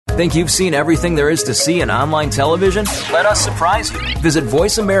Think you've seen everything there is to see in online television? Let us surprise you. Visit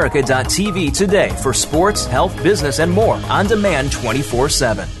voiceamerica.tv today for sports, health, business, and more on demand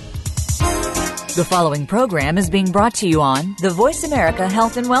 24/7. The following program is being brought to you on the Voice America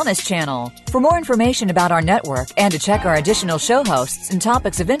Health and Wellness Channel. For more information about our network and to check our additional show hosts and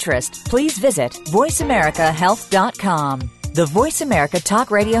topics of interest, please visit voiceamericahealth.com. The Voice America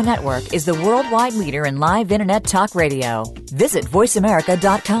Talk Radio Network is the worldwide leader in live Internet talk radio. Visit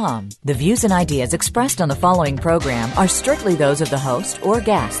voiceamerica.com. The views and ideas expressed on the following program are strictly those of the host or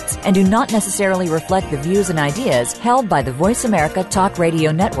guests and do not necessarily reflect the views and ideas held by the Voice America Talk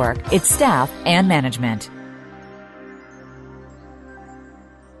Radio Network, its staff, and management.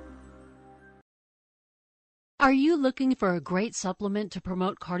 Are you looking for a great supplement to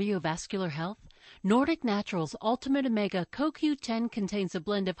promote cardiovascular health? Nordic Naturals Ultimate Omega CoQ10 contains a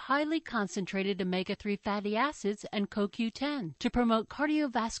blend of highly concentrated omega-3 fatty acids and CoQ10 to promote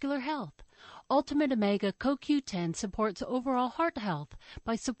cardiovascular health. Ultimate Omega CoQ10 supports overall heart health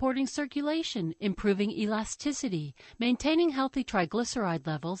by supporting circulation, improving elasticity, maintaining healthy triglyceride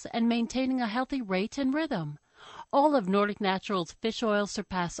levels, and maintaining a healthy rate and rhythm. All of Nordic Naturals fish oil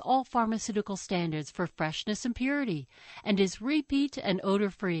surpass all pharmaceutical standards for freshness and purity and is repeat and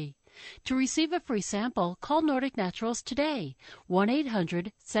odor-free. To receive a free sample, call Nordic Naturals today,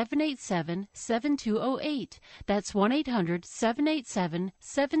 1-800-787-7208. That's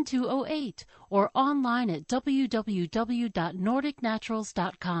 1-800-787-7208, or online at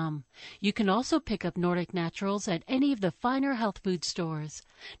www.nordicnaturals.com. You can also pick up Nordic Naturals at any of the finer health food stores.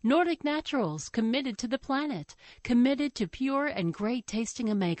 Nordic Naturals, committed to the planet, committed to pure and great tasting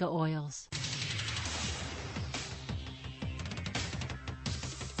omega oils.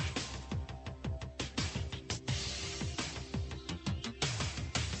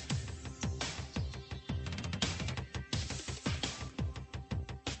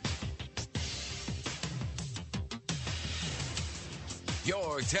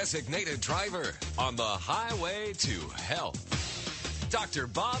 Your designated driver on the highway to health. Dr.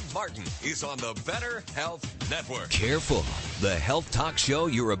 Bob Martin is on the Better Health Network. Careful. The health talk show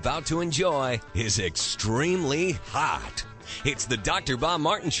you're about to enjoy is extremely hot. It's the Dr. Bob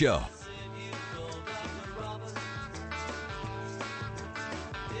Martin Show.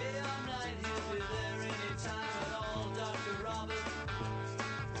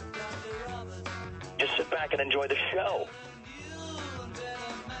 Just sit back and enjoy the show.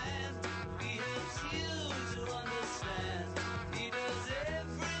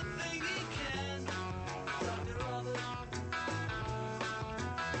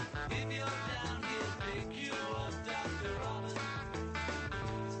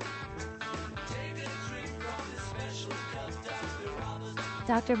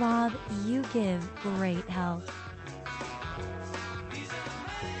 Dr. Bob, you give great help.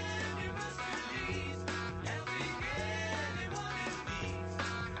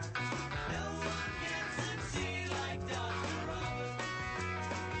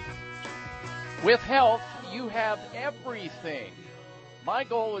 With health, you have everything. My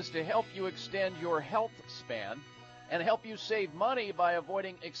goal is to help you extend your health span and help you save money by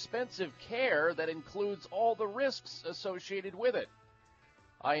avoiding expensive care that includes all the risks associated with it.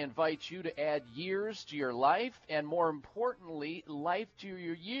 I invite you to add years to your life and, more importantly, life to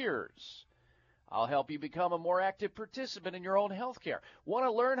your years. I'll help you become a more active participant in your own health care. Want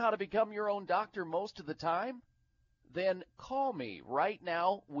to learn how to become your own doctor most of the time? Then call me right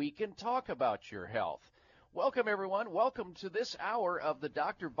now. We can talk about your health. Welcome, everyone. Welcome to this hour of the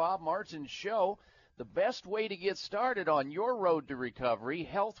Dr. Bob Martin Show. The best way to get started on your road to recovery,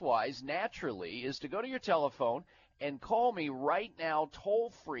 health-wise, naturally, is to go to your telephone and call me right now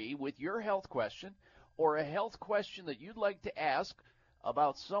toll-free with your health question or a health question that you'd like to ask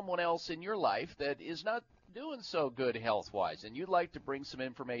about someone else in your life that is not doing so good health-wise, and you'd like to bring some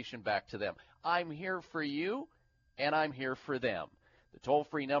information back to them. I'm here for you, and I'm here for them. The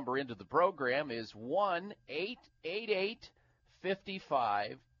toll-free number into the program is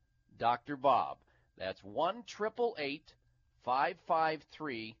 1-888-55-DR-BOB. That's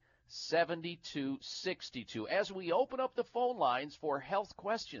 1-888-553-7262. As we open up the phone lines for health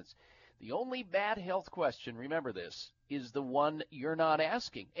questions, the only bad health question, remember this, is the one you're not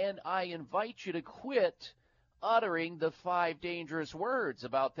asking. And I invite you to quit uttering the 5 dangerous words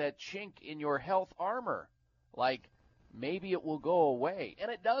about that chink in your health armor, like maybe it will go away,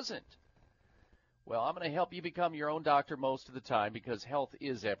 and it doesn't. Well, I'm going to help you become your own doctor most of the time because health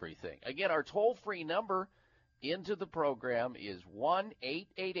is everything. Again, our toll-free number into the program is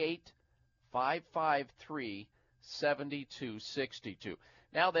 1-888-553-7262.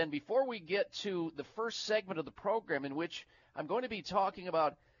 Now then, before we get to the first segment of the program in which I'm going to be talking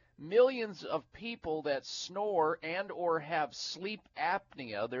about millions of people that snore and or have sleep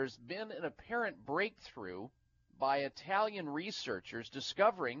apnea, there's been an apparent breakthrough by Italian researchers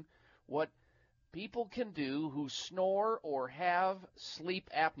discovering what people can do who snore or have sleep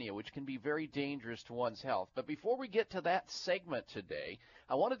apnea, which can be very dangerous to one's health. But before we get to that segment today,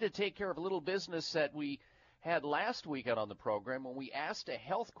 I wanted to take care of a little business that we had last week out on the program when we asked a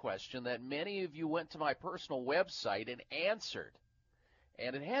health question that many of you went to my personal website and answered.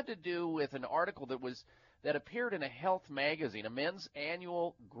 And it had to do with an article that appeared in a health magazine, a men's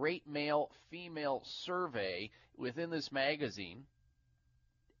annual Great Male Female Survey within this magazine,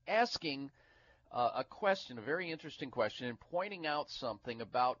 asking a question, a very interesting question, and pointing out something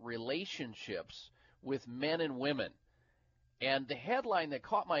about relationships with men and women. And the headline that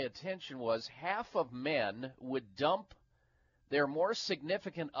caught my attention was half of men would dump their more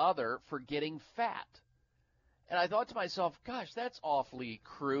significant other for getting fat. And I thought to myself, gosh, that's awfully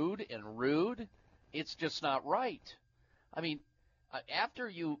crude and rude. It's just not right. I mean, after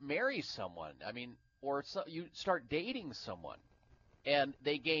you marry someone, or you start dating someone, and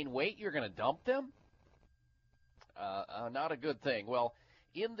they gain weight, you're going to dump them? Not a good thing. Well,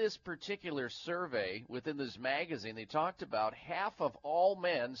 in this particular survey within this magazine, they talked about half of all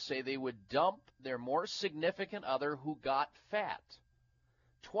men say they would dump their more significant other who got fat.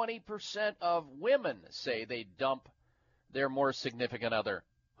 20% of women say they dump their more significant other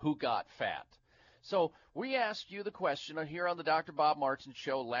who got fat. So we asked you the question here on the Dr. Bob Martin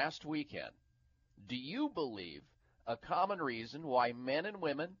Show last weekend. Do you believe a common reason why men and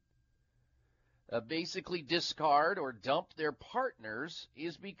women basically discard or dump their partners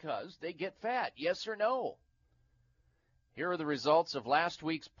is because they get fat? Yes or no? Here are the results of last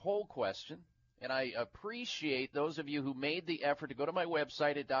week's poll question, and I appreciate those of you who made the effort to go to my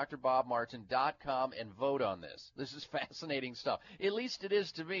website at drbobmartin.com and vote on this. This is fascinating stuff. At least it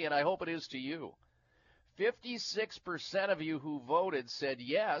is to me, and I hope it is to you. 56% of you who voted said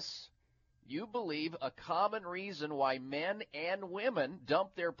yes, you believe a common reason why men and women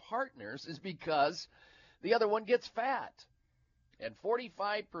dump their partners is because the other one gets fat. And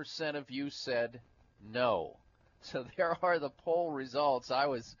 45% of you said no. So there are the poll results. I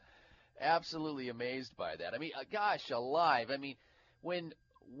was absolutely amazed by that. Gosh alive. When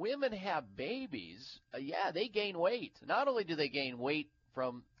women have babies, they gain weight. Not only do they gain weight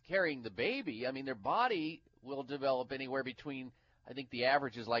from carrying the baby, their body will develop anywhere between, I think the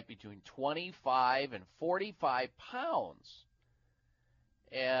average is like between 25 and 45 pounds.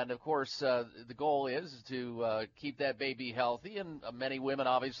 And, of course, the goal is to keep that baby healthy. And many women,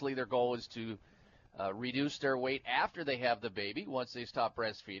 obviously, their goal is to reduce their weight after they have the baby, once they stop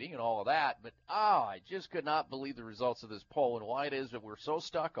breastfeeding and all of that. But, I just could not believe the results of this poll and why it is that we're so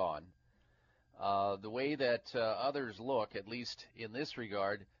stuck on the way that others look, at least in this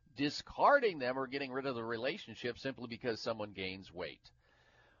regard, discarding them or getting rid of the relationship simply because someone gains weight.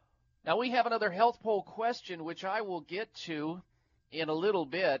 Now, we have another health poll question, which I will get to in a little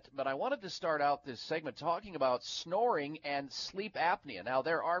bit, but I wanted to start out this segment talking about snoring and sleep apnea. Now,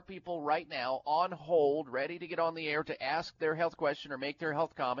 there are people right now on hold ready to get on the air to ask their health question or make their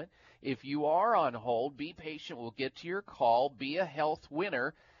health comment. If you are on hold, be patient. We'll get to your call. Be a health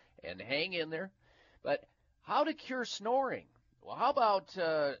winner and hang in there. But how to cure snoring? Well, how about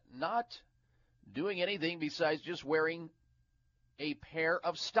not doing anything besides just wearing a pair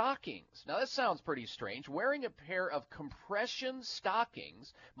of stockings? Now, that sounds pretty strange. Wearing a pair of compression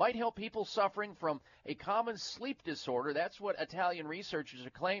stockings might help people suffering from a common sleep disorder. That's what Italian researchers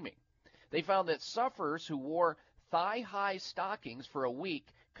are claiming. They found that sufferers who wore thigh-high stockings for a week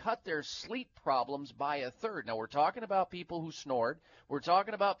cut their sleep problems by a third. Now, we're talking about people who snored. We're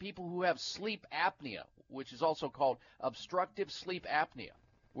talking about people who have sleep apnea, which is also called obstructive sleep apnea,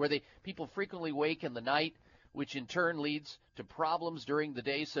 where people frequently wake in the night, which in turn leads to problems during the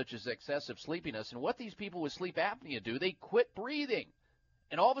day, such as excessive sleepiness. And what these people with sleep apnea do, they quit breathing,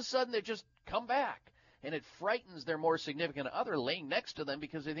 and all of a sudden they just come back. And it frightens their more significant other laying next to them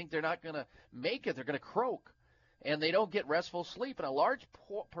because they think they're not going to make it. They're going to croak. And they don't get restful sleep. And a large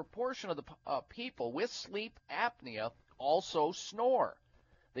proportion of the people with sleep apnea also snore.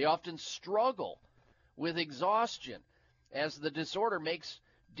 They often struggle with exhaustion, as the disorder makes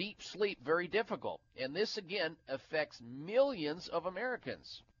deep sleep very difficult. And this, again, affects millions of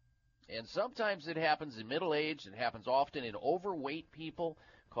Americans. And sometimes it happens in middle age. It happens often in overweight people,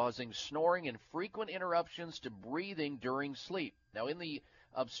 causing snoring and frequent interruptions to breathing during sleep. Now, in the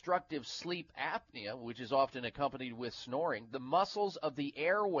obstructive sleep apnea, which is often accompanied with snoring, the muscles of the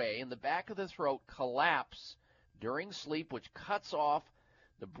airway in the back of the throat collapse during sleep, which cuts off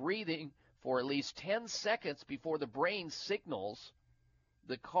the breathing for at least 10 seconds before the brain signals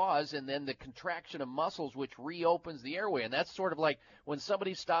the cause, and then the contraction of muscles, which reopens the airway. And that's sort of like when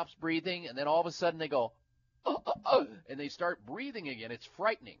somebody stops breathing, and then all of a sudden they go, and they start breathing again. It's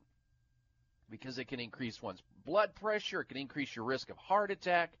frightening because it can increase one's blood pressure. It can increase your risk of heart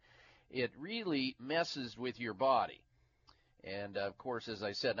attack. It really messes with your body. And, of course, as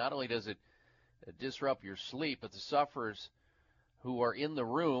I said, not only does it disrupt your sleep, but the sufferers who are in the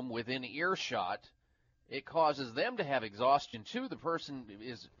room within earshot, it causes them to have exhaustion, too. The person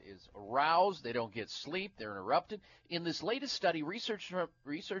is aroused. They don't get sleep. They're interrupted. In this latest study,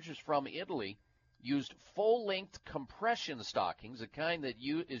 researchers from Italy used full-length compression stockings, a kind that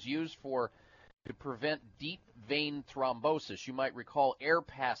is used to prevent deep vein thrombosis. You might recall air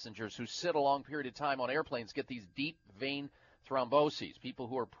passengers who sit a long period of time on airplanes get these deep vein thromboses, people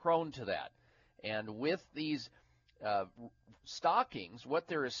who are prone to that. And with these stockings, what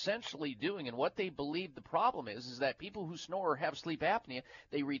they're essentially doing and what they believe the problem is that people who snore or have sleep apnea,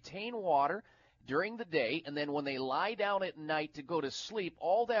 they retain water during the day, and then when they lie down at night to go to sleep,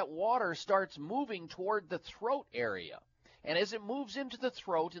 all that water starts moving toward the throat area. And as it moves into the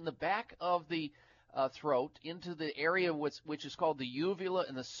throat, in the back of the throat, into the area which is called the uvula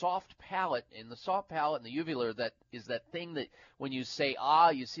and the soft palate. In the soft palate and the uvula, that is that thing that when you say,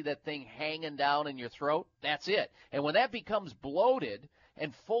 you see that thing hanging down in your throat? That's it. And when that becomes bloated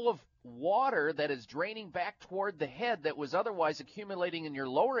and full of water that is draining back toward the head that was otherwise accumulating in your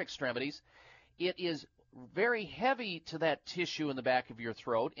lower extremities, it is very heavy to that tissue in the back of your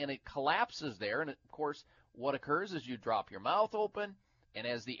throat, and it collapses there. And, of course, what occurs is you drop your mouth open, and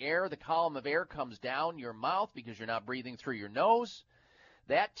as the column of air comes down your mouth because you're not breathing through your nose,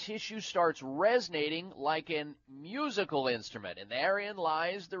 that tissue starts resonating like a musical instrument. And therein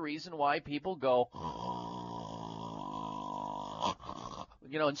lies the reason why people go,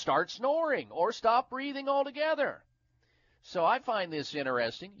 and start snoring or stop breathing altogether. So I find this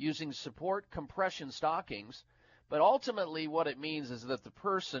interesting, using support compression stockings, but ultimately what it means is that the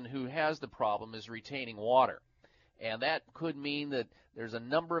person who has the problem is retaining water. And that could mean that there's a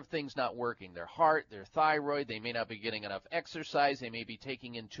number of things not working. Their heart, their thyroid, they may not be getting enough exercise, they may be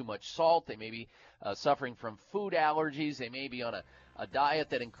taking in too much salt, they may be suffering from food allergies, they may be on a diet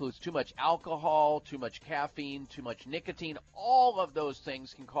that includes too much alcohol, too much caffeine, too much nicotine. All of those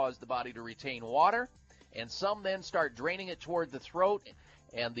things can cause the body to retain water, and some then start draining it toward the throat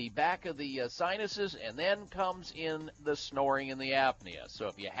and the back of the sinuses, and then comes in the snoring and the apnea. So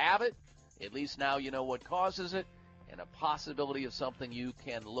if you have it, at least now you know what causes it, and a possibility of something you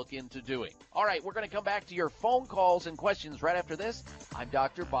can look into doing. All right, we're going to come back to your phone calls and questions right after this. I'm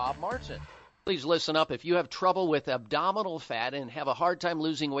Dr. Bob Martin. Please listen up. If you have trouble with abdominal fat and have a hard time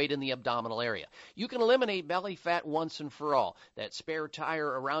losing weight in the abdominal area, you can eliminate belly fat once and for all. That spare tire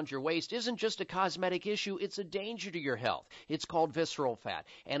around your waist isn't just a cosmetic issue, it's a danger to your health. It's called visceral fat,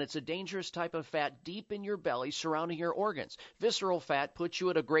 and it's a dangerous type of fat deep in your belly surrounding your organs. Visceral fat puts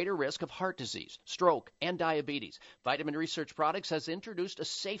you at a greater risk of heart disease, stroke, and diabetes. Vitamin Research Products has introduced a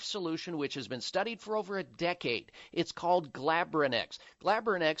safe solution which has been studied for over a decade. It's called Glabrinex.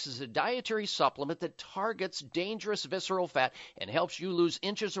 Glabrinex is a dietary supplement that targets dangerous visceral fat and helps you lose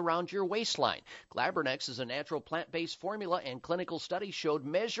inches around your waistline. Glabrinex is a natural plant-based formula, and clinical studies showed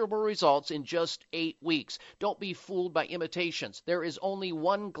measurable results in just 8 weeks. Don't be fooled by imitations. There is only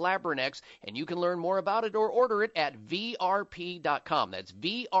one Glabrinex, and you can learn more about it or order it at vrp.com. That's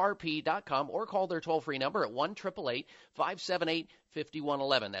vrp.com, or call their toll-free number at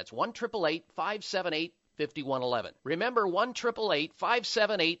 1-888-578-5111. That's 1-888-578-5111. 5111. Remember,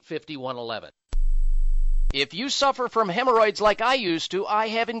 1-888-578-5111. If you suffer from hemorrhoids like I used to, I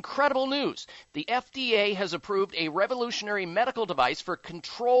have incredible news. The FDA has approved a revolutionary medical device for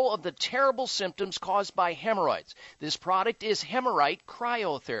control of the terrible symptoms caused by hemorrhoids. This product is Hemorrhite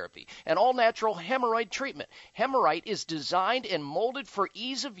Cryotherapy, an all-natural hemorrhoid treatment. Hemorrhite is designed and molded for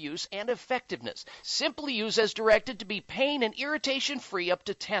ease of use and effectiveness. Simply use as directed to be pain and irritation-free up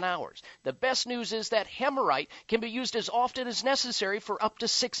to 10 hours. The best news is that Hemorrhite can be used as often as necessary for up to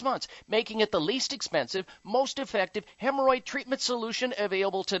 6 months, making it the least expensive, most effective hemorrhoid treatment solution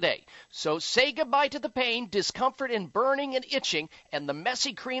available today. So say goodbye to the pain, discomfort, and burning and itching, and the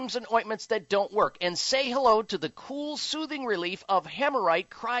messy creams and ointments that don't work, and say hello to the cool, soothing relief of Hemorrhite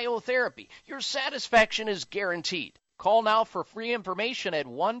Cryotherapy. Your satisfaction is guaranteed. Call now for free information at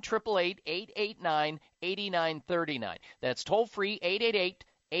 1-888-889-8939. That's toll-free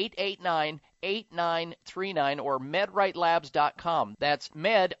 888-889-8939 or medritelabs.com. That's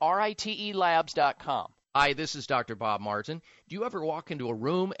med, R-I-T-E labs.com. Hi, this is Dr. Bob Martin. Do you ever walk into a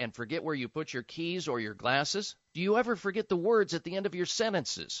room and forget where you put your keys or your glasses? Do you ever forget the words at the end of your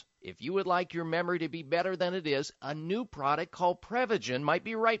sentences? If you would like your memory to be better than it is, a new product called Prevagen might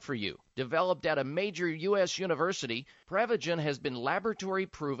be right for you. Developed at a major U.S. university, Prevagen has been laboratory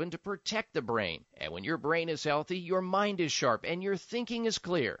proven to protect the brain. And when your brain is healthy, your mind is sharp and your thinking is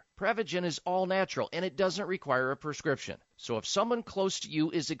clear. Prevagen is all natural and it doesn't require a prescription. So if someone close to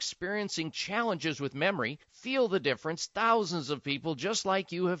you is experiencing challenges with memory, feel the difference thousands of people just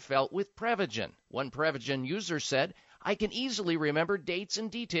like you have felt with Prevagen. One Prevagen user said, "I can easily remember dates and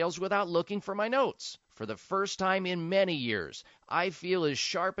details without looking for my notes. For the first time in many years, I feel as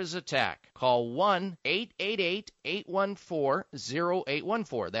sharp as a tack." Call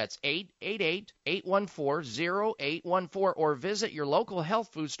 1-888-814-0814. That's 888-814-0814, or visit your local health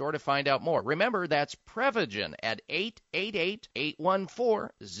food store to find out more. Remember, that's Prevagen at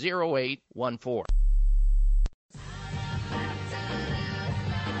 888-814-0814.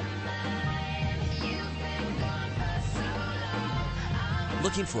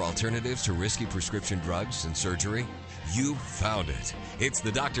 Looking for alternatives to risky prescription drugs and surgery? You found it. It's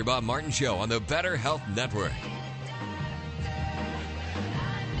the Dr. Bob Martin Show on the Better Health Network.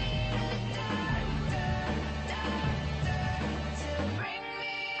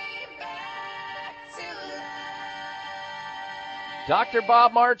 Dr.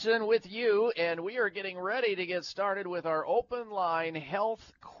 Bob Martin with you, and we are getting ready to get started with our open line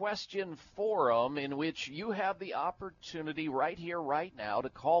health question forum, in which you have the opportunity right here, right now, to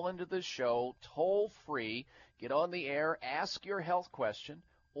call into the show toll free, get on the air, ask your health question,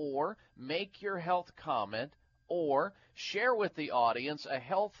 or make your health comment, or share with the audience a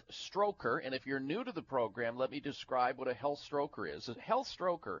health stroker. And if you're new to the program, let me describe what a health stroker is. A health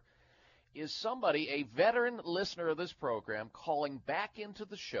stroker is somebody, a veteran listener of this program, calling back into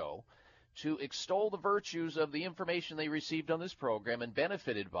the show to extol the virtues of the information they received on this program and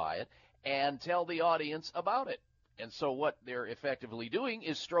benefited by it, and tell the audience about it. And so what they're effectively doing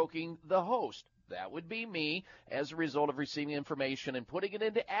is stroking the host. That would be me, as a result of receiving information and putting it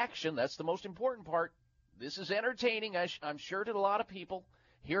into action. That's the most important part. This is entertaining, I'm sure, to a lot of people,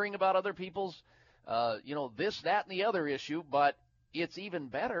 hearing about other people's, this, that, and the other issue, but it's even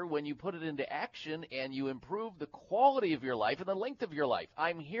better when you put it into action and you improve the quality of your life and the length of your life.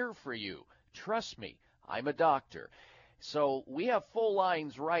 I'm here for you. Trust me, I'm a doctor. So we have full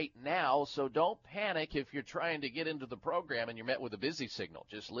lines right now, so don't panic if you're trying to get into the program and you're met with a busy signal.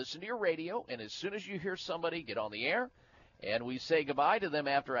 Just listen to your radio, and as soon as you hear somebody, get on the air, and we say goodbye to them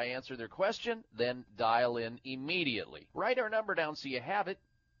after I answer their question, then dial in immediately. Write our number down so you have it.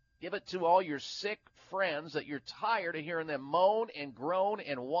 Give it to all your sick friends that you're tired of hearing them moan and groan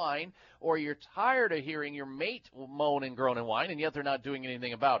and whine, or you're tired of hearing your mate moan and groan and whine, and yet they're not doing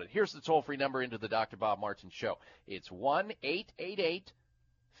anything about it. Here's the toll-free number into the Dr. Bob Martin Show. It's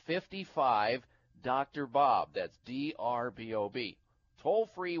 1-888-55-Dr. Bob. That's D-R-B-O-B.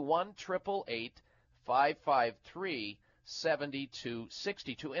 Toll-free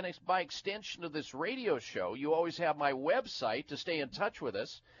 1-888-553-7262. And by extension of this radio show, you always have my website to stay in touch with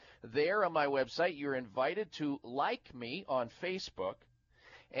us. There on my website, you're invited to like me on Facebook.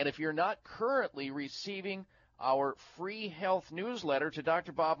 And if you're not currently receiving our free health newsletter to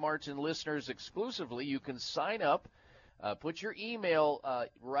Dr. Bob Martin listeners exclusively, you can sign up, put your email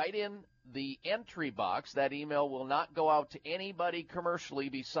right in the entry box. That email will not go out to anybody commercially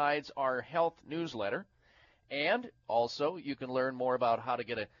besides our health newsletter. And also, you can learn more about how to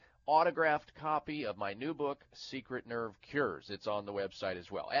get an autographed copy of my new book, Secret Nerve Cures. It's on the website as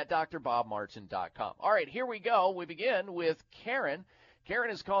well, at drbobmartin.com. All right, here we go. We begin with Karen.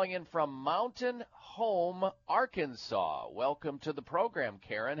 Karen is calling in from Mountain Home, Arkansas. Welcome to the program,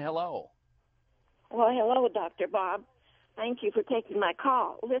 Karen. Hello. Well, hello, Dr. Bob. Thank you for taking my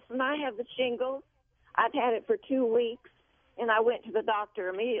call. Listen, I have the shingles. I've had it for 2 weeks, and I went to the doctor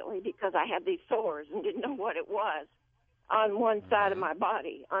immediately because I had these sores and didn't know what it was on one side of my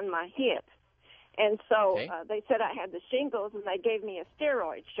body, on my hip. And so they said I had the shingles, and they gave me a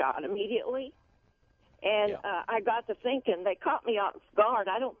steroid shot immediately. And I got to thinking, they caught me off guard.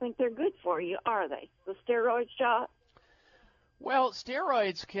 I don't think they're good for you, are they, the steroid shot? Well,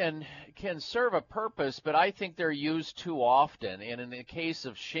 steroids can serve a purpose, but I think they're used too often. And in the case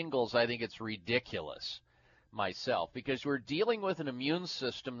of shingles, I think it's ridiculous myself, because we're dealing with an immune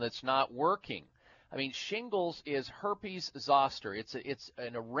system that's not working. I mean, shingles is herpes zoster. It's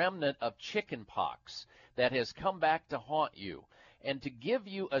a remnant of chicken pox that has come back to haunt you. And to give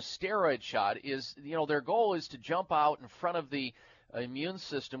you a steroid shot is, their goal is to jump out in front of the immune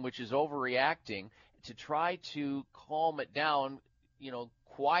system, which is overreacting, to try to calm it down,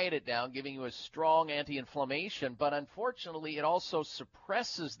 quiet it down, giving you a strong anti-inflammation, but unfortunately it also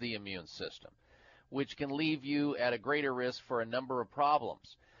suppresses the immune system, which can leave you at a greater risk for a number of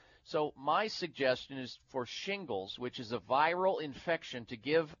problems. So my suggestion is for shingles, which is a viral infection, to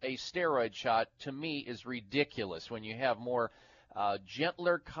give a steroid shot, to me, is ridiculous when you have more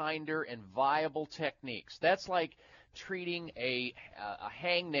gentler, kinder, and viable techniques. That's like treating a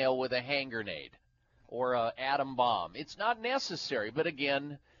hangnail with a hand grenade or an atom bomb. It's not necessary, but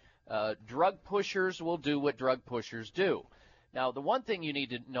again, drug pushers will do what drug pushers do. Now, the one thing you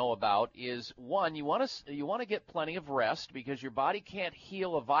need to know about is, one, you want to get plenty of rest, because your body can't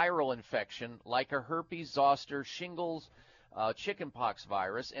heal a viral infection like a herpes zoster, shingles, chickenpox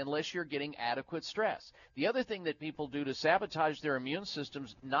virus unless you're getting adequate stress. The other thing that people do to sabotage their immune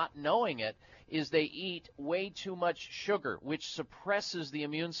systems, not knowing it, is they eat way too much sugar, which suppresses the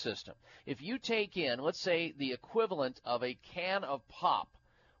immune system. If you take in, let's say, the equivalent of a can of pop,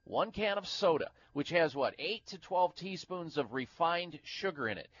 one can of soda, which has, 8 to 12 teaspoons of refined sugar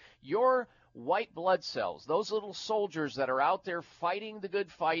in it, your white blood cells, those little soldiers that are out there fighting the good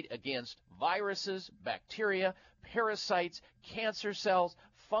fight against viruses, bacteria, parasites, cancer cells,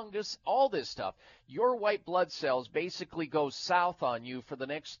 fungus, all this stuff, your white blood cells basically go south on you for the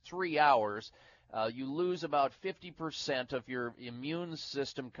next 3 hours. You lose about 50% of your immune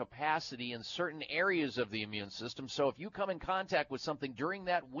system capacity in certain areas of the immune system. So if you come in contact with something during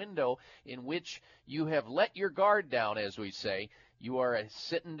that window in which you have let your guard down, as we say, you are a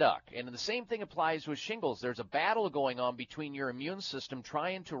sitting duck. And the same thing applies with shingles. There's a battle going on between your immune system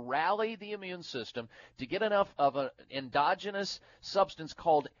trying to rally the immune system to get enough of an endogenous substance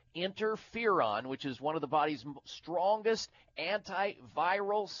called interferon, which is one of the body's strongest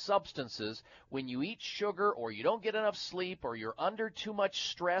antiviral substances. When you eat sugar, or you don't get enough sleep, or you're under too much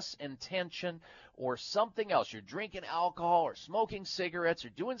stress and tension, or something else, you're drinking alcohol or smoking cigarettes or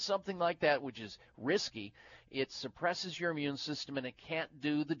doing something like that, which is risky, it suppresses your immune system and it can't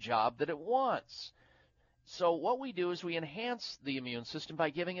do the job that it wants. So what we do is we enhance the immune system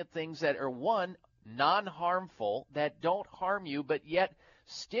by giving it things that are, one, non-harmful, that don't harm you, but yet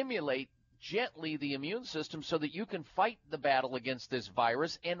stimulate gently the immune system so that you can fight the battle against this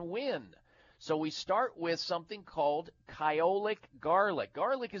virus and win. So we start with something called Kyolic garlic.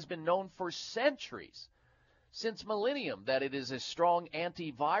 Garlic has been known for centuries, since millennium, that it is a strong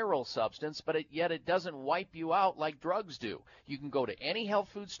antiviral substance, but yet it doesn't wipe you out like drugs do. You can go to any health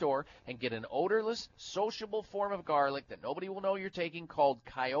food store and get an odorless, sociable form of garlic that nobody will know you're taking, called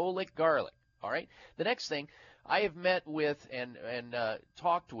Kyolic garlic. All right? The next thing, I have met with and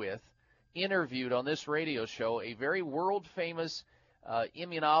talked with, interviewed on this radio show, a very world-famous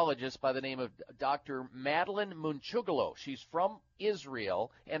immunologist by the name of Dr. Madeline Munchugalo. She's from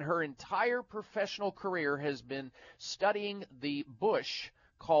Israel, and her entire professional career has been studying the bush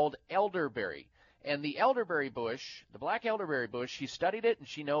called elderberry. And the elderberry bush, the black elderberry bush, she studied it, and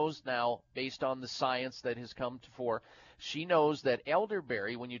she knows now, based on the science that has come to fore, she knows that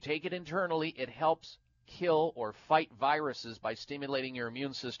elderberry, when you take it internally, it helps kill or fight viruses by stimulating your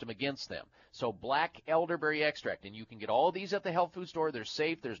immune system against them. So black elderberry extract, and you can get all these at the health food store. They're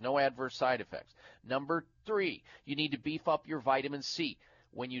safe. There's no adverse side effects. Number 3, you need to beef up your vitamin C.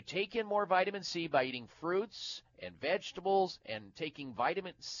 When you take in more vitamin C by eating fruits and vegetables and taking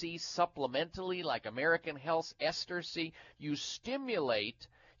vitamin C supplementally, like American Health's Ester C, you stimulate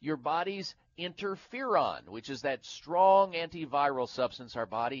your body's interferon, which is that strong antiviral substance our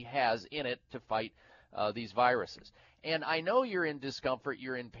body has in it to fight these viruses. And I know you're in discomfort,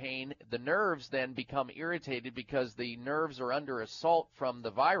 you're in pain. The nerves then become irritated because the nerves are under assault from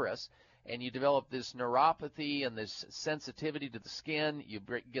the virus, and you develop this neuropathy and this sensitivity to the skin. You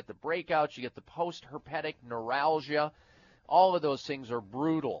get the breakouts, you get the post-herpetic neuralgia. All of those things are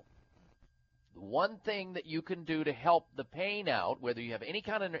brutal. One thing that you can do to help the pain out, whether you have any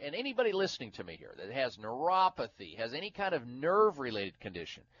kind of, and anybody listening to me here that has neuropathy, has any kind of nerve-related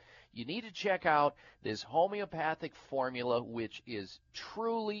condition, you need to check out this homeopathic formula, which is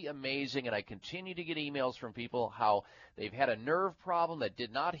truly amazing. And I continue to get emails from people how they've had a nerve problem that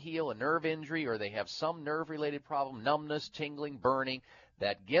did not heal, a nerve injury, or they have some nerve-related problem, numbness, tingling, burning,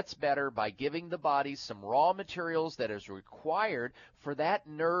 that gets better by giving the body some raw materials that is required for that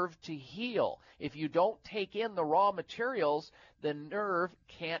nerve to heal. If you don't take in the raw materials, the nerve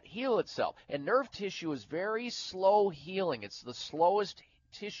can't heal itself. And nerve tissue is very slow healing. It's the slowest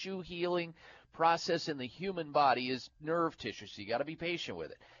tissue healing process in the human body is nerve tissue, so you got to be patient with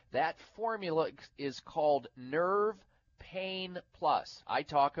it. That formula is called Nerve Pain Plus. I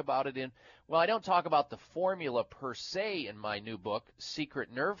talk about it in, well, I don't talk about the formula per se in my new book,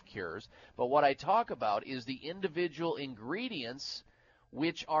 Secret Nerve Cures, but what I talk about is the individual ingredients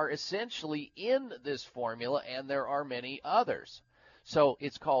which are essentially in this formula, and there are many others. So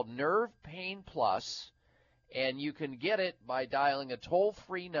it's called Nerve Pain Plus, and you can get it by dialing a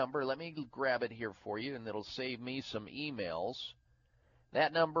toll-free number. Let me grab it here for you, and it'll save me some emails.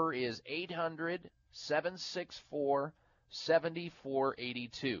 That number is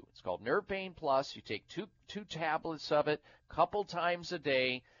 800-764-7482. It's called Nerve Pain Plus. You take two tablets of it a couple times a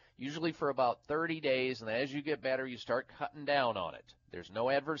day, usually for about 30 days, and as you get better, you start cutting down on it. There's no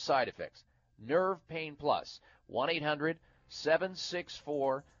adverse side effects. Nerve Pain Plus,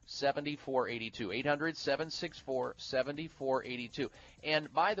 1-800-764-7482, 800-764-7482.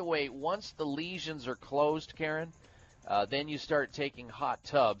 And by the way, once the lesions are closed, Karen, then you start taking hot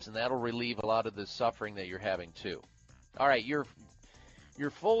tubs, and that'll relieve a lot of the suffering that you're having too. All right, you're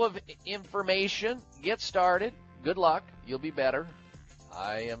full of information. Get started. Good luck. You'll be better.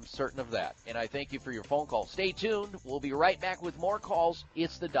 I am certain of that. And I thank you for your phone call. Stay tuned. We'll be right back with more calls.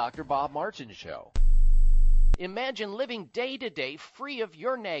 It's the Dr. Bob Martin Show. Imagine living day to day free of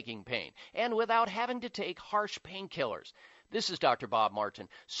your nagging pain and without having to take harsh painkillers. This is Dr. Bob Martin.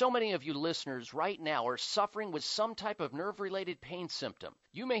 So many of you listeners right now are suffering with some type of nerve-related pain symptom.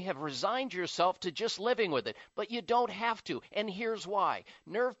 You may have resigned yourself to just living with it, but you don't have to, and here's why.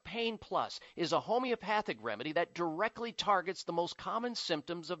 Nerve Pain Plus is a homeopathic remedy that directly targets the most common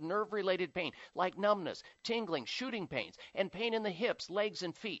symptoms of nerve-related pain, like numbness, tingling, shooting pains, and pain in the hips, legs,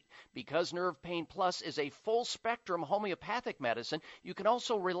 and feet. Because Nerve Pain Plus is a full-spectrum homeopathic medicine, you can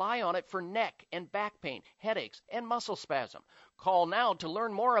also rely on it for neck and back pain, headaches, and muscle spasm. Call now to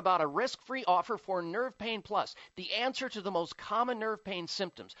learn more about a risk-free offer for Nerve Pain Plus, the answer to the most common nerve pain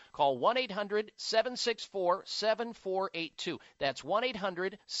symptoms. Call 1-800-764-7482. That's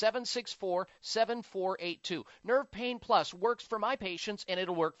 1-800-764-7482. Nerve Pain Plus works for my patients, and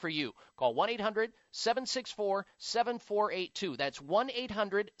it'll work for you. Call 1-800-764-7482. That's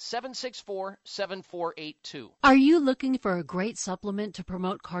 1-800-764-7482. Are you looking for a great supplement to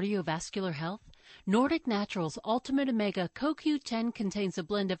promote cardiovascular health? Nordic Naturals Ultimate Omega CoQ10 contains a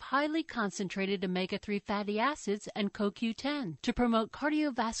blend of highly concentrated omega-3 fatty acids and CoQ10 to promote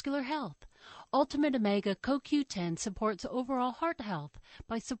cardiovascular health. Ultimate Omega CoQ10 supports overall heart health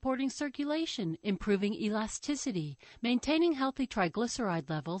by supporting circulation, improving elasticity, maintaining healthy triglyceride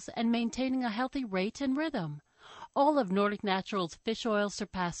levels, and maintaining a healthy rate and rhythm. All of Nordic Naturals fish oil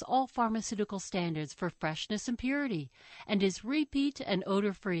surpass all pharmaceutical standards for freshness and purity and is repeat and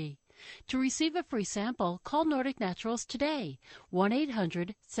odor-free. To receive a free sample, call Nordic Naturals today,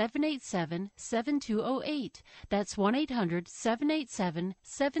 1-800-787-7208. That's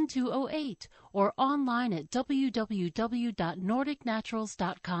 1-800-787-7208, or online at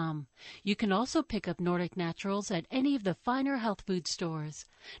www.nordicnaturals.com. You can also pick up Nordic Naturals at any of the finer health food stores.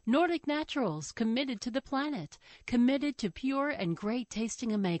 Nordic Naturals, committed to the planet, committed to pure and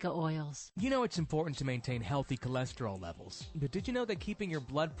great-tasting omega oils. You know it's important to maintain healthy cholesterol levels, but did you know that keeping your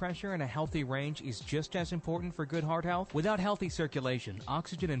blood pressure in a healthy range is just as important for good heart health? Without healthy circulation,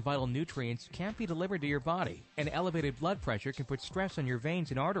 oxygen and vital nutrients can't be delivered to your body, and elevated blood pressure can put stress on your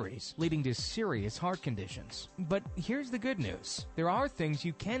veins and arteries, leading to serious heart conditions. But here's the good news. There are things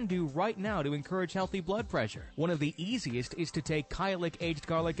you can do right now to encourage healthy blood pressure. One of the easiest is to take Kyolic aged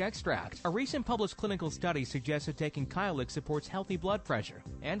garlic extract. A recent published clinical study suggests that taking Kyolic supports healthy blood pressure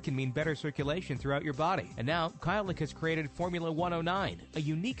and can mean better circulation throughout your body. And now, Kyolic has created Formula 109, a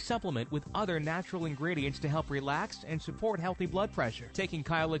unique supplement with other natural ingredients to help relax and support healthy blood pressure. Taking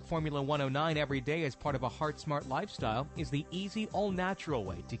Kyolic Formula 109 every day as part of a heart-smart lifestyle is the easy, all-natural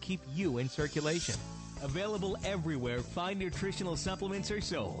way to keep you in circulation. Available everywhere fine nutritional supplements are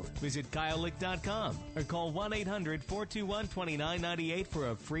sold. Visit Kyolic.com or call 1-800-421-2998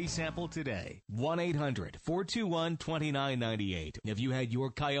 for a free sample today. 1-800-421-2998. Have you had your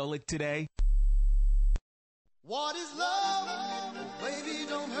Kyolic today? What is love? Baby,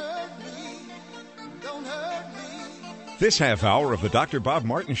 don't hurt me. Don't hurt me. This half hour of the Dr. Bob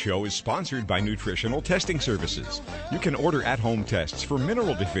Martin Show is sponsored by Nutritional Testing Services. You can order at-home tests for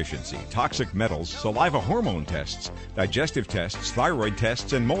mineral deficiency, toxic metals, saliva hormone tests, digestive tests, thyroid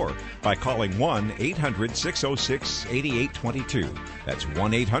tests, and more by calling 1-800-606-8822. That's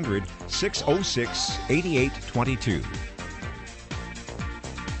 1-800-606-8822.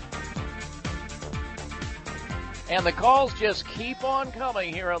 And the calls just keep on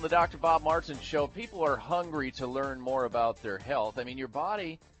coming here on the Dr. Bob Martin Show. People are hungry to learn more about their health. I mean, your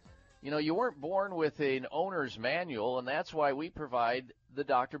body, you weren't born with an owner's manual, and that's why we provide the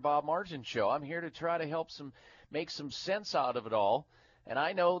Dr. Bob Martin Show. I'm here to try to help make some sense out of it all. And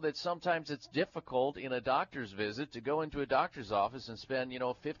I know that sometimes it's difficult in a doctor's visit to go into a doctor's office and spend,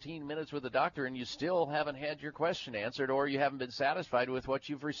 15 minutes with a doctor and you still haven't had your question answered, or you haven't been satisfied with what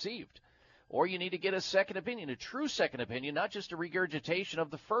you've received. Or you need to get a second opinion, a true second opinion, not just a regurgitation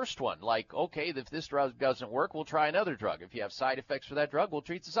of the first one. Like, okay, if this drug doesn't work, we'll try another drug. If you have side effects for that drug, we'll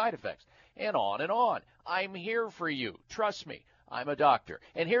treat the side effects. And on and on. I'm here for you. Trust me. I'm a doctor.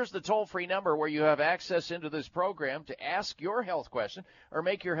 And here's the toll-free number where you have access into this program to ask your health question or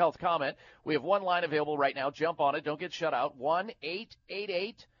make your health comment. We have one line available right now. Jump on it. Don't get shut out.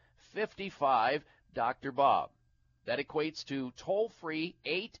 1-888-55-Dr. Bob. That equates to toll-free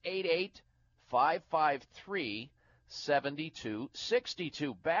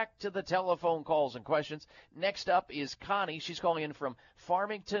 888-553-7262. Back to the telephone calls and questions. Next up is Connie. She's calling in from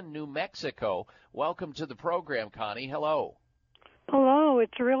Farmington, New Mexico. Welcome to the program, Connie. Hello. Hello.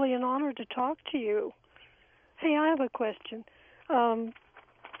 It's really an honor to talk to you. Hey, I have a question. I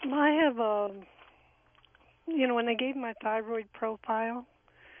have when they gave my thyroid profile,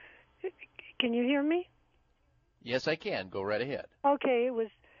 can you hear me? Yes, I can. Go right ahead. Okay, it was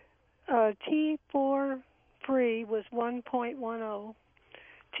T4 free was 1.10.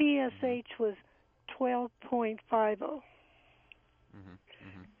 TSH was 12.50.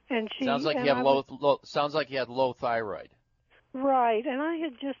 And she sounds like you have sounds like you had low thyroid. Right, and I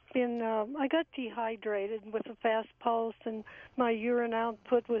had just been I got dehydrated with a fast pulse, and my urine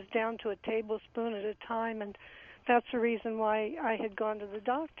output was down to a tablespoon at a time, and that's the reason why I had gone to the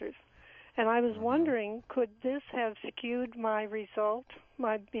doctors. And I was wondering, could this have skewed my result,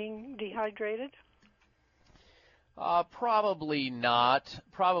 my being dehydrated? Probably not.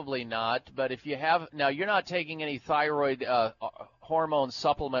 Probably not. But if you have now, you're not taking any thyroid hormone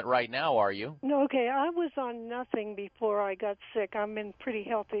supplement right now, are you? No. Okay, I was on nothing before I got sick. I'm in pretty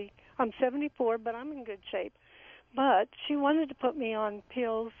healthy. I'm 74, but I'm in good shape. But she wanted to put me on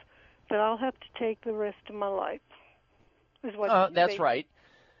pills that I'll have to take the rest of my life. Is what? That's right.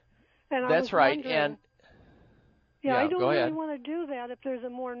 And that's right. And yeah, I don't really ahead. want to do that if there's a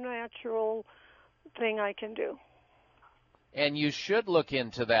more natural thing I can do. And you should look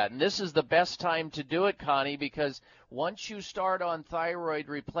into that. And this is the best time to do it, Connie, because once you start on thyroid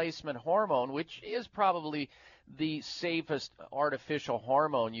replacement hormone, which is probably the safest artificial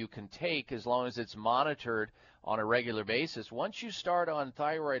hormone you can take as long as it's monitored on a regular basis, once you start on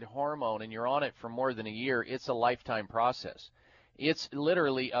thyroid hormone and you're on it for more than a year, it's a lifetime process. It's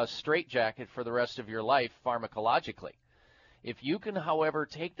literally a straitjacket for the rest of your life pharmacologically. If you can, however,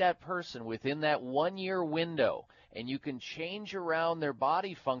 take that person within that 1 year window and you can change around their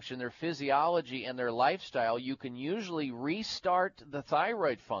body function, their physiology, and their lifestyle, you can usually restart the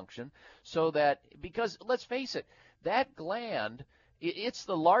thyroid function so that, because let's face it, that gland, it's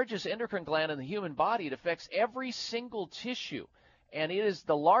the largest endocrine gland in the human body. It affects every single tissue, and it is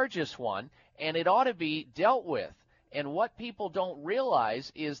the largest one, and it ought to be dealt with. And what people don't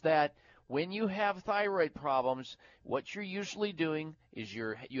realize is that when you have thyroid problems, what you're usually doing is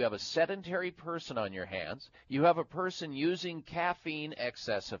you have a sedentary person on your hands, you have a person using caffeine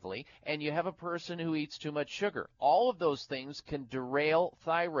excessively, and you have a person who eats too much sugar. All of those things can derail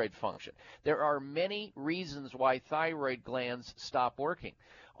thyroid function. There are many reasons why thyroid glands stop working.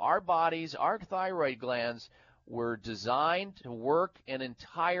 Our bodies, our thyroid glands were designed to work an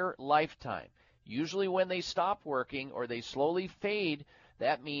entire lifetime. Usually when they stop working or they slowly fade,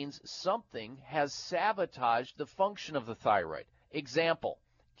 that means something has sabotaged the function of the thyroid. Example,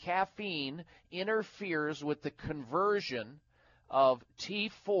 caffeine interferes with the conversion of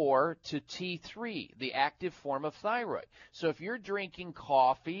T4 to T3, the active form of thyroid. So if you're drinking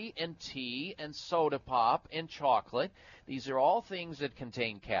coffee and tea and soda pop and chocolate, these are all things that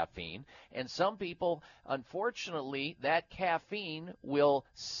contain caffeine. And some people, unfortunately, that caffeine will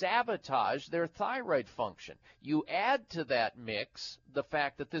sabotage their thyroid function. You add to that mix the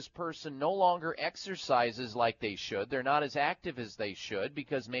fact that this person no longer exercises like they should. They're not as active as they should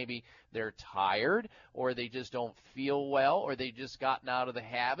because maybe they're tired or they just don't feel well or they just gotten out of the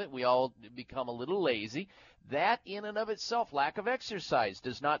habit. We all become a little lazy. That in and of itself, lack of exercise,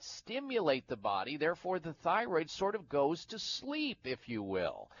 does not stimulate the body. Therefore, the thyroid sort of goes to sleep, if you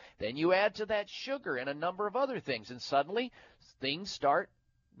will. Then you add to that sugar and a number of other things, and suddenly things start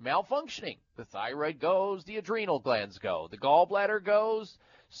malfunctioning. The thyroid goes, the adrenal glands go, the gallbladder goes,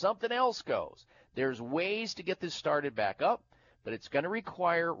 something else goes. There's ways to get this started back up, but it's going to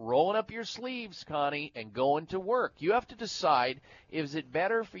require rolling up your sleeves, Connie, and going to work. You have to decide, is it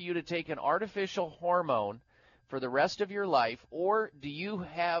better for you to take an artificial hormone for the rest of your life, or do you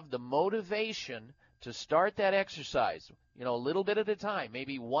have the motivation to start that exercise, a little bit at a time,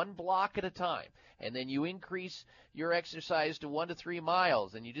 maybe one block at a time, and then you increase your exercise to 1 to 3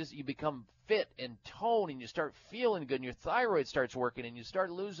 miles, and you become fit and toned, and you start feeling good, and your thyroid starts working, and you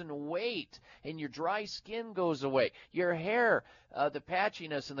start losing weight, and your dry skin goes away. Your hair, the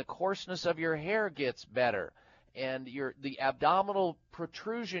patchiness and the coarseness of your hair gets better. And the abdominal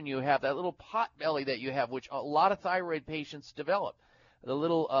protrusion you have, that little pot belly that you have, which a lot of thyroid patients develop, the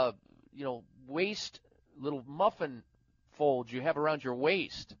little, waist, little muffin folds you have around your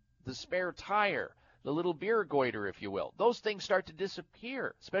waist, the spare tire, the little beer goiter, if you will, those things start to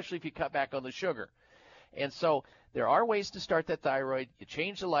disappear, especially if you cut back on the sugar. And so there are ways to start that thyroid. You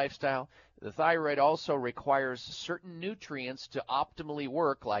change the lifestyle. The thyroid also requires certain nutrients to optimally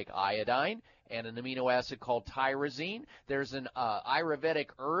work, like iodine and an amino acid called tyrosine. There's an Ayurvedic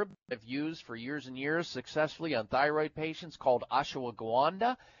herb I've used for years and years successfully on thyroid patients called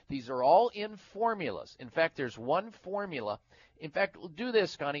ashwagandha. These are all in formulas. In fact, there's one formula. In fact, we'll do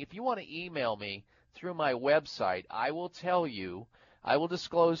this, Connie. If you want to email me through my website, I will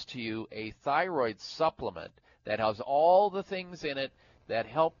disclose to you a thyroid supplement that has all the things in it that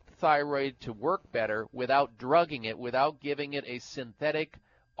help the thyroid to work better without drugging it, without giving it a synthetic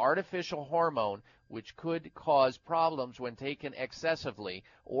artificial hormone, which could cause problems when taken excessively,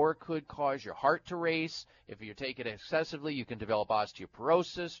 or could cause your heart to race. If you take it excessively, you can develop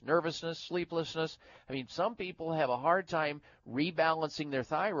osteoporosis, nervousness, sleeplessness. I mean, some people have a hard time rebalancing their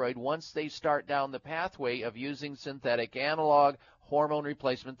thyroid once they start down the pathway of using synthetic analog hormone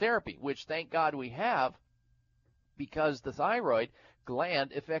replacement therapy, which thank God we have, because the thyroid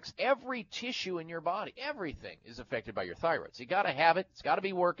gland affects every tissue in your body. Everything is affected by your thyroid. So you got to have it. It's got to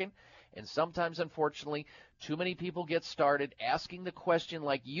be working. And sometimes, unfortunately, too many people get started asking the question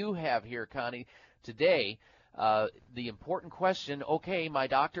like you have here, Connie, today, the important question, okay, my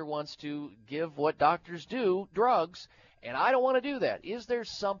doctor wants to give what doctors do, drugs, and I don't want to do that. Is there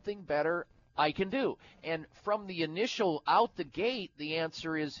something better I can do? And from the initial out the gate, the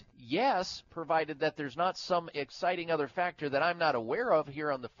answer is yes, provided that there's not some exciting other factor that I'm not aware of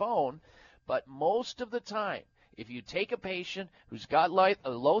here on the phone. But most of the time, if you take a patient who's got a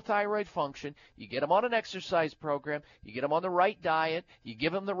low thyroid function, you get them on an exercise program, you get them on the right diet, you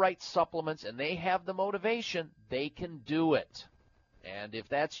give them the right supplements, and they have the motivation, they can do it. And if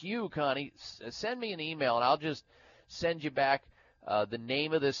that's you, Connie, send me an email, and I'll just send you back the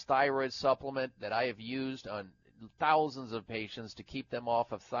name of this thyroid supplement that I have used on thousands of patients to keep them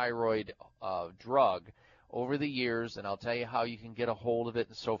off of thyroid drug over the years, and I'll tell you how you can get a hold of it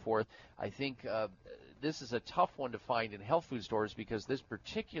and so forth. I think this is a tough one to find in health food stores because this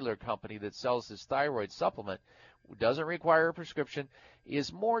particular company that sells this thyroid supplement doesn't require a prescription,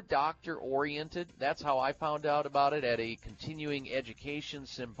 is more doctor-oriented. That's how I found out about it at a continuing education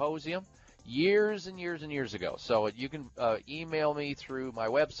symposium years and years and years ago. So you can email me through my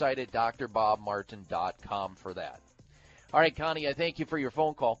website at drbobmartin.com for that. All right, Connie, I thank you for your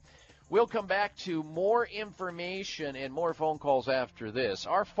phone call. We'll come back to more information and more phone calls after this.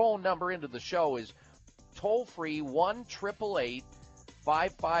 Our phone number into the show is toll-free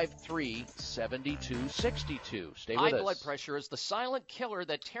 1-888-553-7262. Stay with us. High blood pressure is the silent killer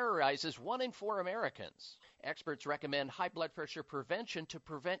that terrorizes 1 in 4 Americans. Experts recommend high blood pressure prevention to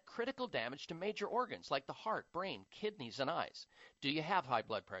prevent critical damage to major organs like the heart, brain, kidneys, and eyes. Do you have high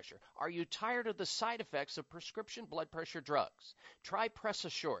blood pressure? Are you tired of the side effects of prescription blood pressure drugs? Try Press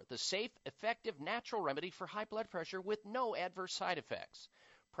Assure, the safe, effective, natural remedy for high blood pressure with no adverse side effects.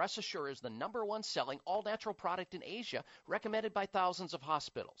 Press Assure is the #1 selling all-natural product in Asia, recommended by thousands of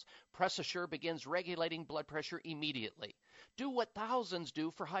hospitals. Press Assure begins regulating blood pressure immediately. Do what thousands do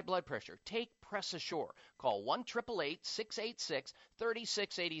for high blood pressure. Take Press Assure. Call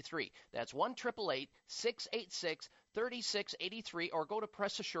 1-888-686-3683. That's 1-888-686-3683, or go to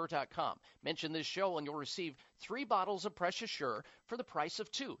PressAssure.com. Mention this show and you'll receive 3 bottles of Press Assure for the price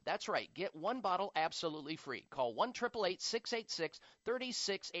of 2. That's right. Get 1 bottle absolutely free. Call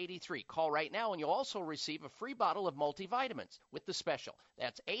 1-888-686-3683. Call right now and you'll also receive a free bottle of multivitamins with the special.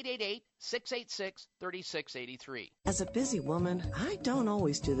 That's 888-686-3683. As a busy woman, I don't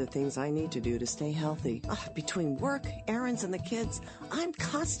always do the things I need to do to stay healthy. Between work, errands, and the kids, I'm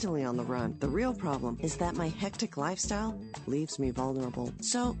constantly on the run. The real problem is that my hectic lifestyle leaves me vulnerable.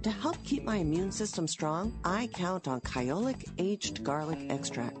 So, to help keep my immune system strong, I count on Kyolic Aged Garlic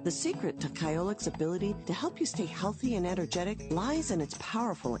Extract. The secret to Kyolic's ability to help you stay healthy and energetic lies in its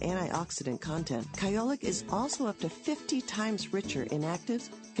powerful antioxidant content. Kyolic is also up to 50 times richer in actives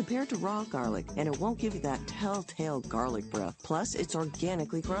compared to raw garlic, and it won't give you that telltale garlic breath. Plus, it's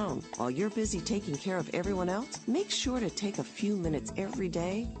organically grown. While you're busy taking care of everyone else, make sure to take a few minutes every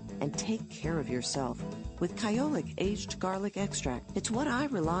day and take care of yourself with Kyolic Aged Garlic Extract. It's what I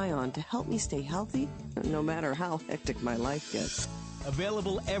rely on to help me stay healthy, no matter how hectic my life gets.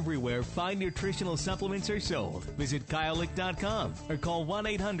 Available everywhere fine nutritional supplements are sold. Visit Kyolic.com or call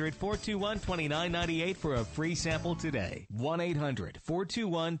 1-800-421-2998 for a free sample today.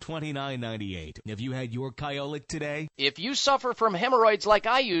 1-800-421-2998. Have you had your Kyolic today? If you suffer from hemorrhoids like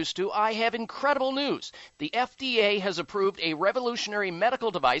I used to, I have incredible news. The FDA has approved a revolutionary medical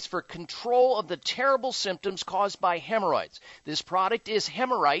device for control of the terrible symptoms caused by hemorrhoids. This product is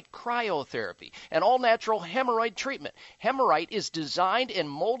Hemorrhite Cryotherapy, an all-natural hemorrhoid treatment. Hemorrhite is designed and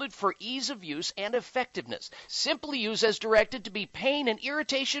molded for ease of use and effectiveness. Simply use as directed to be pain and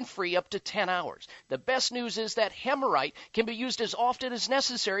irritation-free up to 10 hours. The best news is that Hemorrhite can be used as often as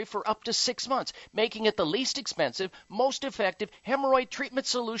necessary for up to 6 months, making it the least expensive, most effective hemorrhoid treatment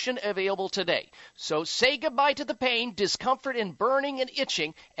solution available today. So say goodbye to the pain, discomfort, and burning and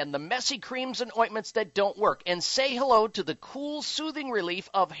itching, and the messy creams and ointments that don't work, and say hello to the cool, soothing relief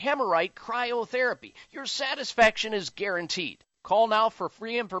of Hemorrhite Cryotherapy. Your satisfaction is guaranteed. Call now for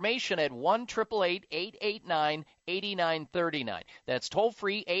free information at 1-888-889-8939. That's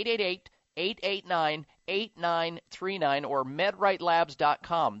toll-free 888-889-8939 or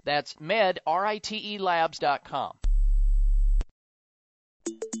medritelabs.com. That's medritelabs.com.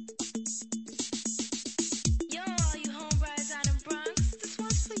 Yo, all you homebrides out in Bronx, this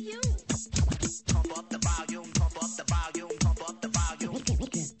one's for you. Pump up the volume, pump up the volume, pump up the volume.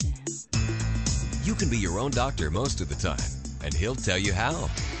 You can be your own doctor most of the time, and he'll tell you how.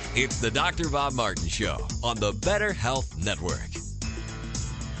 It's the Dr. Bob Martin Show on the Better Health Network.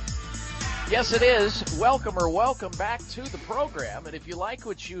 Yes, it is. Welcome back to the program. And if you like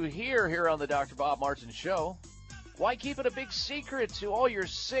what you hear here on the Dr. Bob Martin Show, why keep it a big secret to all your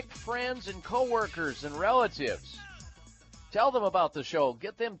sick friends and coworkers and relatives? Tell them about the show.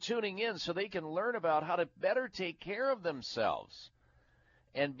 Get them tuning in so they can learn about how to better take care of themselves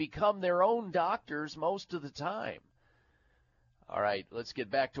and become their own doctors most of the time. All right, let's get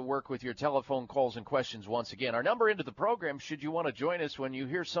back to work with your telephone calls and questions once again. Our number into the program, should you want to join us when you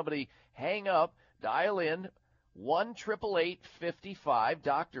hear somebody hang up, dial in 1-888-55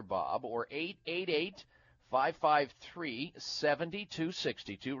 Dr. Bob or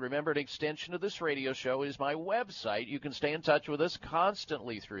 888-553-7262. Remember, an extension of this radio show is my website. You can stay in touch with us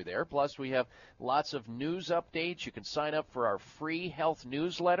constantly through there. Plus, we have lots of news updates. You can sign up for our free health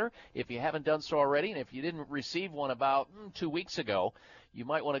newsletter if you haven't done so already. And if you didn't receive one about 2 weeks ago, you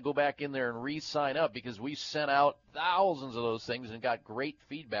might want to go back in there and re-sign up because we sent out thousands of those things and got great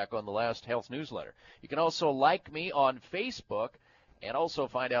feedback on the last health newsletter. You can also like me on Facebook and also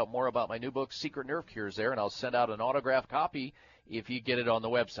find out more about my new book, Secret Nerve Cures, there, and I'll send out an autographed copy if you get it on the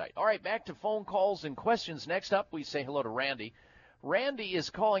website. All right, back to phone calls and questions. Next up, we say hello to Randy. Randy is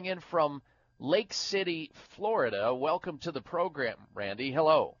calling in from Lake City, Florida. Welcome to the program, Randy.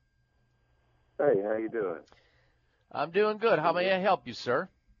 Hello. Hey, how you doing? I'm doing good. How may I help you, sir?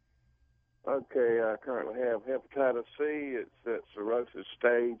 Okay, I currently have hepatitis C. It's at cirrhosis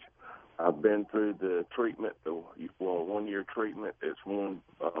stage. I've been through the treatment, the 1-year treatment. It's 1B,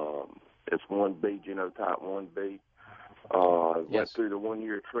 genotype 1B. Went through the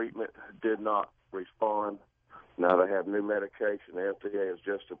 1-year treatment, did not respond. Now they have new medication. The FDA has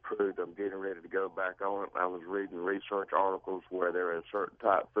just approved. I'm getting ready to go back on it. I was reading research articles where there are certain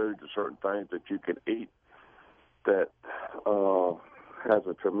type foods and certain things that you can eat that has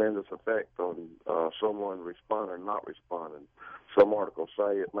a tremendous effect on someone responding or not responding. Some articles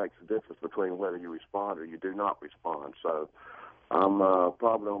say it makes a difference between whether you respond or you do not respond. So I'm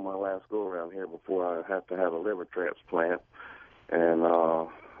probably on my last go-around here before I have to have a liver transplant. And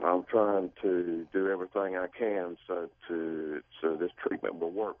I'm trying to do everything I can so this treatment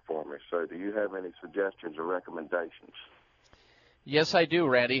will work for me. So do you have any suggestions or recommendations? Yes, I do,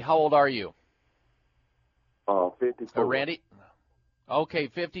 Randy. How old are you? 54. Randy? Okay,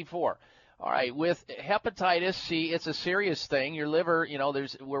 54. All right, with hepatitis C, it's a serious thing. Your liver,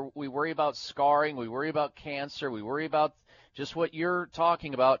 we worry about scarring, we worry about cancer, we worry about just what you're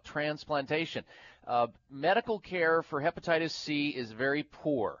talking about, transplantation. Medical care for hepatitis C is very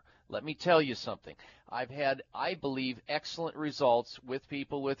poor. Let me tell you something. I've had, I believe, excellent results with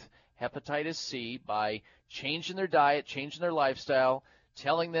people with hepatitis C by changing their diet, changing their lifestyle,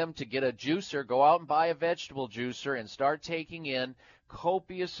 telling them to get a juicer, go out and buy a vegetable juicer and start taking in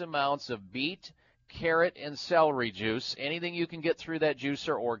copious amounts of beet, carrot, and celery juice, anything you can get through that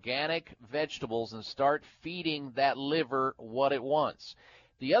juicer, organic vegetables, and start feeding that liver what it wants.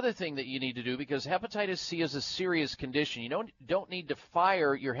 The other thing that you need to do, because hepatitis C is a serious condition, you don't need to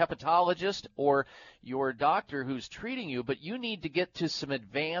fire your hepatologist or your doctor who's treating you, but you need to get to some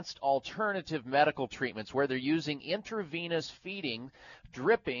advanced alternative medical treatments where they're using intravenous feeding,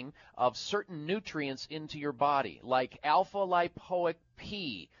 dripping of certain nutrients into your body, like alpha-lipoic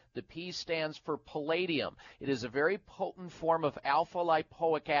P. The P stands for palladium. It is a very potent form of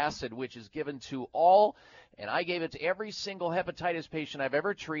alpha-lipoic acid, which is given to all, and I gave it to every single hepatitis patient I've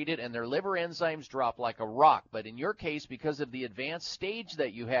ever treated, and their liver enzymes drop like a rock. But in your case, because of the advanced stage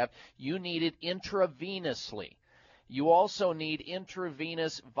that you have, you need it intravenously. You also need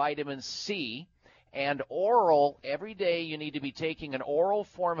intravenous vitamin C, and oral. Every day you need to be taking an oral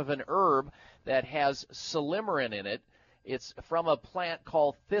form of an herb that has silymarin in it. It's from a plant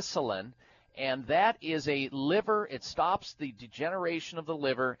called thistlein, and that is a liver. It stops the degeneration of the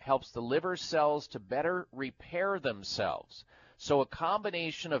liver, helps the liver cells to better repair themselves. So a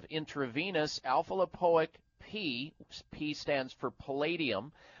combination of intravenous alpha-lipoic P stands for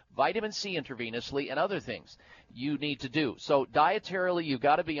palladium, vitamin C intravenously, and other things you need to do. So dietarily, you've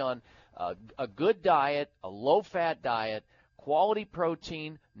got to be on a good diet, a low-fat diet, quality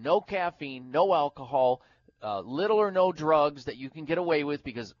protein, no caffeine, no alcohol, little or no drugs that you can get away with,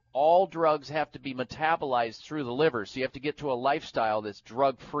 because all drugs have to be metabolized through the liver. So you have to get to a lifestyle that's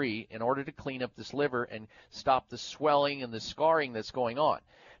drug-free in order to clean up this liver and stop the swelling and the scarring that's going on.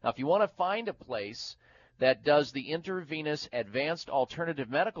 Now, if you want to find a place that does the intravenous advanced alternative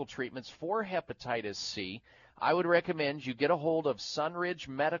medical treatments for hepatitis C, I would recommend you get a hold of Sunridge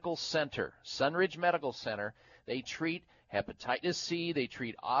Medical Center. Sunridge Medical Center, they treat hepatitis C, they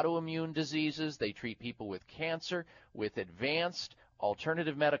treat autoimmune diseases, they treat people with cancer with advanced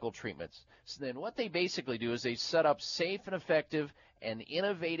alternative medical treatments. So then what they basically do is they set up safe and effective and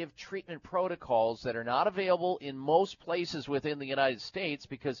innovative treatment protocols that are not available in most places within the United States,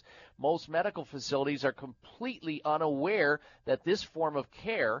 because most medical facilities are completely unaware that this form of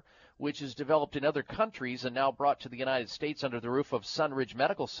care, which is developed in other countries and now brought to the United States under the roof of Sunridge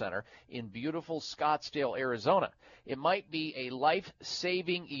Medical Center in beautiful Scottsdale, Arizona. It might be a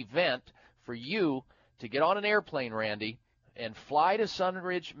life-saving event for you to get on an airplane, Randy, and fly to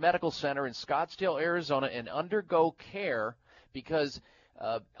Sunridge Medical Center in Scottsdale, Arizona, and undergo care, because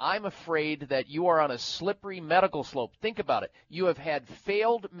I'm afraid that you are on a slippery medical slope. Think about it. You have had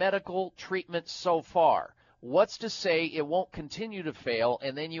failed medical treatment so far. What's to say it won't continue to fail,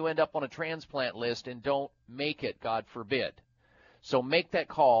 and then you end up on a transplant list and don't make it, God forbid. So make that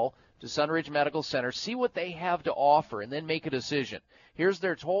call to Sunridge Medical Center, see what they have to offer, and then make a decision. Here's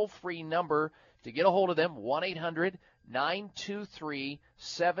their toll-free number to get a hold of them,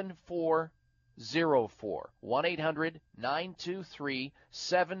 1-800-923-7404.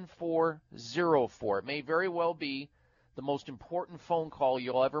 1-800-923-7404. It may very well be the most important phone call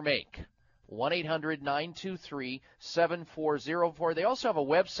you'll ever make. 1-800-923-7404. They also have a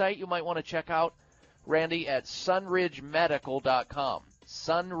website you might want to check out, Randy, at sunridgemedical.com.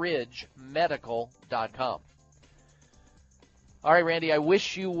 sunridgemedical.com. All right, Randy, I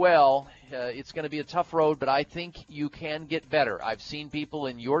wish you well. It's going to be a tough road, but I think you can get better. I've seen people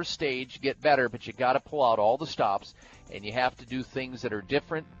in your stage get better, but you got to pull out all the stops, and you have to do things that are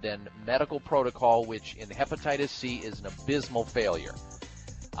different than medical protocol, which in hepatitis C is an abysmal failure.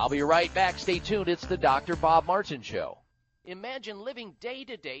 I'll be right back. Stay tuned. It's the Dr. Bob Martin Show. Imagine living day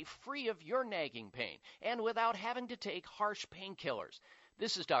to day free of your nagging pain and without having to take harsh painkillers.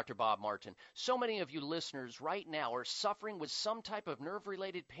 This is Dr. Bob Martin. So many of you listeners right now are suffering with some type of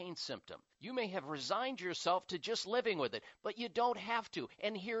nerve-related pain symptom. You may have resigned yourself to just living with it, but you don't have to,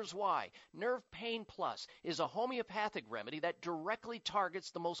 and here's why. Nerve Pain Plus is a homeopathic remedy that directly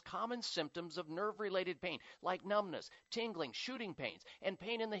targets the most common symptoms of nerve-related pain, like numbness, tingling, shooting pains, and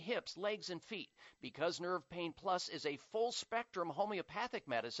pain in the hips, legs, and feet. Because Nerve Pain Plus is a full-spectrum homeopathic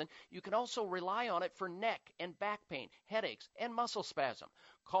medicine, you can also rely on it for neck and back pain, headaches, and muscle spasm.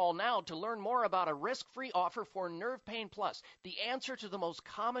 Call now to learn more about a risk-free offer for Nerve Pain Plus, the answer to the most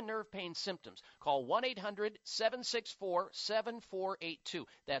common nerve pain symptoms. Call 1-800-764-7482.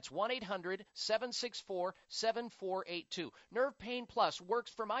 That's 1-800-764-7482. Nerve Pain Plus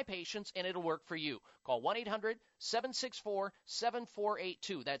works for my patients, and it'll work for you. Call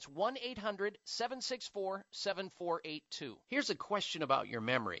 1-800-764-7482. That's 1-800-764-7482. Here's a question about your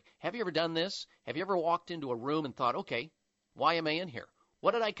memory. Have you ever done this? Have you ever walked into a room and thought, okay, why am I in here?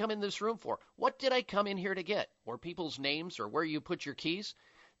 What did I come in this room for? What did I come in here to get? Or people's names, or where you put your keys?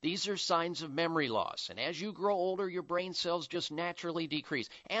 These are signs of memory loss, and as you grow older, your brain cells just naturally decrease,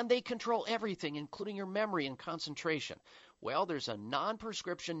 and they control everything, including your memory and concentration. Well, there's a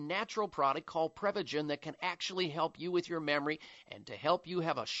non-prescription natural product called Prevagen that can actually help you with your memory and to help you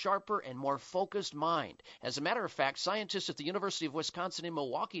have a sharper and more focused mind. As a matter of fact, scientists at the University of Wisconsin in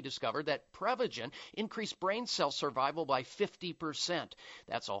Milwaukee discovered that Prevagen increased brain cell survival by 50%.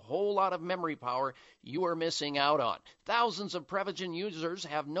 That's a whole lot of memory power you are missing out on. Thousands of Prevagen users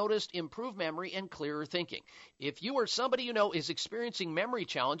have noticed improved memory and clearer thinking. If you or somebody you know is experiencing memory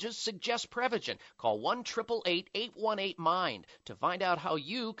challenges, suggest Prevagen. Call 1-888-818-MIND to find out how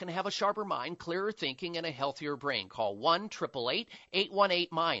you can have a sharper mind, clearer thinking, and a healthier brain. Call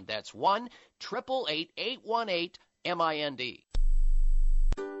 1-888-818-MIND. That's 1-888-818-MIND.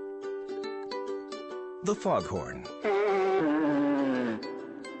 The foghorn.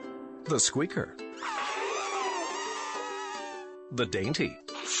 The squeaker. The dainty.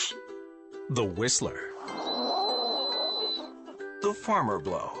 The whistler. The farmer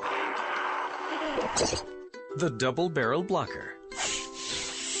blow. The double-barrel blocker.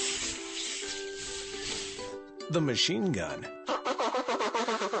 The machine gun.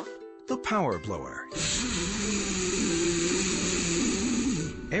 The power blower.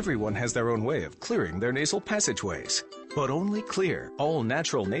 Everyone has their own way of clearing their nasal passageways. But only Clear,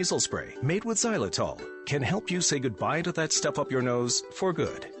 all-natural nasal spray made with xylitol can help you say goodbye to that stuff up your nose for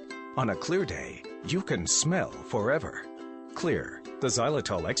good. On a clear day, you can smell forever. Clear, the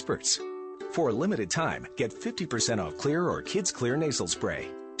xylitol experts. For a limited time, get 50% off Clear or Kids Clear nasal spray.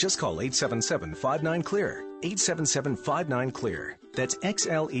 Just call 877-59-CLEAR, 877-59-CLEAR. That's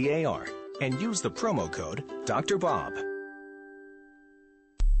XLEAR. And use the promo code Dr. Bob.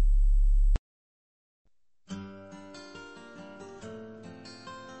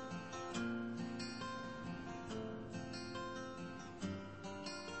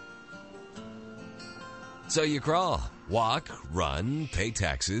 So you crawl, walk, run, pay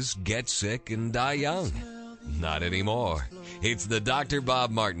taxes, get sick, and die young. Not anymore. It's the Dr.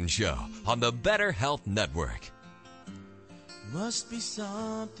 Bob Martin Show on the Better Health Network. Must be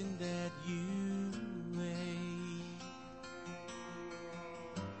something that you ate.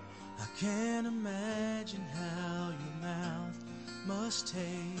 I can't imagine how your mouth must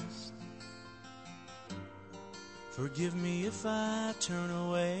taste. Forgive me if I turn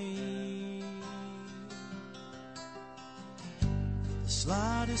away. The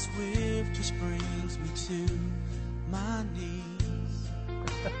slightest whiff just brings me to my knees.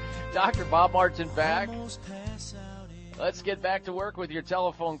 Dr. Bob Martin back. Let's get back to work with your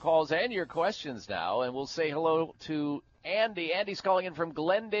telephone calls and your questions now, and we'll say hello to Andy. Andy's calling in from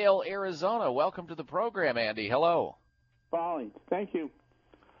Glendale, Arizona. Welcome to the program, Andy. Hello. Fine. Thank you.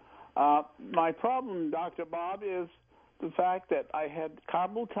 My problem, Dr. Bob, is the fact that I had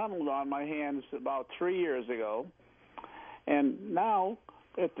carpal tunnel on my hands about 3 years ago. And now,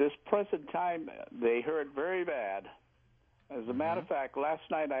 at this present time, they hurt very bad. As a matter of fact, last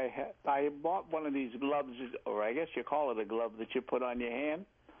night I bought one of these gloves, or I guess you call it a glove that you put on your hand.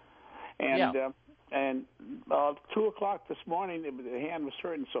 And 2 o'clock this morning, the hand was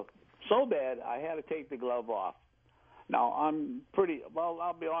hurting so bad I had to take the glove off. Now, I'm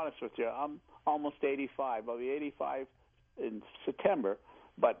I'll be honest with you, I'm almost 85. I'll be 85 in September,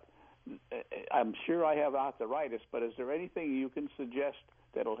 but I'm sure I have arthritis, but is there anything you can suggest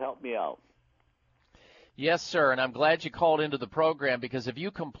that'll help me out? Yes, sir, and I'm glad you called into the program, because if you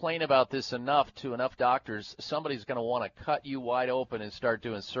complain about this enough to enough doctors, somebody's going to want to cut you wide open and start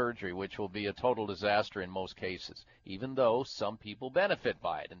doing surgery, which will be a total disaster in most cases, even though some people benefit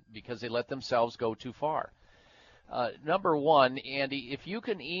by it because they let themselves go too far. Number one, Andy, if you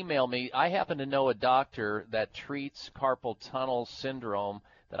can email me, I happen to know a doctor that treats carpal tunnel syndrome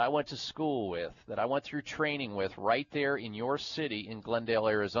that I went to school with, that I went through training with right there in your city in Glendale,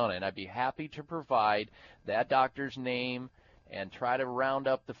 Arizona, and I'd be happy to provide that doctor's name and try to round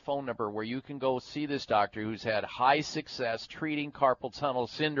up the phone number where you can go see this doctor who's had high success treating carpal tunnel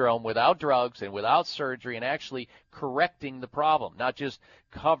syndrome without drugs and without surgery and actually correcting the problem, not just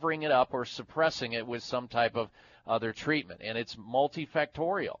covering it up or suppressing it with some type of other treatment. And it's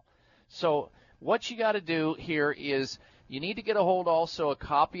multifactorial. So what you got to do here is you need to get a hold also a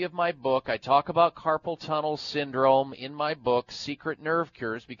copy of my book. I talk about carpal tunnel syndrome in my book, Secret Nerve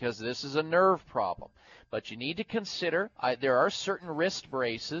Cures, because this is a nerve problem. But you need to consider there are certain wrist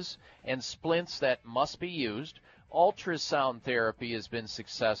braces and splints that must be used. Ultrasound therapy has been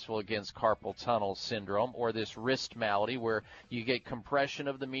successful against carpal tunnel syndrome, or this wrist malady where you get compression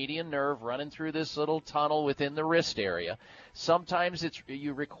of the median nerve running through this little tunnel within the wrist area. Sometimes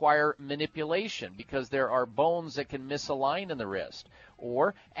you require manipulation because there are bones that can misalign in the wrist,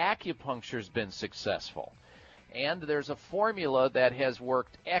 or acupuncture has been successful. And there's a formula that has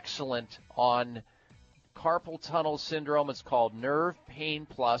worked excellent on carpal tunnel syndrome. It's called Nerve Pain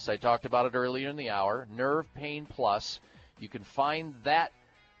Plus. I talked about it earlier in the hour. Nerve Pain Plus. You can find that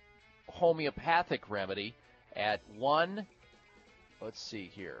homeopathic remedy at 1-800-764-7482.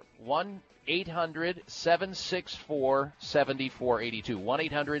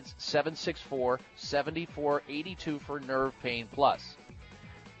 1-800-764-7482 for Nerve Pain Plus.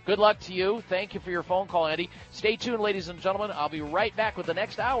 Good luck to you. Thank you for your phone call, Andy. Stay tuned, ladies and gentlemen. I'll be right back with the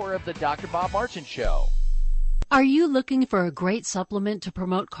next hour of the Dr. Bob Martin Show. Are you looking for a great supplement to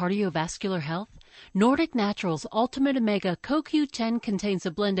promote cardiovascular health? Nordic Naturals Ultimate Omega CoQ10 contains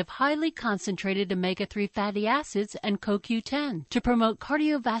a blend of highly concentrated omega-3 fatty acids and CoQ10 to promote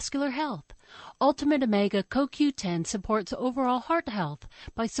cardiovascular health. Ultimate Omega CoQ10 supports overall heart health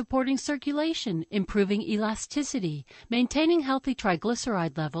by supporting circulation, improving elasticity, maintaining healthy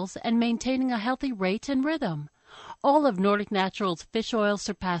triglyceride levels, and maintaining a healthy rate and rhythm. All of Nordic Naturals fish oil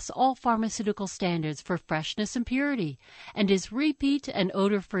surpass all pharmaceutical standards for freshness and purity and is repeat and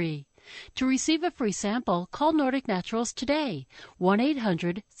odor-free. To receive a free sample, call Nordic Naturals today,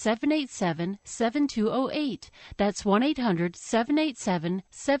 1-800-787-7208. That's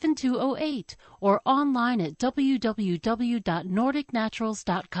 1-800-787-7208, or online at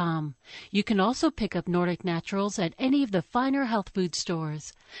www.nordicnaturals.com. You can also pick up Nordic Naturals at any of the finer health food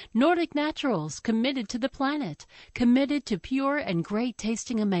stores. Nordic Naturals, committed to the planet, committed to pure and great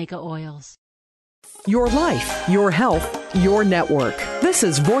tasting omega oils. Your life, your health, your network. This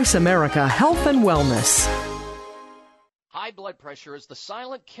is Voice America Health and Wellness. High blood pressure is the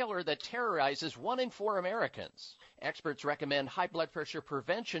silent killer that terrorizes 1 in 4 Americans. Experts recommend high blood pressure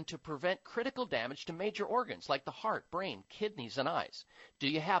prevention to prevent critical damage to major organs like the heart, brain, kidneys, and eyes. Do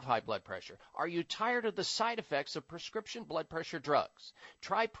you have high blood pressure? Are you tired of the side effects of prescription blood pressure drugs?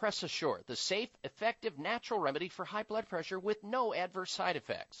 Try Press Assure, the safe, effective, natural remedy for high blood pressure with no adverse side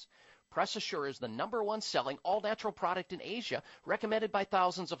effects. Press Assure is the #1 selling all-natural product in Asia, recommended by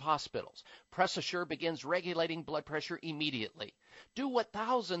thousands of hospitals. Press Assure begins regulating blood pressure immediately. Do what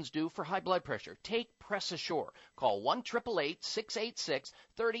thousands do for high blood pressure. Take Press Assure. Call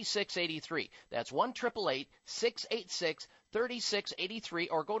 1-888-686-3683. That's 1-888-686-3683,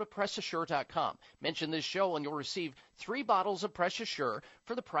 or go to PressAssure.com. Mention this show and you'll receive 3 bottles of Press Assure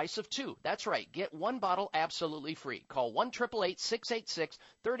for the price of 2. That's right. Get 1 bottle absolutely free. Call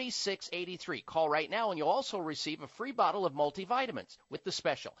 1-888-686-3683. Call right now and you'll also receive a free bottle of multivitamins with the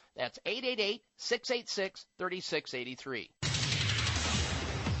special. That's 888-686-3683.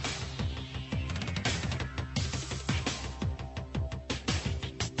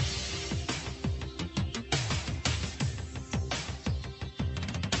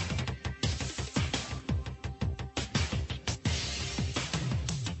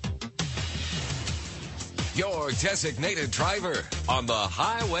 Your designated driver on the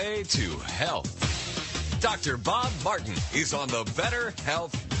highway to health. Dr. Bob Martin is on the Better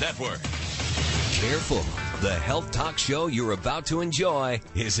Health Network. Careful. The health talk show you're about to enjoy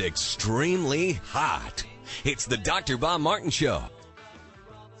is extremely hot. It's the Dr. Bob Martin Show.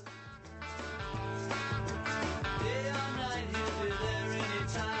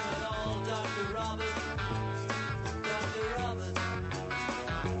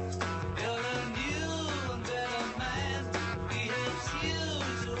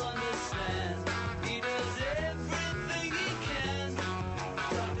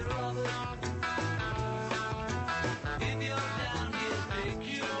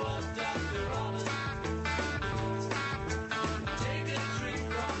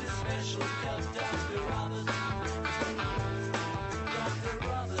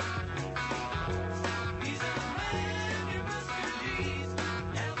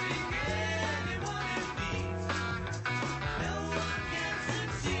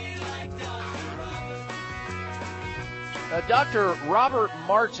 Dr. Robert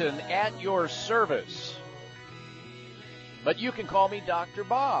Martin at your service. But you can call me Dr.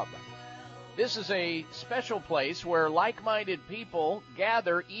 Bob. This is a special place where like-minded people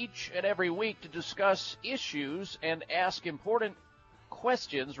gather each and every week to discuss issues and ask important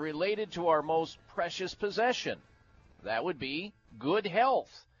questions related to our most precious possession. That would be good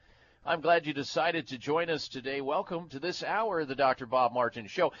health. I'm glad you decided to join us today. Welcome to this hour of the Dr. Bob Martin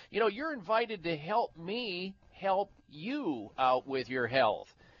Show. You know, you're invited to help me help you out with your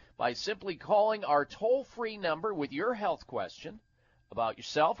health by simply calling our toll-free number with your health question about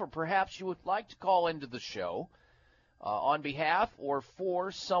yourself, or perhaps you would like to call into the show on behalf or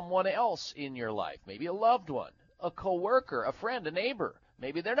for someone else in your life, maybe a loved one, a coworker, a friend, a neighbor.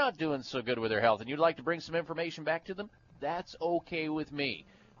 Maybe they're not doing so good with their health and you'd like to bring some information back to them. That's okay with me.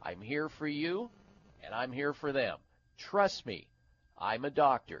 I'm here for you and I'm here for them. Trust me, I'm a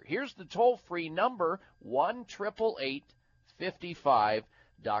doctor. Here's the toll-free number, 1-888-55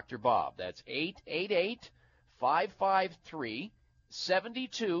 Dr. Bob. That's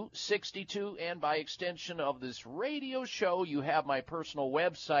 888-553-7262. And by extension of this radio show, you have my personal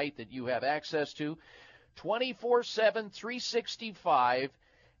website that you have access to 24/7, 365.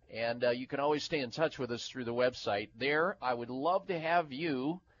 And you can always stay in touch with us through the website. There, I would love to have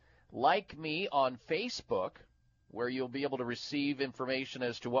you like me on Facebook, where you'll be able to receive information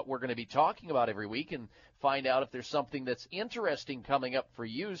as to what we're going to be talking about every week and find out if there's something that's interesting coming up for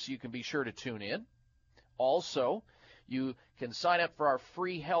you, so you can be sure to tune in. Also, you can sign up for our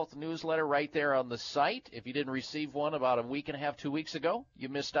free health newsletter right there on the site. If you didn't receive one about a week and a half, 2 weeks ago, you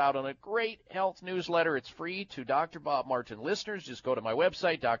missed out on a great health newsletter. It's free to Dr. Bob Martin listeners. Just go to my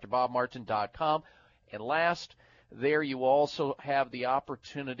website, drbobmartin.com. And last, there you also have the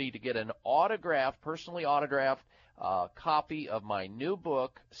opportunity to get an autographed, personally autographed copy of my new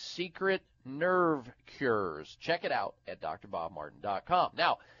book, Secret Nerve Cures. Check it out at drbobmartin.com.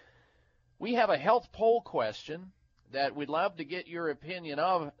 Now, we have a health poll question that we'd love to get your opinion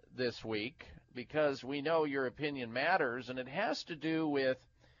of this week, because we know your opinion matters, and it has to do with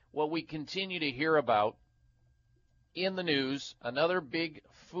what we continue to hear about in the news, another big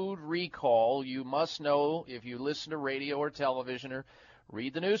food recall. You must know, if you listen to radio or television or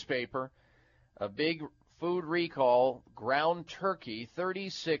read the newspaper, a big food recall, ground turkey.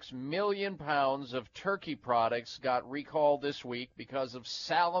 36 million pounds of turkey products got recalled this week because of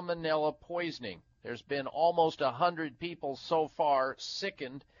salmonella poisoning. There's been almost 100 people so far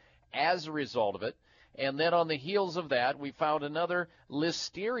sickened as a result of it. And then on the heels of that, we found another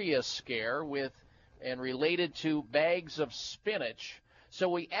listeria scare and related to bags of spinach. So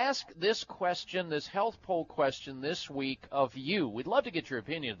we ask this question, this health poll question this week of you. We'd love to get your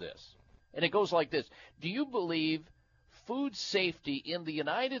opinion of this. And it goes like this. Do you believe food safety in the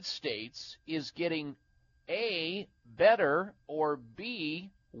United States is getting A, better, or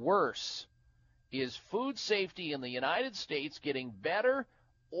B, worse? Is food safety in the United States getting better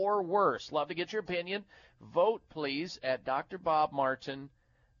or worse? Love to get your opinion. Vote, please, at drbobmartin.com.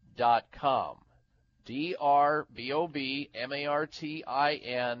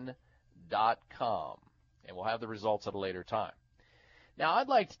 drbobmartin.com. And we'll have the results at a later time. Now, I'd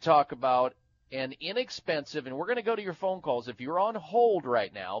like to talk about an inexpensive, and we're going to go to your phone calls. If you're on hold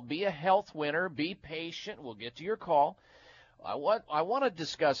right now, be a health winner, be patient. We'll get to your call. I want to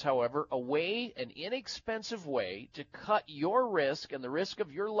discuss, however, an inexpensive way to cut your risk and the risk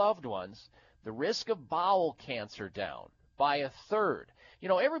of your loved ones, the risk of bowel cancer, down by a third. You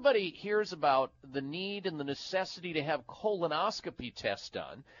know, everybody hears about the need and the necessity to have colonoscopy tests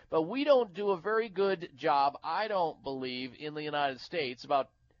done, but we don't do a very good job, I don't believe, in the United States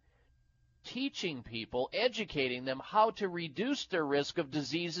about teaching people, educating them how to reduce their risk of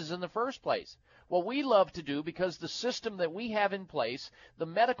diseases in the first place. What we love to do, because the system that we have in place, the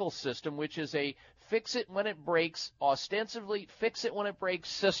medical system, which is a fix-it-when-it-breaks, ostensibly fix-it-when-it-breaks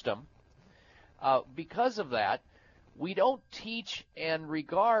system, because of that, we don't teach and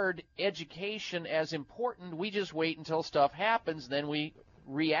regard education as important. We just wait until stuff happens, then we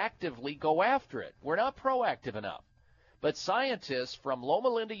reactively go after it. We're not proactive enough. But scientists from Loma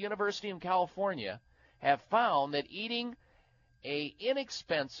Linda University in California have found that eating a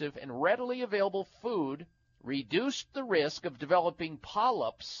inexpensive and readily available food reduced the risk of developing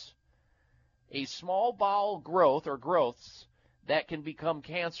polyps, a small bowel growth or growths that can become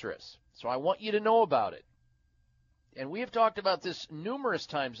cancerous. So I want you to know about it. And we have talked about this numerous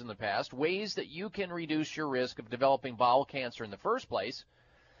times in the past, ways that you can reduce your risk of developing bowel cancer in the first place.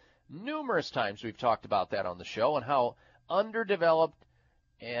 Numerous times we've talked about that on the show, and how underdeveloped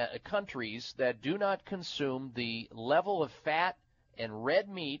countries that do not consume the level of fat and red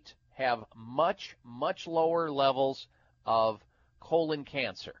meat have much, much lower levels of colon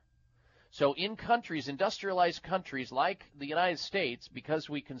cancer. So in countries, industrialized countries like the United States, because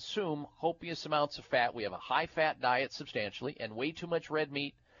we consume copious amounts of fat, we have a high-fat diet substantially, and way too much red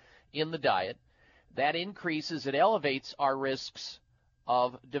meat in the diet, that increases, it elevates our risks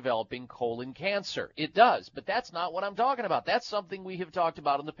of developing colon cancer. It does, but that's not what I'm talking about. That's something we have talked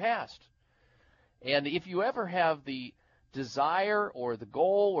about in the past. And if you ever have the desire or the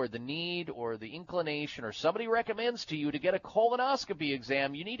goal or the need or the inclination, or somebody recommends to you to get a colonoscopy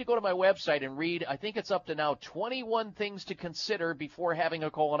exam, you need to go to my website and read, I think it's up to now, 21 things to consider before having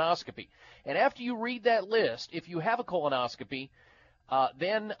a colonoscopy. And after you read that list, if you have a colonoscopy,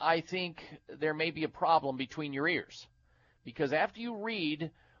 then I think there may be a problem between your ears. Because after you read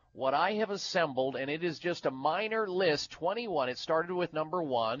what I have assembled, and it is just a minor list, 21. It started with number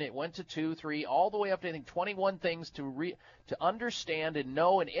 1. It went to 2, 3, all the way up to, I think, 21 things to understand and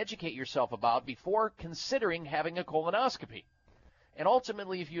know and educate yourself about before considering having a colonoscopy. And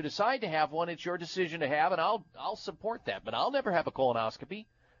ultimately, if you decide to have one, it's your decision to have, and I'll support that. But I'll never have a colonoscopy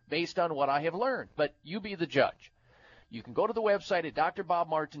based on what I have learned. But you be the judge. You can go to the website at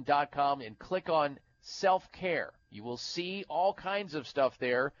drbobmartin.com and click on self-care. You will see all kinds of stuff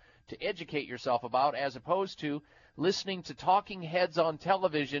there to educate yourself about, as opposed to listening to talking heads on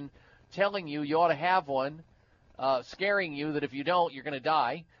television telling you ought to have one, scaring you that if you don't, you're going to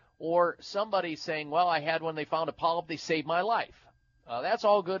die, or somebody saying, well, I had one, they found a polyp, they saved my life. That's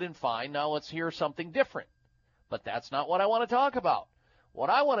all good and fine. Now let's hear something different. But that's not what I want to talk about. What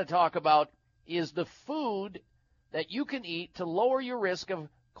I want to talk about is the food that you can eat to lower your risk of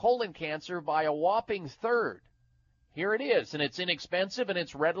colon cancer by a whopping third. Here it is, and it's inexpensive and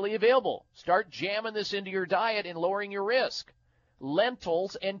it's readily available. Start jamming this into your diet and lowering your risk.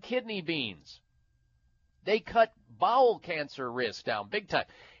 Lentils and kidney beans. They cut bowel cancer risk down big time.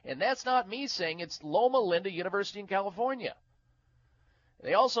 And that's not me saying, it's Loma Linda University in California.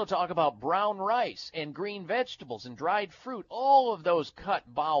 They also talk about brown rice and green vegetables and dried fruit. All of those cut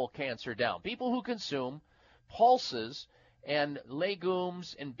bowel cancer down. People who consume pulses and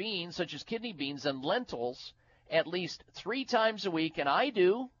legumes and beans, such as kidney beans and lentils, at least 3 times a week, and I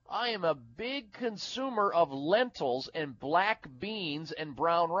am a big consumer of lentils and black beans and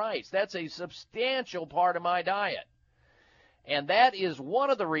brown rice. That's a substantial part of my diet. And that is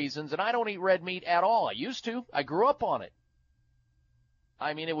one of the reasons, and I don't eat red meat at all. I used to. I grew up on it.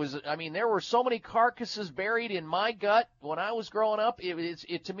 There were so many carcasses buried in my gut when I was growing up.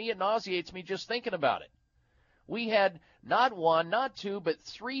 To me, it nauseates me just thinking about it. We had not 1, not 2, but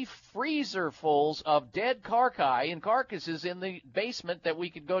 3 freezer-fulls of dead carcasses in the basement that we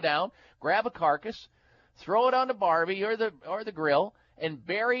could go down, grab a carcass, throw it on the barbie or the grill, and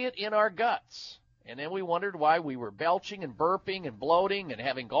bury it in our guts. And then we wondered why we were belching and burping and bloating and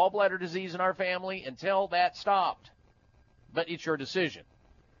having gallbladder disease in our family until that stopped. But it's your decision.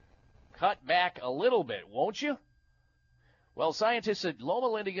 Cut back a little bit, won't you? Well, scientists at Loma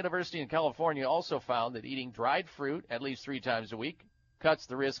Linda University in California also found that eating dried fruit at least 3 times a week cuts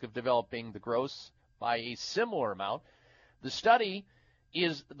the risk of developing the growths by a similar amount. The study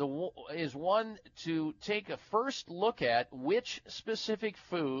is one to take a first look at which specific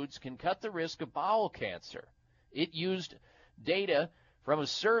foods can cut the risk of bowel cancer. It used data from a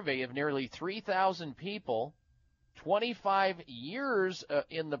survey of nearly 3,000 people, 25 years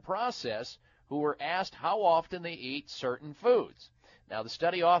in the process, who were asked how often they ate certain foods. Now, the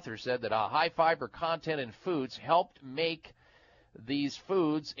study authors said that a high fiber content in foods helped make these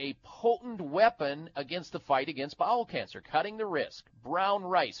foods a potent weapon against the fight against bowel cancer, cutting the risk. Brown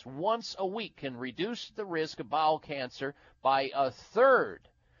rice once a week can reduce the risk of bowel cancer by a third.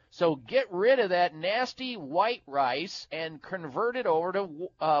 So get rid of that nasty white rice and convert it over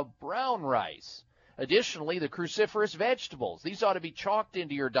to brown rice. Additionally, the cruciferous vegetables, these ought to be chalked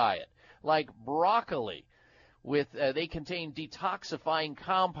into your diet, like broccoli. They contain detoxifying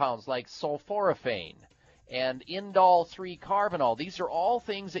compounds like sulforaphane and indole-3-carbinol. These are all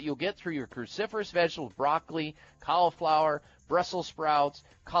things that you'll get through your cruciferous vegetables, broccoli, cauliflower, Brussels sprouts,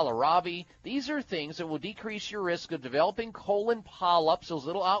 kohlrabi. These are things that will decrease your risk of developing colon polyps, those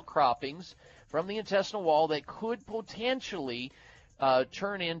little outcroppings from the intestinal wall that could potentially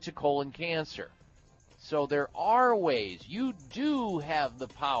turn into colon cancer. So there are ways. You do have the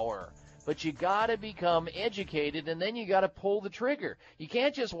power, but you got to become educated, and then you got to pull the trigger. You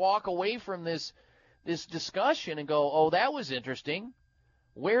can't just walk away from this discussion and go, oh, that was interesting.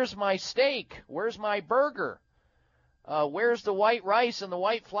 Where's my steak? Where's my burger? Where's the white rice and the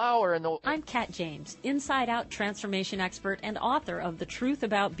white flour and the... I'm Kat James, inside-out transformation expert and author of The Truth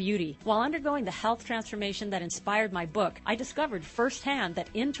About Beauty. While undergoing the health transformation that inspired my book, I discovered firsthand that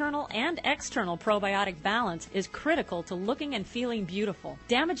internal and external probiotic balance is critical to looking and feeling beautiful.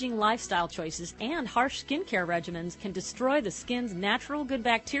 Damaging lifestyle choices and harsh skincare regimens can destroy the skin's natural good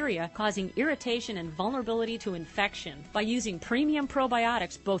bacteria, causing irritation and vulnerability to infection. By using premium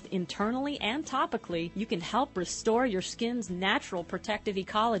probiotics both internally and topically, you can help restore your skin's natural protective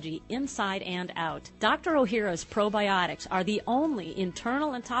ecology inside and out. Dr. Ohhira's probiotics are the only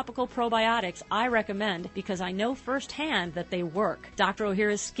internal and topical probiotics I recommend because I know firsthand that they work. Dr.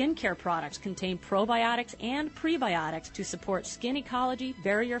 Ohhira's skincare products contain probiotics and prebiotics to support skin ecology,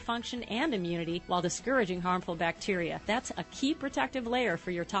 barrier function, and immunity while discouraging harmful bacteria. That's a key protective layer for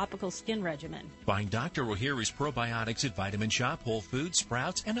your topical skin regimen. Find Dr. Ohhira's probiotics at Vitamin Shop, Whole Foods,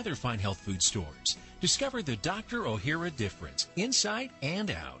 Sprouts, and other fine health food stores. Discover the Dr. Ohhira difference, inside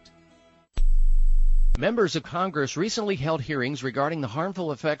and out. Members of Congress recently held hearings regarding the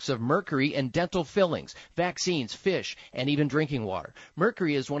harmful effects of mercury in dental fillings, vaccines, fish, and even drinking water.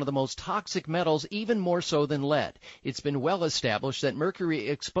 Mercury is one of the most toxic metals, even more so than lead. It's been well established that mercury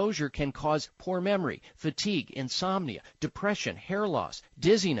exposure can cause poor memory, fatigue, insomnia, depression, hair loss,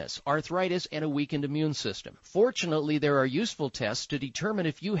 dizziness, arthritis, and a weakened immune system. Fortunately, there are useful tests to determine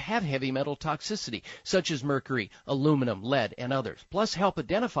if you have heavy metal toxicity, such as mercury, aluminum, lead, and others, plus help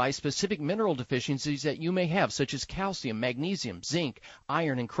identify specific mineral deficiencies that you may have, such as calcium, magnesium, zinc,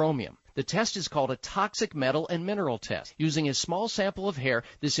 iron, and chromium. The test is called a toxic metal and mineral test. Using a small sample of hair,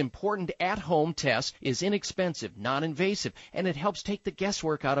 this important at-home test is inexpensive, non-invasive, and it helps take the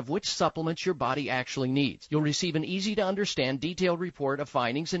guesswork out of which supplements your body actually needs. You'll receive an easy-to-understand, detailed report of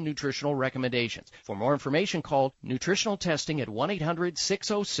findings and nutritional recommendations. For more information, call Nutritional Testing at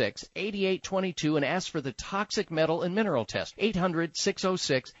 1-800-606-8822 and ask for the toxic metal and mineral test,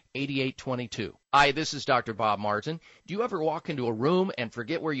 800-606-8822. Hi, this is Dr. Bob Martin. Do you ever walk into a room and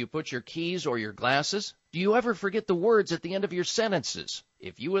forget where you put your keys or your glasses? Do you ever forget the words at the end of your sentences?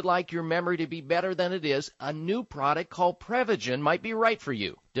 If you would like your memory to be better than it is, a new product called Prevagen might be right for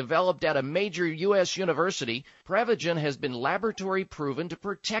you. Developed at a major U.S. university, Prevagen has been laboratory proven to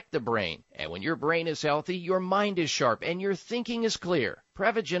protect the brain. And when your brain is healthy, your mind is sharp and your thinking is clear.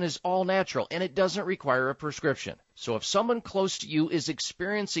 Prevagen is all natural and it doesn't require a prescription. So if someone close to you is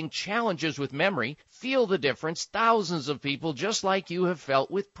experiencing challenges with memory, feel the difference thousands of people just like you have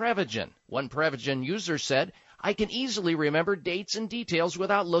felt with Prevagen. One Prevagen user said, "I can easily remember dates and details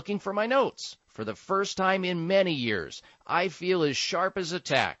without looking for my notes. For the first time in many years, I feel as sharp as a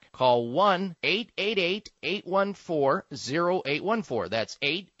tack." Call 1-888-814-0814. That's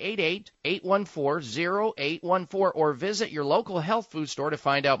 888-814-0814, or visit your local health food store to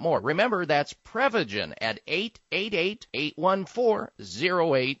find out more. Remember, that's Prevagen at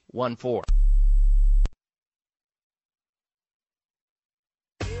 888-814-0814.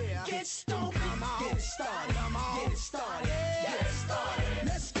 Get stoned, get it started, get it started, get it started.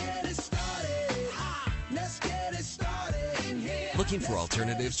 Let's get it started. Let's get it started in here. Looking for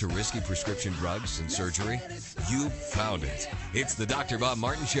alternatives to risky prescription drugs and surgery? You found it. It's the Dr. Bob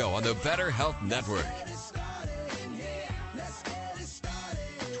Martin Show on the Better Health Network.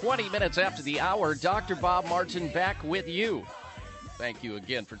 20 minutes after the hour, Dr. Bob Martin back with you. Thank you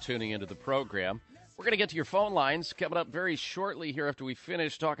again for tuning into the program. We're going to get to your phone lines coming up very shortly here after we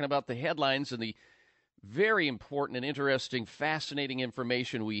finish talking about the headlines and the very important and interesting, fascinating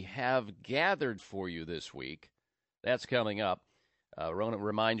information we have gathered for you this week. That's coming up. I want to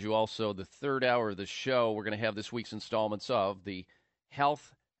remind you also the third hour of the show, we're going to have this week's installments of the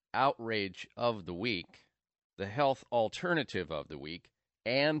Health Outrage of the Week, the Health Alternative of the Week,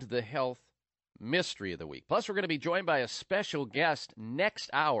 and the Health Mystery of the Week. Plus, we're going to be joined by a special guest next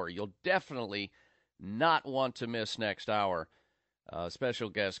hour. You'll definitely not want to miss next hour. Special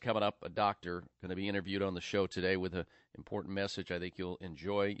guest coming up, a doctor going to be interviewed on the show today with an important message I think you'll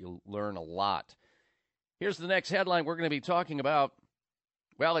enjoy. You'll learn a lot. Here's the next headline we're going to be talking about.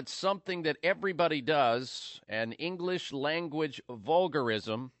 Well, it's something that everybody does, an English language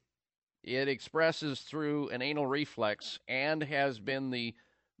vulgarism. It expresses through an anal reflex and has been the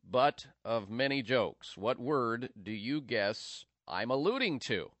butt of many jokes. What word do you guess I'm alluding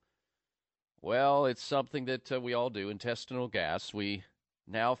to? Well, it's something that we all do, intestinal gas. We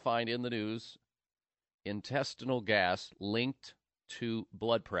now find in the news intestinal gas linked to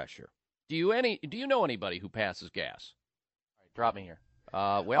blood pressure. Do you know anybody who passes gas? All right, drop me here.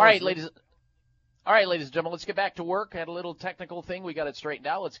 All right, ladies and gentlemen, let's get back to work. Had a little technical thing. We got it straightened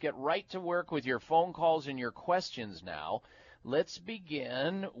out. Let's get right to work with your phone calls and your questions now. Let's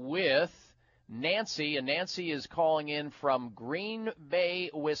begin with Nancy, and Nancy is calling in from Green Bay,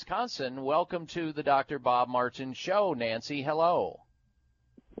 Wisconsin. Welcome to the Dr. Bob Martin Show. Nancy, hello.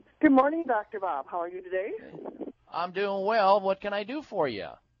 Good morning, Dr. Bob. How are you today? I'm doing well. What can I do for you?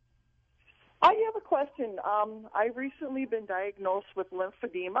 I have a question. I've recently been diagnosed with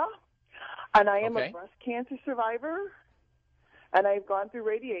lymphedema, and I am a breast cancer survivor, and I've gone through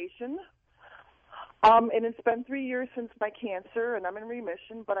radiation. And it's been 3 years since my cancer, and I'm in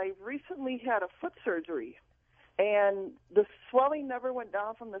remission, but I've recently had a foot surgery, and the swelling never went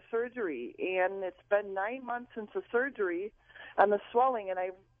down from the surgery, and it's been 9 months since the surgery and the swelling, and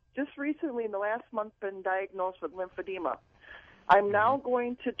I've just recently, in the last month, been diagnosed with lymphedema. I'm now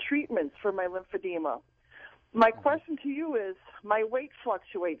going to treatments for my lymphedema. My question to you is, my weight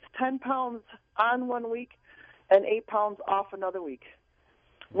fluctuates 10 pounds on 1 week and 8 pounds off another week.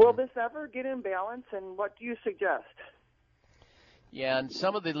 Will this ever get in balance, and what do you suggest? Yeah, and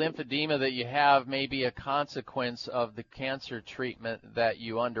some of the lymphedema that you have may be a consequence of the cancer treatment that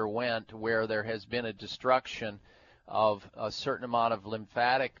you underwent, where there has been a destruction of a certain amount of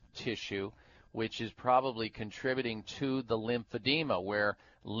lymphatic tissue, which is probably contributing to the lymphedema, where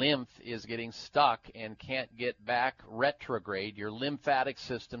lymph is getting stuck and can't get back retrograde. Your lymphatic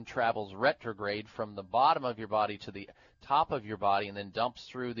system travels retrograde from the bottom of your body to the top of your body and then dumps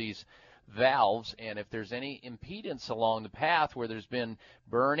through these valves, and if there's any impedance along the path where there's been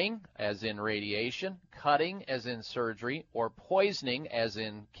burning, as in radiation, cutting, as in surgery, or poisoning, as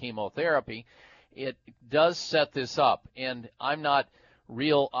in chemotherapy, it does set this up. And I'm not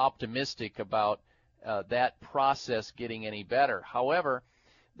real optimistic about that process getting any better. However,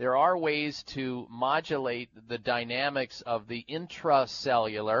 there are ways to modulate the dynamics of the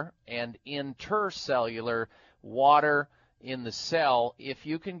intracellular and intercellular water in the cell if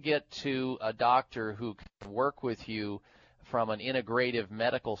you can get to a doctor who can work with you from an integrative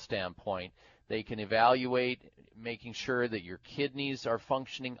medical standpoint. They can evaluate making sure that your kidneys are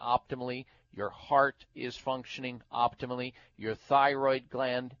functioning optimally, your heart is functioning optimally, your thyroid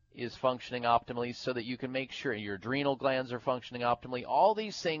gland is functioning optimally, so that you can make sure your adrenal glands are functioning optimally. All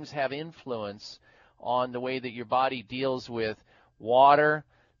these things have influence on the way that your body deals with water,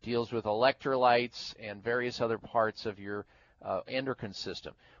 deals with electrolytes, and various other parts of your endocrine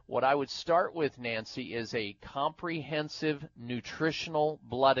system. What I would start with, Nancy, is a comprehensive nutritional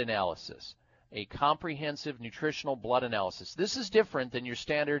blood analysis. A comprehensive nutritional blood analysis. This is different than your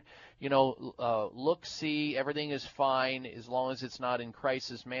standard, look, see, everything is fine as long as it's not in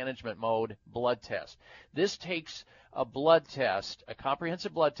crisis management mode blood test. This takes a blood test, a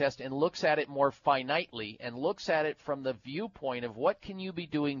comprehensive blood test, and looks at it more finitely and looks at it from the viewpoint of what can you be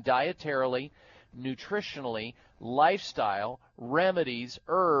doing dietarily, nutritionally, lifestyle, remedies,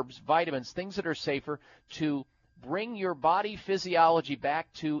 herbs, vitamins, things that are safer to bring your body physiology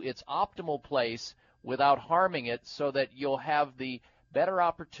back to its optimal place without harming it, so that you'll have the better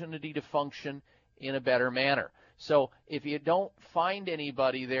opportunity to function in a better manner. So if you don't find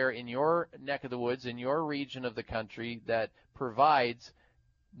anybody there in your neck of the woods, in your region of the country, that provides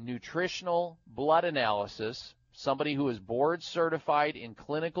nutritional blood analysis, somebody who is board certified in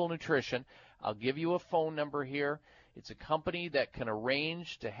clinical nutrition, I'll give you a phone number here. It's a company that can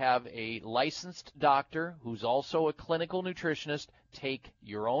arrange to have a licensed doctor who's also a clinical nutritionist take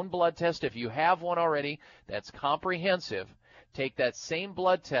your own blood test. If you have one already, that's comprehensive. Take that same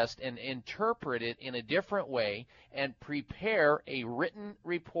blood test and interpret it in a different way and prepare a written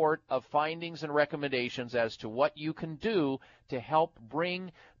report of findings and recommendations as to what you can do to help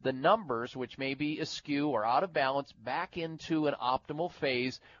bring the numbers, which may be askew or out of balance, back into an optimal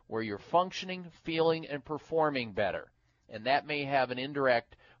phase where you're functioning, feeling, and performing better. And that may have an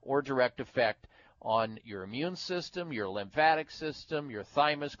indirect or direct effect on your immune system, your lymphatic system, your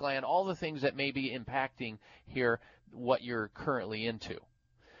thymus gland, all the things that may be impacting here what you're currently into.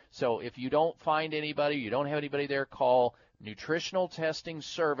 So if you don't find anybody, you don't have anybody there, call Nutritional Testing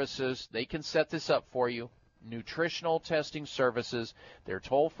Services. They can set this up for you. Nutritional Testing Services. Their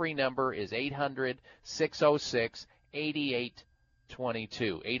toll-free number is 800-606-8822.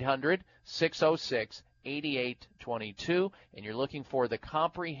 800-606-8822. And you're looking for the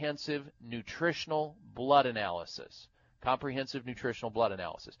Comprehensive Nutritional Blood Analysis. Comprehensive Nutritional Blood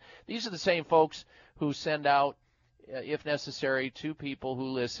Analysis. These are the same folks who send out, if necessary, to people who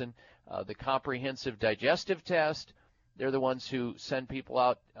listen, the comprehensive digestive test. They're the ones who send people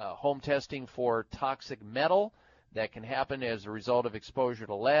out home testing for toxic metal that can happen as a result of exposure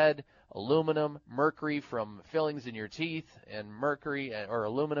to lead, aluminum, mercury from fillings in your teeth, and mercury or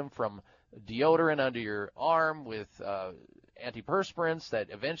aluminum from deodorant under your arm with antiperspirants that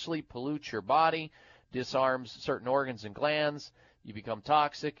eventually pollute your body, disarms certain organs and glands. You become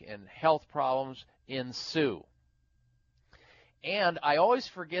toxic, and health problems ensue. And I always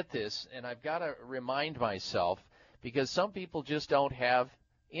forget this, and I've got to remind myself, because some people just don't have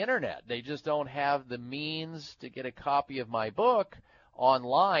internet. They just don't have the means to get a copy of my book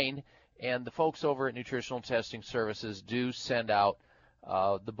online, and the folks over at Nutritional Testing Services do send out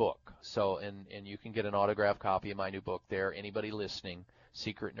the book. So, and you can get an autographed copy of my new book there. Anybody listening,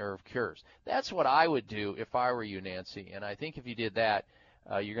 Secret Nerve Cures. That's what I would do if I were you, Nancy, and I think if you did that,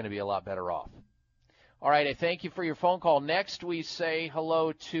 you're going to be a lot better off. All right, I thank you for your phone call. Next, we say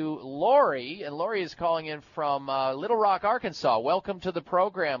hello to Lori, and Lori is calling in from Little Rock, Arkansas. Welcome to the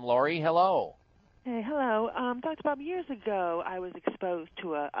program, Lori. Hello. Hey, hello. Dr. Bob, years ago I was exposed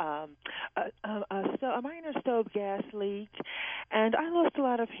to a minor stove gas leak, and I lost a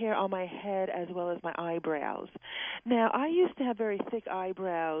lot of hair on my head as well as my eyebrows. Now, I used to have very thick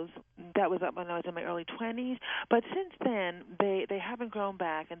eyebrows. That was up when I was in my early 20s, but since then they haven't grown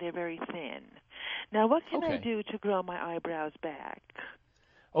back and they're very thin. Now, what can I do to grow my eyebrows back?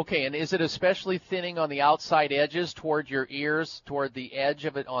 Okay, and is it especially thinning on the outside edges toward your ears, toward the edge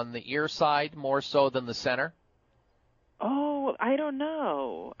of it on the ear side more so than the center? Oh, I don't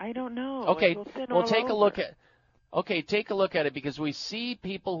know. Okay, well, take a look at it, because we see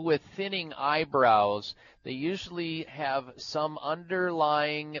people with thinning eyebrows, they usually have some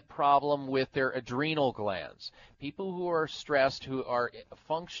underlying problem with their adrenal glands. People who are stressed, who are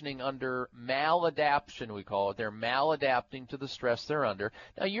functioning under maladaptation, we call it, they're maladapting to the stress they're under.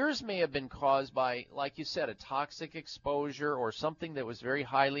 Now, yours may have been caused by, like you said, a toxic exposure or something that was very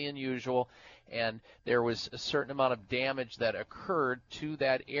highly unusual, and there was a certain amount of damage that occurred to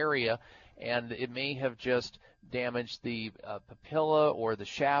that area, and it may have just damaged the papilla or the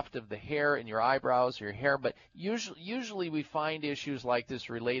shaft of the hair in your eyebrows or your hair. But usually we find issues like this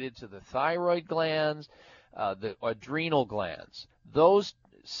related to the thyroid glands, the adrenal glands. Those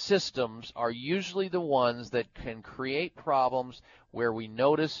systems are usually the ones that can create problems where we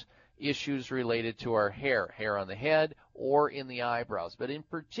notice issues related to our hair on the head or in the eyebrows. But in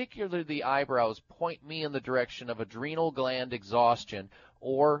particular, the eyebrows point me in the direction of adrenal gland exhaustion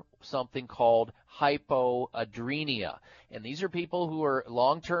or something called hypoadrenia. And these are people who are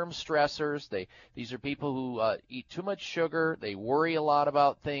long-term stressors. These are people who eat too much sugar. They worry a lot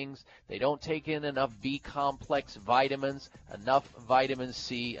about things. They don't take in enough B-complex vitamins, enough vitamin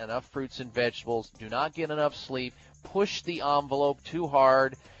C, enough fruits and vegetables, do not get enough sleep, push the envelope too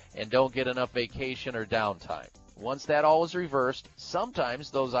hard, and don't get enough vacation or downtime. Once that all is reversed,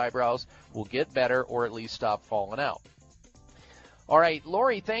 sometimes those eyebrows will get better or at least stop falling out. All right,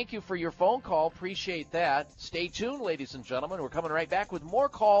 Lori, thank you for your phone call. Appreciate that. Stay tuned, ladies and gentlemen. We're coming right back with more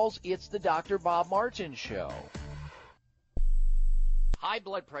calls. It's the Dr. Bob Martin Show. High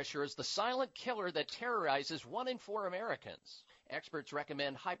blood pressure is the silent killer that terrorizes 1 in 4 Americans. Experts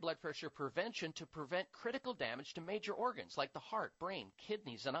recommend high blood pressure prevention to prevent critical damage to major organs like the heart, brain,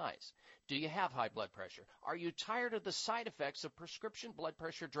 kidneys, and eyes. Do you have high blood pressure? Are you tired of the side effects of prescription blood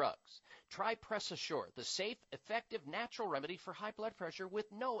pressure drugs? Try Press Assure, the safe, effective, natural remedy for high blood pressure with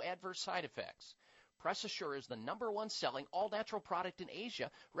no adverse side effects. Press Assure is the #1 selling all-natural product in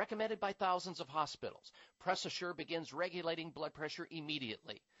Asia, recommended by thousands of hospitals. Press Assure begins regulating blood pressure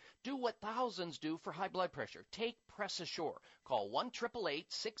immediately. Do what thousands do for high blood pressure. Take Press Assure. Call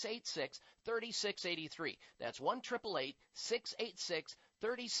 1-888-686-3683. That's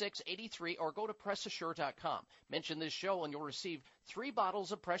 1-888-686-3683, or go to PressAssure.com. Mention this show and you'll receive 3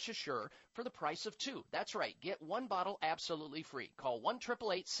 bottles of Press Assure for the price of 2. That's right. Get 1 bottle absolutely free. Call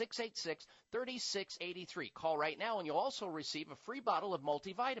 1-888-686-3683. Call right now and you'll also receive a free bottle of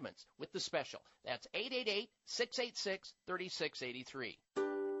multivitamins with the special. That's 888-686-3683.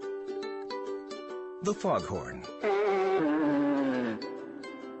 The foghorn.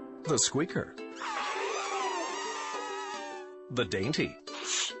 The squeaker. The dainty.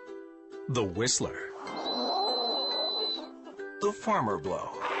 The whistler. The farmer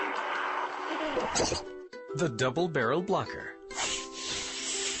blow. The double barrel blocker.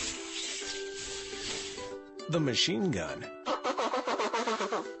 The machine gun.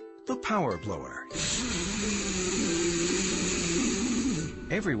 The power blower.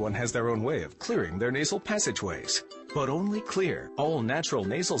 Everyone has their own way of clearing their nasal passageways. But only Clear, all-natural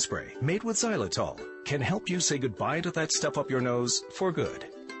nasal spray made with xylitol can help you say goodbye to that stuff up your nose for good.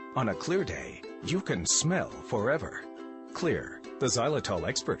 On a clear day, you can smell forever. Clear, the xylitol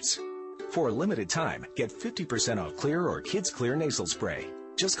experts. For a limited time, get 50% off Clear or Kids Clear nasal spray.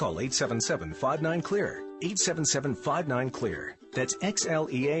 Just call 877-59-CLEAR, 877-59-CLEAR. That's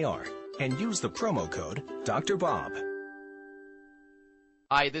XLEAR. And use the promo code Dr. Bob.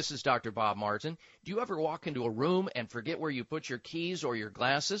 Hi, this is Dr. Bob Martin. Do you ever walk into a room and forget where you put your keys or your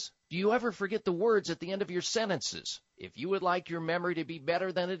glasses? Do you ever forget the words at the end of your sentences? If you would like your memory to be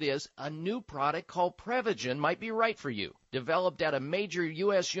better than it is, a new product called Prevagen might be right for you. Developed at a major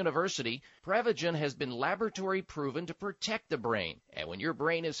U.S. university, Prevagen has been laboratory proven to protect the brain. And when your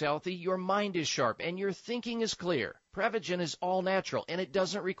brain is healthy, your mind is sharp and your thinking is clear. Prevagen is all natural and it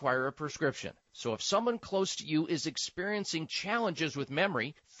doesn't require a prescription. So if someone close to you is experiencing challenges with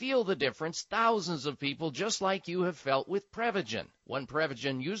memory, feel the difference thousands of people just like you have felt with Prevagen. One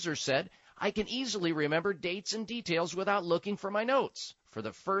Prevagen user said, I can easily remember dates and details without looking for my notes. For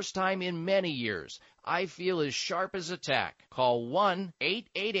the first time in many years, I feel as sharp as a tack. Call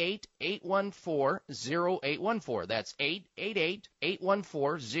 1-888-814-0814. That's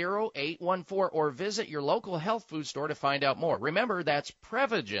 888-814-0814. Or visit your local health food store to find out more. Remember, that's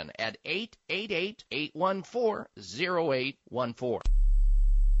Prevagen at 888-814-0814.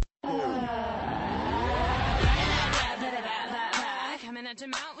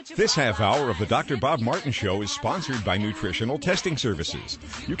 This half hour of the Dr. Bob Martin Show is sponsored by Nutritional Testing Services.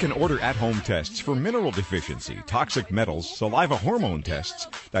 You can order at-home tests for mineral deficiency, toxic metals, saliva hormone tests,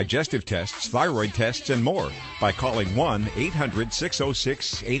 digestive tests, thyroid tests, and more by calling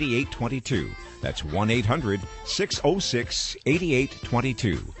 1-800-606-8822. That's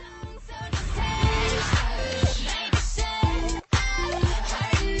 1-800-606-8822.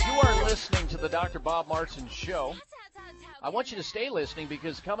 You are listening to the Dr. Bob Martin Show. I want you to stay listening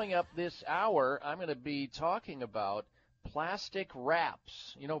because coming up this hour, I'm going to be talking about plastic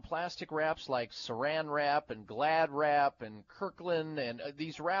wraps. You know, plastic wraps like Saran Wrap and Glad Wrap and Kirkland, and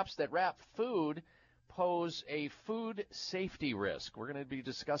these wraps that wrap food pose a food safety risk. We're going to be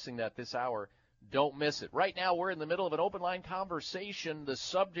discussing that this hour. Don't miss it. Right now, we're in the middle of an open line conversation. The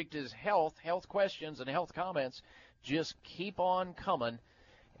subject is health questions and health comments. Just keep on coming.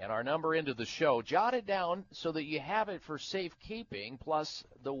 And our number into the show, jot it down so that you have it for safekeeping, plus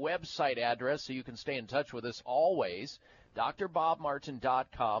the website address so you can stay in touch with us always,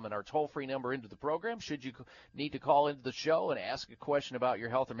 drbobmartin.com, and our toll-free number into the program, should you need to call into the show and ask a question about your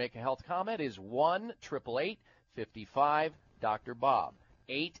health or make a health comment, is 1-888-55-DR-BOB,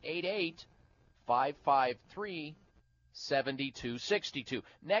 888-553-7262.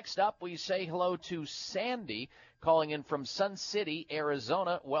 Next up, we say hello to Sandy, calling in from Sun City,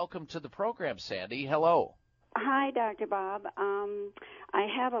 Arizona. Welcome to the program, Sandy. Hello. Hi, Dr. Bob. I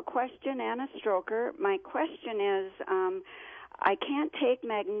have a question and a stroker. My question is, I can't take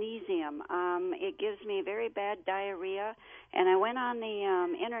magnesium. It gives me very bad diarrhea, and I went on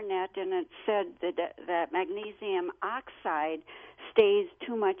the internet, and it said that magnesium oxide stays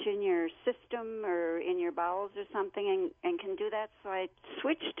too much in your system or in your bowels or something and can do that, so I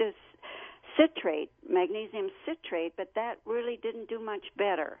switched to citrate, magnesium citrate, but that really didn't do much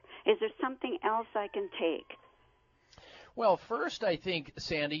better. Is there something else I can take? Well, first, I think,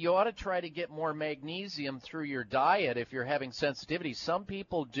 Sandy, you ought to try to get more magnesium through your diet if you're having sensitivity. Some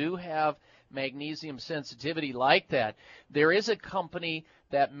people do have magnesium sensitivity like that. There is a company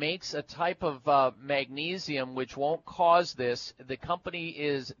that makes a type of magnesium which won't cause this. The company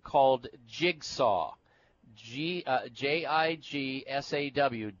is called Jigsaw. Jigsaw,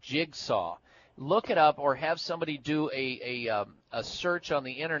 Jigsaw. Look it up or have somebody do a search on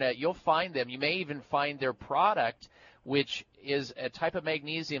the internet. You'll find them. You may even find their product, which is a type of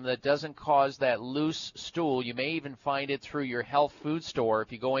magnesium that doesn't cause that loose stool. You may even find it through your health food store.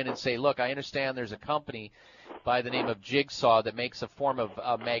 If you go in and say, look, I understand there's a company by the name of Jigsaw that makes a form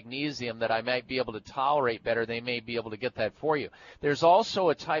of magnesium that I might be able to tolerate better, they may be able to get that for you. There's also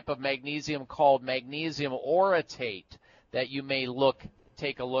a type of magnesium called magnesium orotate that you may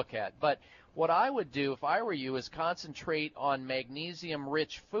take a look at. But what I would do if I were you is concentrate on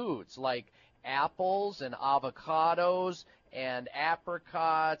magnesium-rich foods like apples and avocados and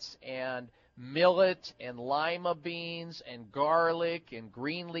apricots and millet and lima beans and garlic and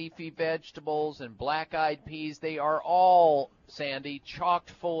green leafy vegetables and black-eyed peas. They are all, Sandy, chocked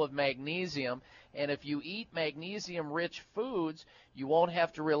full of magnesium. And if you eat magnesium-rich foods, you won't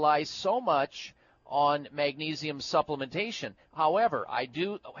have to rely so much on magnesium supplementation. However, I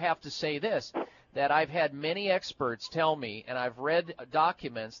do have to say this, that I've had many experts tell me, and I've read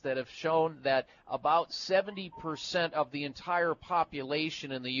documents that have shown that about 70% of the entire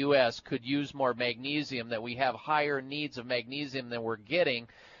population in the U.S. could use more magnesium, that we have higher needs of magnesium than we're getting.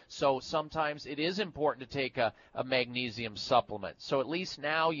 So sometimes it is important to take a magnesium supplement. So at least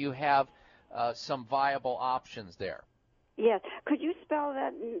now you have some viable options there. Yes. Could you spell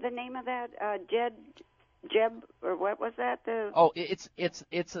that, the name of that, Jeb, or what was that?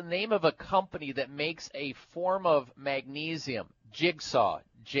 It's the name of a company that makes a form of magnesium, Jigsaw,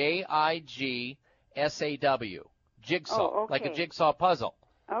 Jigsaw, Jigsaw, like a jigsaw puzzle.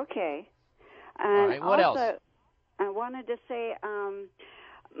 Okay. And all right, what else? I wanted to say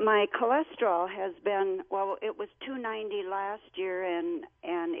my cholesterol has been, well, it was 290 last year, and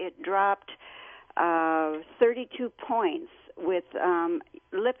it dropped 32 points with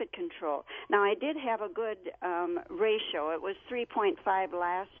lipid control. Now, I did have a good ratio. It was 3.5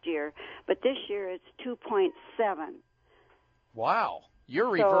 last year, but this year it's 2.7. Wow, you're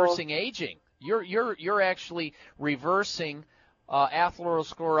reversing aging. You're actually reversing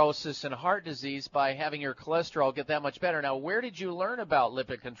atherosclerosis and heart disease by having your cholesterol get that much better. Now, where did you learn about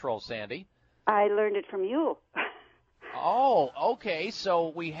lipid control, Sandy? I learned it from you. Oh, okay.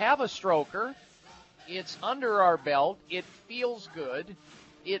 So we have a stroker. It's under our belt. It feels good.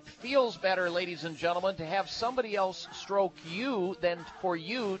 It feels better, ladies and gentlemen, to have somebody else stroke you than for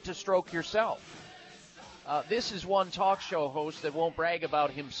you to stroke yourself. This is one talk show host that won't brag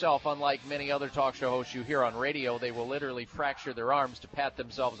about himself, unlike many other talk show hosts you hear on radio. They will literally fracture their arms to pat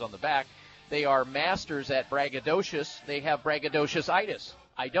themselves on the back. They are masters at braggadocious. They have braggadocious-itis.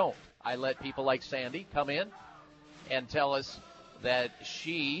 I don't. I let people like Sandy come in and tell us that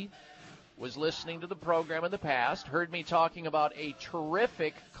she was listening to the program in the past, heard me talking about a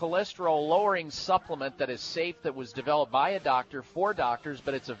terrific cholesterol-lowering supplement that is safe, that was developed by a doctor for doctors,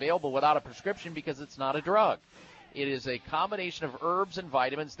 but it's available without a prescription because it's not a drug. It is a combination of herbs and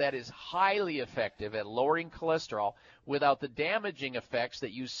vitamins that is highly effective at lowering cholesterol without the damaging effects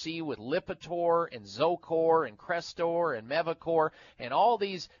that you see with Lipitor and Zocor and Crestor and Mevacor and all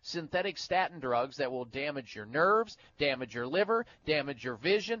these synthetic statin drugs that will damage your nerves, damage your liver, damage your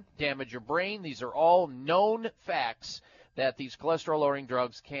vision, damage your brain. These are all known facts that these cholesterol-lowering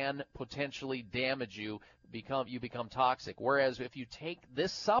drugs can potentially damage you, you become toxic. Whereas if you take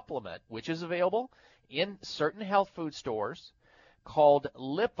this supplement, which is available in certain health food stores, called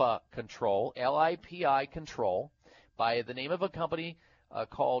Lipa Control, L-I-P-I Control, by the name of a company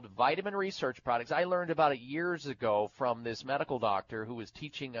called Vitamin Research Products. I learned about it years ago from this medical doctor who was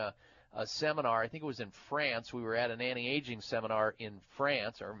teaching a seminar. I think it was in France. We were at an anti-aging seminar in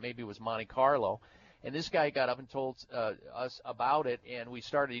France, or maybe it was Monte Carlo. And this guy got up and told us about it, and we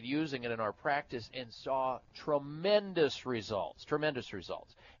started using it in our practice and saw tremendous results,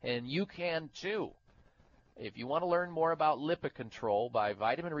 And you can too. If you want to learn more about Lipa Control by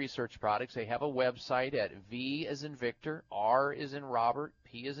Vitamin Research Products, they have a website at V as in Victor, R as in Robert,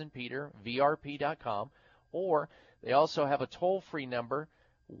 P as in Peter, VRP.com, or they also have a toll-free number,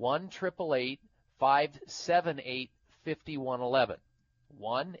 1-888-578-5111,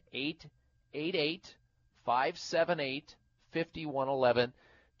 1-888-578-5111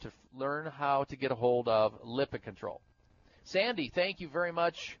 to learn how to get a hold of Lipa Control. Sandy, thank you very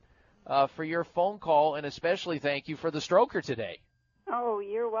much for your phone call, and especially thank you for the stroker today. Oh,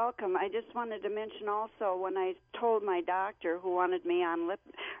 you're welcome. I just wanted to mention also, when I told my doctor who wanted me on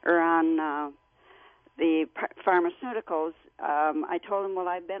the pharmaceuticals, I told him, well,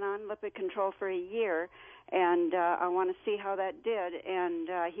 I've been on lipid control for a year, and I want to see how that did. And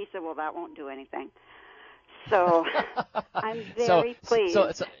he said, well, that won't do anything. So I'm very pleased.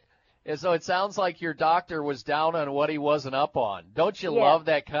 So it sounds like your doctor was down on what he wasn't up on. Don't you love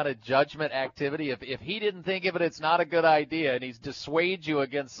that kind of judgment activity? If he didn't think of it, it's not a good idea, and he's dissuades you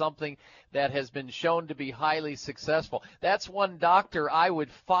against something that has been shown to be highly successful. That's one doctor I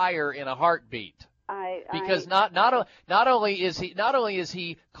would fire in a heartbeat. Because not only is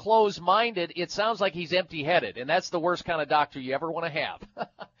he closed-minded, it sounds like he's empty-headed, and that's the worst kind of doctor you ever want to have.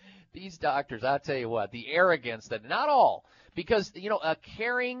 These doctors, I'll tell you what, the arrogance that not all, because a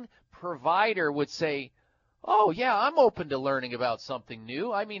caring provider would say, oh, yeah, I'm open to learning about something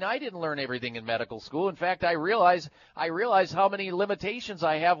new. I mean, I didn't learn everything in medical school. In fact, I realize how many limitations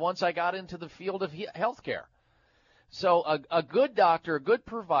I have once I got into the field of healthcare. So a good doctor, a good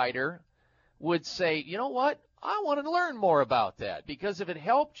provider would say, you know what, I want to learn more about that, because if it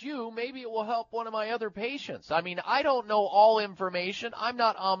helped you, maybe it will help one of my other patients. I mean, I don't know all information. I'm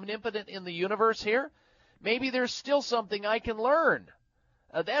not omnipotent in the universe here. Maybe there's still something I can learn.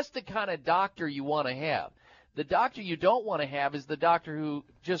 That's the kind of doctor you want to have. The doctor you don't want to have is the doctor who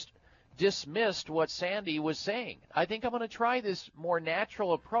just dismissed what Sandy was saying. I think I'm going to try this more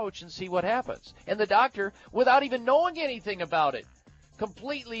natural approach and see what happens. And the doctor, without even knowing anything about it,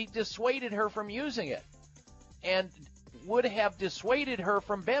 completely dissuaded her from using it and would have dissuaded her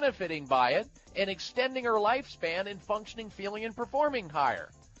from benefiting by it and extending her lifespan and functioning, feeling, and performing higher.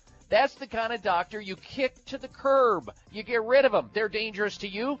 That's the kind of doctor you kick to the curb. You get rid of them. They're dangerous to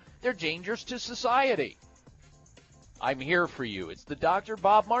you. They're dangerous to society. I'm here for you. It's the Dr.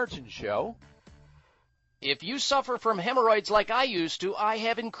 Bob Martin Show. If you suffer from hemorrhoids like I used to, I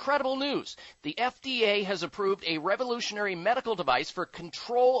have incredible news. The FDA has approved a revolutionary medical device for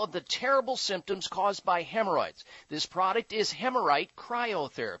control of the terrible symptoms caused by hemorrhoids. This product is Hemorrhite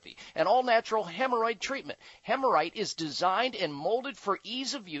Cryotherapy, an all-natural hemorrhoid treatment. Hemorrhite is designed and molded for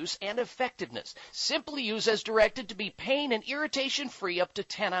ease of use and effectiveness. Simply use as directed to be pain and irritation-free up to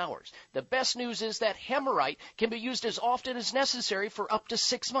 10 hours. The best news is that Hemorrhite can be used as often as necessary for up to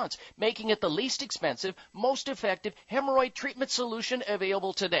 6 months, making it the least expensive, most effective hemorrhoid treatment solution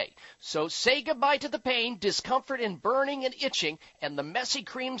available today. So say goodbye to the pain, discomfort, and burning and itching, and the messy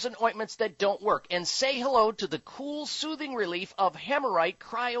creams and ointments that don't work, and say hello to the cool, soothing relief of Hemorrhoid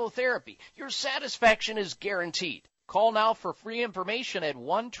cryotherapy. Your satisfaction is guaranteed. Call now for free information at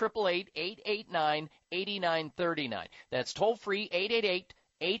 1-888-889-8939. That's toll-free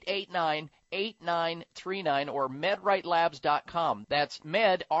 888-889-8939 or medritelabs.com. That's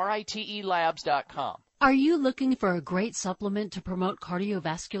medritelabs.com. Are you looking for a great supplement to promote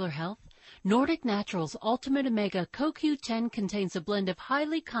cardiovascular health? Nordic Naturals Ultimate Omega CoQ10 contains a blend of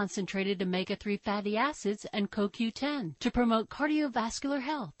highly concentrated omega-3 fatty acids and CoQ10 to promote cardiovascular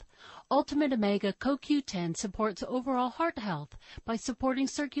health. Ultimate Omega CoQ10 supports overall heart health by supporting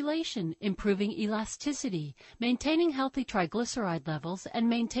circulation, improving elasticity, maintaining healthy triglyceride levels, and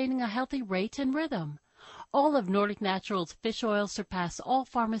maintaining a healthy rate and rhythm. All of Nordic Naturals fish oil surpass all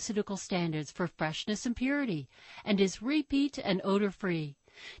pharmaceutical standards for freshness and purity and is repeat and odor-free.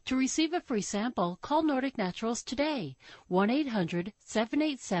 To receive a free sample, call Nordic Naturals today,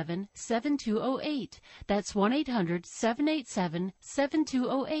 1-800-787-7208. That's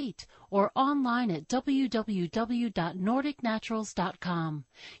 1-800-787-7208, or online at www.nordicnaturals.com.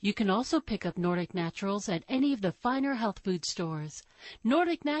 You can also pick up Nordic Naturals at any of the finer health food stores.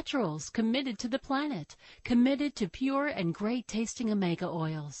 Nordic Naturals, committed to the planet, committed to pure and great-tasting omega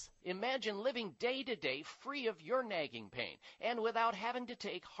oils. Imagine living day to day free of your nagging pain and without having to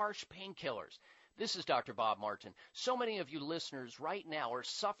take harsh painkillers. This is Dr. Bob Martin. So many of you listeners right now are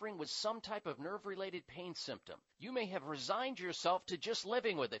suffering with some type of nerve-related pain symptom. You may have resigned yourself to just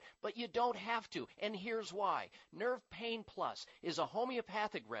living with it, but you don't have to, and here's why. Nerve Pain Plus is a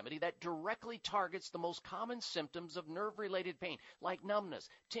homeopathic remedy that directly targets the most common symptoms of nerve-related pain, like numbness,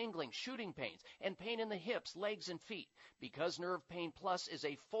 tingling, shooting pains, and pain in the hips, legs, and feet. Because Nerve Pain Plus is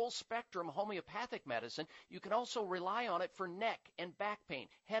a full-spectrum homeopathic medicine, you can also rely on it for neck and back pain,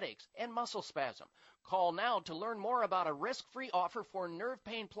 headaches, and muscle spasm. Call now to learn more about a risk-free offer for Nerve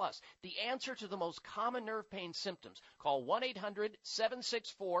Pain Plus, the answer to the most common nerve pain symptoms. Call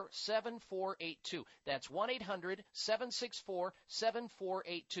 1-800-764-7482. That's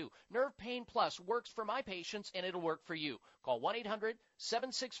 1-800-764-7482. Nerve Pain Plus works for my patients, and it'll work for you. Call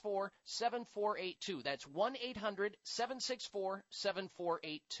 1-800-764-7482. That's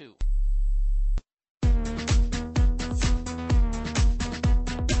 1-800-764-7482.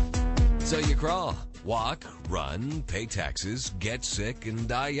 So you crawl, walk, run, pay taxes, get sick, and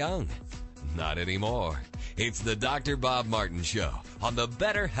die young. Not anymore. It's the Dr. Bob Martin Show on the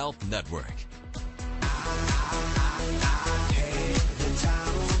Better Health Network.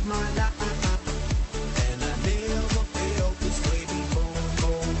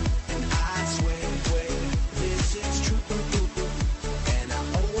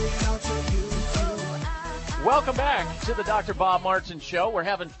 Welcome back to the Dr. Bob Martin Show. We're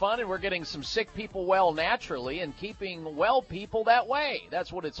having fun, and we're getting some sick people well naturally and keeping well people that way.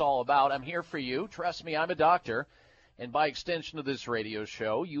 That's what it's all about. I'm here for you. Trust me, I'm a doctor. And by extension of this radio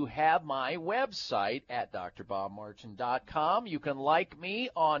show, you have my website at drbobmartin.com. You can like me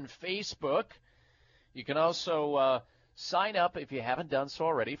on Facebook. You can also sign up, if you haven't done so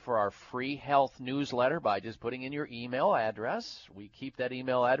already, for our free health newsletter by just putting in your email address. We keep that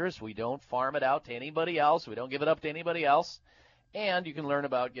email address. We don't farm it out to anybody else. We don't give it up to anybody else. And you can learn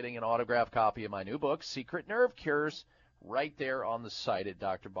about getting an autographed copy of my new book, Secret Nerve Cures, right there on the site at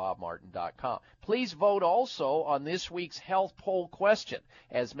drbobmartin.com. Please vote also on this week's health poll question.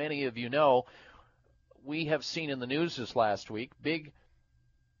 As many of you know, we have seen in the news this last week, big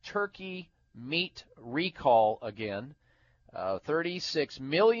turkey meat recall again. 36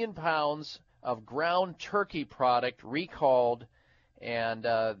 million pounds of ground turkey product recalled and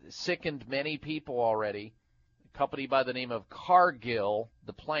sickened many people already. A company by the name of Cargill,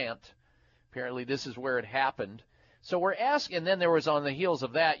 the plant. Apparently this is where it happened. So we're asking, and then there was on the heels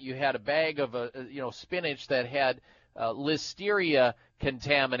of that, you had a bag of spinach that had listeria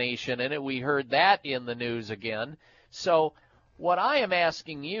contamination in it. We heard that in the news again. So what I am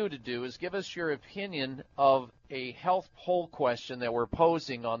asking you to do is give us your opinion of a health poll question that we're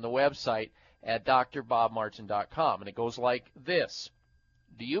posing on the website at drbobmartin.com. And it goes like this.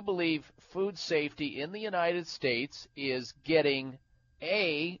 Do you believe food safety in the United States is getting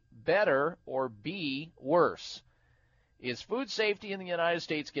A, better, or B, worse? Is food safety in the United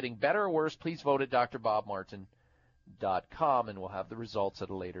States getting better or worse? Please vote at drbobmartin.com, and we'll have the results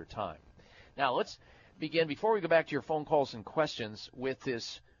at a later time. Now, let's begin, before we go back to your phone calls and questions, with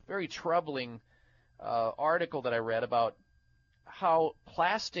this very troubling article that I read about how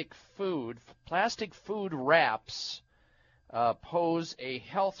plastic food wraps pose a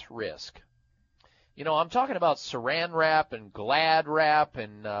health risk. You know, I'm talking about Saran wrap and Glad wrap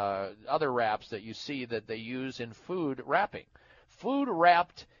and other wraps that you see that they use in food wrapping. Food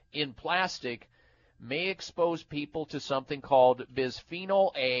wrapped in plastic may expose people to something called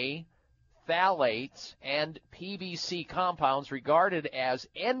bisphenol A, phthalates, and PVC compounds regarded as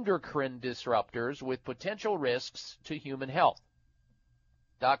endocrine disruptors with potential risks to human health.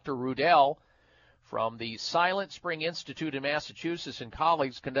 Dr. Rudell from the Silent Spring Institute in Massachusetts and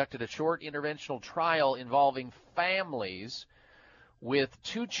colleagues conducted a short interventional trial involving families with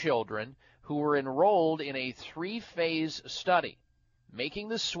 2 children who were enrolled in a 3-phase study. Making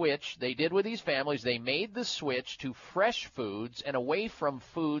the switch, they did with these families, they made the switch to fresh foods and away from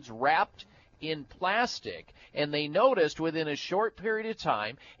foods wrapped in plastic, and they noticed within a short period of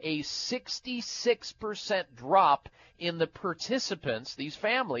time a 66% drop in the participants, these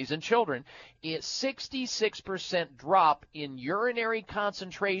families and children, a 66% drop in urinary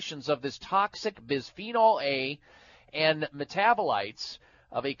concentrations of this toxic bisphenol A and metabolites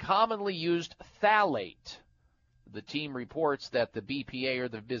of a commonly used phthalate. The team reports that the BPA, or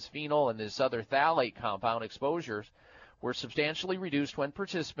the bisphenol, and this other phthalate compound exposures were substantially reduced when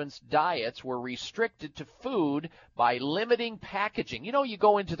participants' diets were restricted to food by limiting packaging. You know, you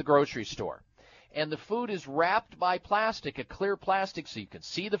go into the grocery store, and the food is wrapped by plastic, a clear plastic, so you can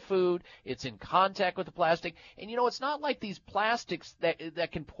see the food. It's in contact with the plastic. And, you know, it's not like these plastics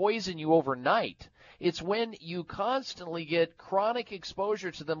that can poison you overnight. It's when you constantly get chronic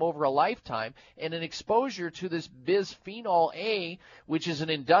exposure to them over a lifetime, and an exposure to this bisphenol A, which is an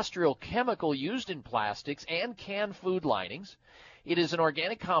industrial chemical used in plastics and canned food linings. It is an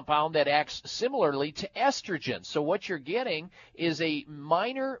organic compound that acts similarly to estrogen. So what you're getting is a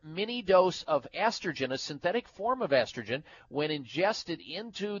minor mini dose of estrogen, a synthetic form of estrogen, when ingested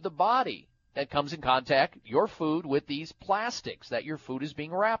into the body that comes in contact, your food, with these plastics that your food is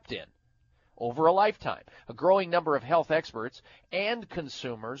being wrapped in. Over a lifetime, a growing number of health experts and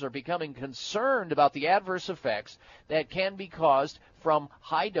consumers are becoming concerned about the adverse effects that can be caused from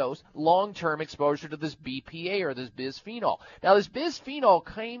high-dose, long-term exposure to this BPA, or this bisphenol. Now, this bisphenol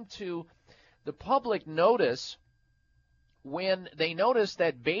came to the public notice when they noticed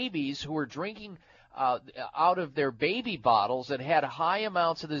that babies who were drinking out of their baby bottles that had high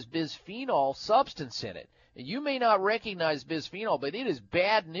amounts of this bisphenol substance in it. You may not recognize bisphenol, but it is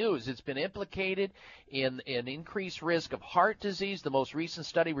bad news. It's been implicated in an increased risk of heart disease. The most recent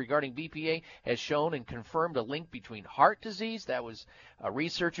study regarding BPA has shown and confirmed a link between heart disease. That was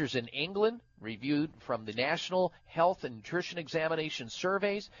researchers in England reviewed from the National Health and Nutrition Examination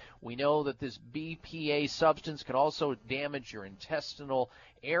Surveys. We know that this BPA substance can also damage your intestinal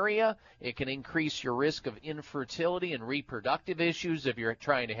area. It can increase your risk of infertility and reproductive issues if you're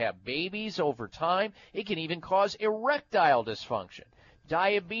trying to have babies over time. It can even cause erectile dysfunction,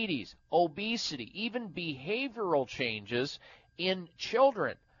 diabetes, obesity, even behavioral changes in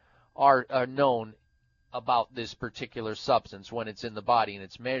children are known about this particular substance when it's in the body and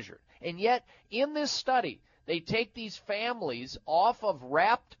it's measured. And yet, in this study, they take these families off of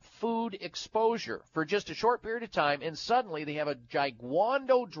wrapped food exposure for just a short period of time, and suddenly they have a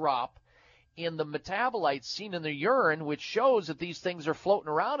giguando drop in the metabolites seen in the urine, which shows that these things are floating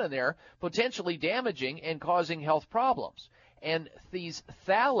around in there, potentially damaging and causing health problems. And these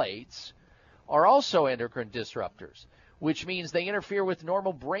phthalates are also endocrine disruptors, which means they interfere with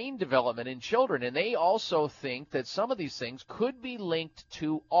normal brain development in children. And they also think that some of these things could be linked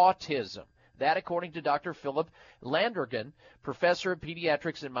to autism. That, according to Dr. Philip Landrigan, professor of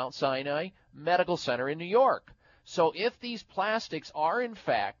pediatrics at Mount Sinai Medical Center in New York. So if these plastics are, in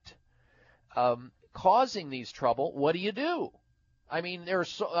fact, causing these trouble, what do? I mean,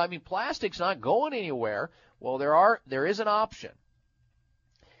 plastic's not going anywhere. Well, there is an option.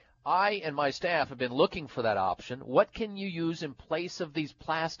 I and my staff have been looking for that option. What can you use in place of these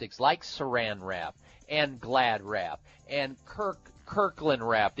plastics, like Saran wrap and Glad wrap and Kirkland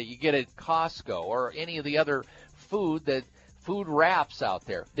wrap that you get at Costco, or any of the other food wraps out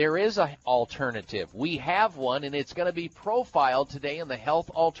there? There is an alternative. We have one, and it's going to be profiled today in the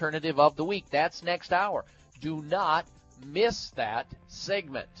Health Alternative of the Week. That's next hour. Do not miss that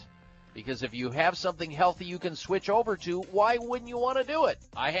segment, because if you have something healthy you can switch over to, why wouldn't you want to do it?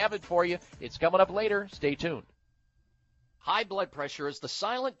 I have it for you. It's coming up later. Stay tuned. High blood pressure is the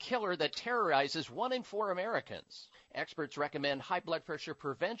silent killer that terrorizes 1 in 4 Americans. Experts recommend high blood pressure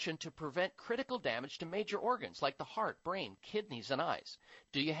prevention to prevent critical damage to major organs like the heart, brain, kidneys, and eyes.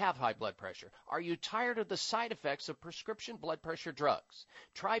 Do you have high blood pressure? Are you tired of the side effects of prescription blood pressure drugs?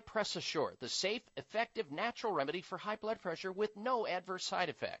 Try Press Assure, the safe, effective, natural remedy for high blood pressure with no adverse side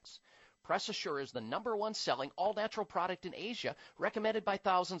effects. Press Assure is the #1 selling all-natural product in Asia, recommended by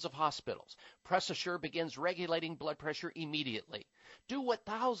thousands of hospitals. Press Assure begins regulating blood pressure immediately. Do what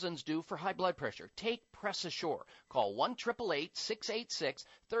thousands do for high blood pressure. Take Press Assure. Call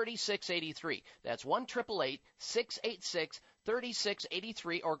 1-888-686-3683. That's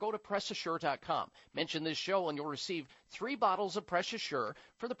 1-888-686-3683, or go to PressAssure.com. Mention this show and you'll receive 3 bottles of Press Assure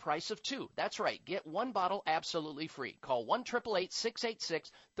for the price of 2. That's right. Get 1 bottle absolutely free. Call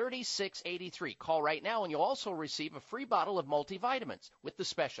 1-888-686-3683. Call right now and you'll also receive a free bottle of multivitamins with the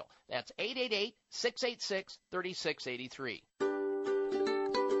special. That's 888-686-3683.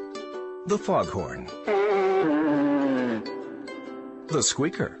 The foghorn. The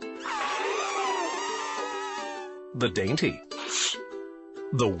squeaker. The dainty.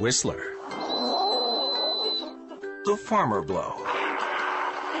 The whistler. The farmer blow.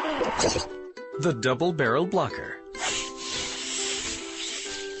 The double barrel blocker.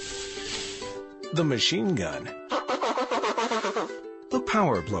 The machine gun. The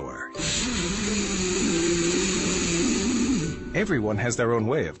power blower. Everyone has their own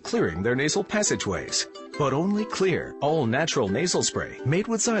way of clearing their nasal passageways. But only Xlear, all-natural nasal spray made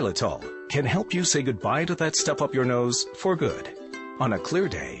with xylitol, can help you say goodbye to that stuff up your nose for good. On a clear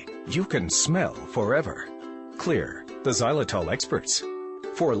day, you can smell forever. Xlear, the xylitol experts.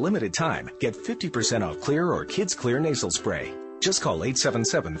 For a limited time, get 50% off Xlear or Kids Xlear nasal spray. Just call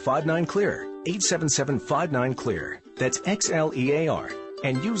 877-59-XLEAR, 877-59-XLEAR. That's XLEAR.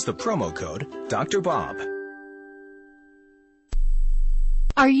 And use the promo code Dr. Bob.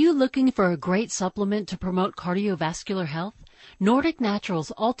 Are you looking for a great supplement to promote cardiovascular health? Nordic Naturals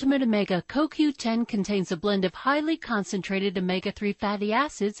Ultimate Omega CoQ10 contains a blend of highly concentrated omega-3 fatty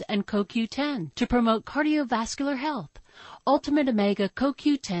acids and CoQ10 to promote cardiovascular health. Ultimate Omega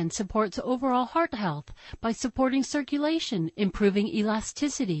CoQ10 supports overall heart health by supporting circulation, improving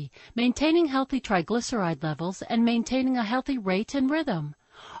elasticity, maintaining healthy triglyceride levels, and maintaining a healthy rate and rhythm.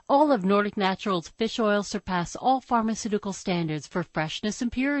 All of Nordic Naturals fish oil surpass all pharmaceutical standards for freshness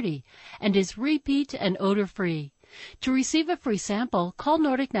and purity and is repeat and odor-free. To receive a free sample, call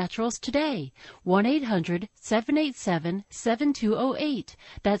Nordic Naturals today, 1-800-787-7208.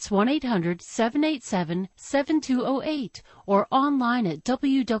 That's 1-800-787-7208, or online at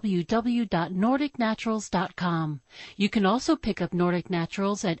www.nordicnaturals.com. You can also pick up Nordic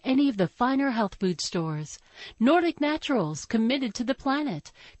Naturals at any of the finer health food stores. Nordic Naturals, committed to the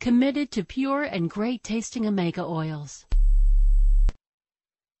planet, committed to pure and great tasting omega oils.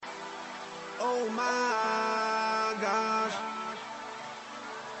 Oh my gosh.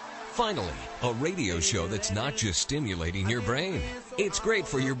 Finally, a radio show that's not just stimulating your brain. It's great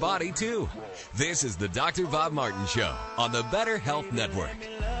for your body, too. This is the Dr. Bob Martin Show on the Better Health Network.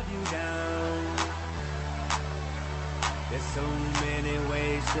 There's so many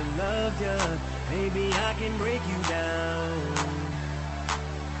ways to love you. Maybe I can break you down.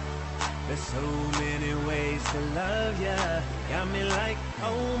 There's so many ways to love you. Got me like,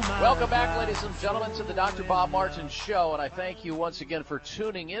 oh my. Welcome back, ladies and gentlemen, to the Dr. Bob Martin Show, and I thank you once again for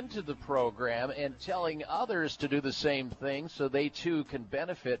tuning into the program and telling others to do the same thing so they too can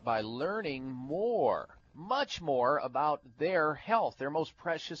benefit by learning more, much more about their health, their most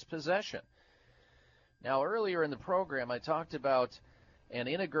precious possession. Now, earlier in the program, I talked about an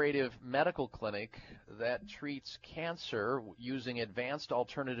integrative medical clinic that treats cancer using advanced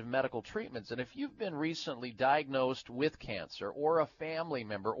alternative medical treatments. And if you've been recently diagnosed with cancer, or a family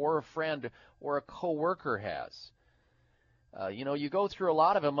member, or a friend, or a coworker has, you go through a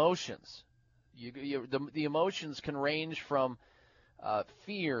lot of emotions. The emotions can range from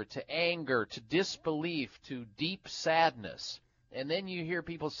fear to anger to disbelief to deep sadness. And then you hear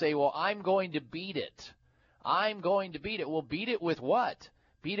people say, well, I'm going to beat it. I'm going to beat it. Well, beat it with what?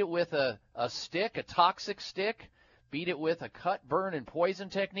 Beat it with a stick, a toxic stick? Beat it with a cut, burn, and poison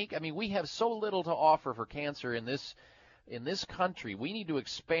technique? I mean, we have so little to offer for cancer in this country. We need to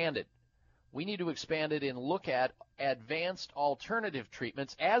expand it. We need to expand it and look at advanced alternative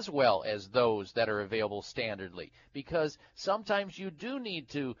treatments as well as those that are available standardly, because sometimes you do need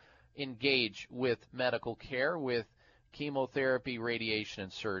to engage with medical care, with chemotherapy, radiation,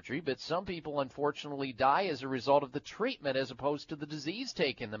 and surgery, but some people unfortunately die as a result of the treatment as opposed to the disease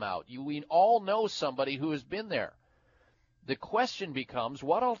taking them out. We all know somebody who has been there. The question becomes,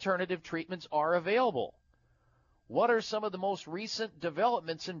 what alternative treatments are available? What are some of the most recent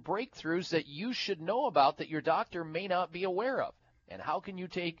developments and breakthroughs that you should know about that your doctor may not be aware of? And how can you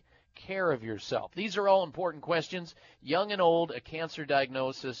take care of yourself? These are all important questions. Young and old, a cancer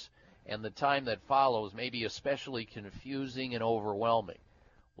diagnosis and the time that follows may be especially confusing and overwhelming.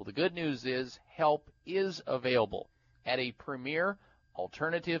 Well, the good news is help is available at a premier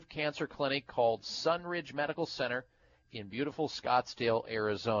alternative cancer clinic called Sunridge Medical Center in beautiful Scottsdale,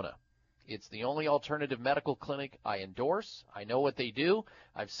 Arizona. It's the only alternative medical clinic I endorse. I know what they do.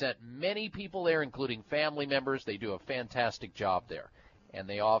 I've sent many people there, including family members. They do a fantastic job there. And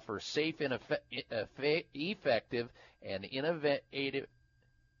they offer safe and effective and innovative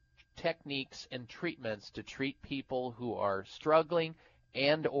techniques and treatments to treat people who are struggling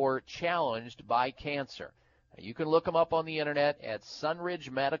and or challenged by cancer. Now, you can look them up on the internet at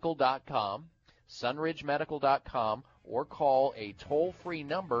sunridgemedical.com, sunridgemedical.com, or call a toll-free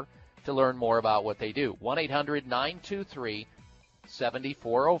number to learn more about what they do.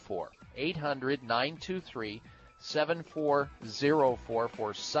 1-800-923-7404. 800-923-7404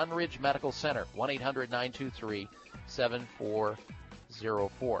 for Sunridge Medical Center.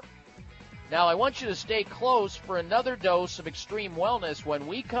 1-800-923-7404. Now, I want you to stay close for another dose of Extreme Wellness. When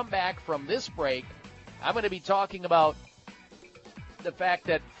we come back from this break, I'm going to be talking about the fact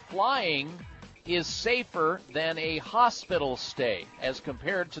that flying is safer than a hospital stay as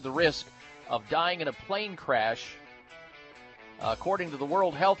compared to the risk of dying in a plane crash. According to the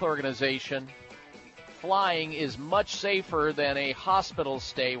World Health Organization, flying is much safer than a hospital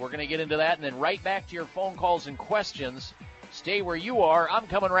stay. We're going to get into that, and then right back to your phone calls and questions. Stay where you are. I'm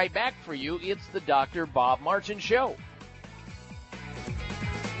coming right back for you. It's the Dr. Bob Martin Show.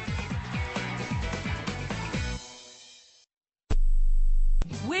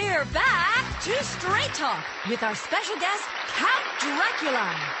 We're back to Straight Talk with our special guest, Count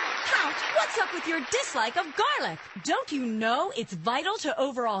Dracula. Count, what's up with your dislike of garlic? Don't you know it's vital to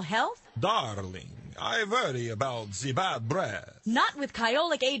overall health? Darling, I worry about the bad breath. Not with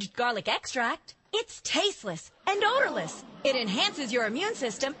Kyolic aged garlic extract. It's tasteless and odorless. It enhances your immune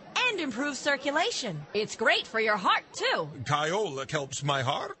system and improves circulation. It's great for your heart, too. Kyolic helps my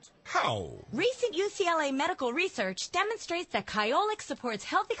heart? How? Recent UCLA medical research demonstrates that Kyolic supports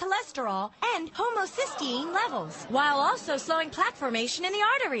healthy cholesterol and homocysteine levels, while also slowing plaque formation in the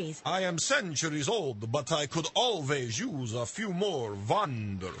arteries. I am centuries old, but I could always use a few more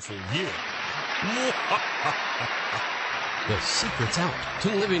wonderful years. The secret's out to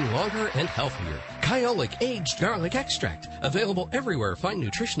living longer and healthier. Kyolic Aged Garlic Extract. Available everywhere fine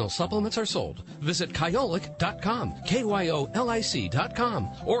nutritional supplements are sold. Visit Kyolic.com, KYOLIC.com,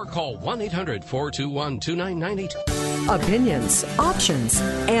 or call 1-800-421-2998. Opinions, options,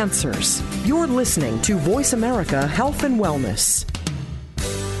 answers. You're listening to Voice America Health and Wellness.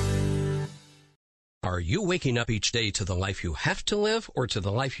 Are you waking up each day to the life you have to live or to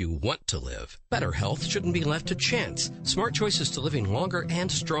the life you want to live? Better health shouldn't be left to chance. Smart choices to living longer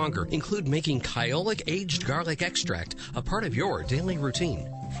and stronger include making Kyolic Aged Garlic Extract a part of your daily routine.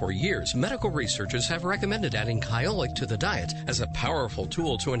 For years, medical researchers have recommended adding Kyolic to the diet as a powerful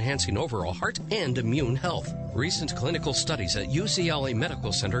tool to enhancing overall heart and immune health. Recent clinical studies at UCLA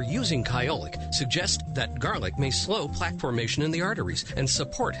Medical Center using Kyolic suggest that garlic may slow plaque formation in the arteries and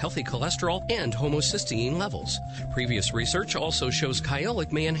support healthy cholesterol and homocysteine levels. Previous research also shows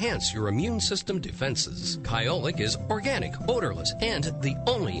Kyolic may enhance your immune system defenses. Kyolic is organic, odorless, and the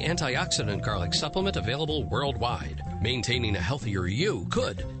only antioxidant garlic supplement available worldwide. Maintaining a healthier you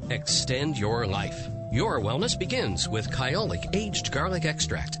could extend your life. Your wellness begins with Kyolic Aged Garlic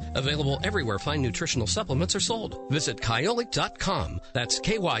Extract. Available everywhere fine nutritional supplements are sold. Visit Kyolic.com. That's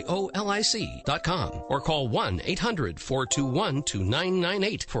KYOLIC.com. Or call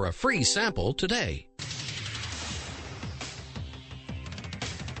 1-800-421-2998 for a free sample today.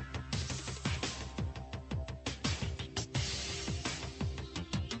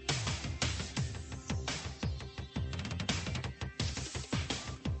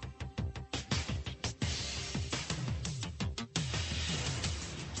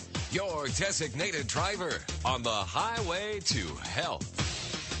 Your designated driver on the highway to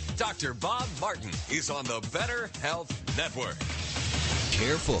health. Dr. Bob Martin is on the Better Health Network.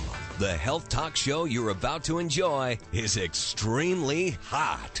 Careful. The health talk show you're about to enjoy is extremely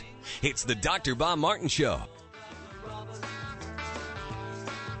hot. It's the Dr. Bob Martin Show.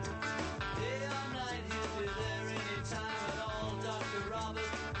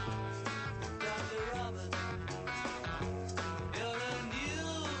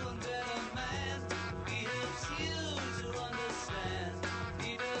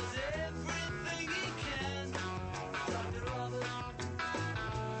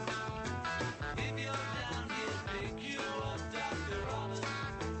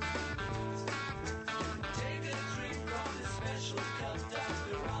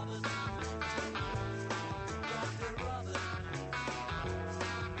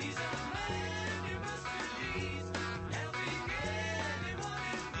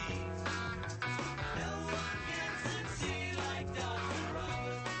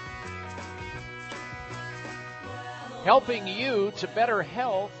 helping you to better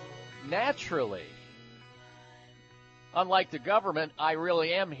health naturally. Unlike the government, I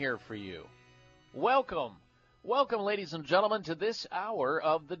really am here for you. Welcome. Welcome, ladies and gentlemen, to this hour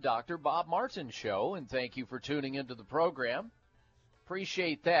of the Dr. Bob Martin Show, and thank you for tuning into the program.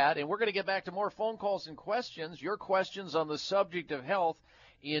 Appreciate that. And we're going to get back to more phone calls and questions, your questions on the subject of health,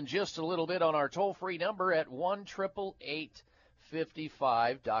 in just a little bit on our toll-free number at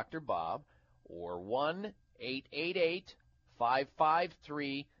 1-888-55-Dr. or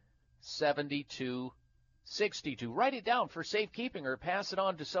 1-888-553-7262. Write it down for safekeeping or pass it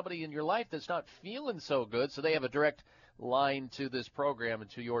on to somebody in your life that's not feeling so good so they have a direct line to this program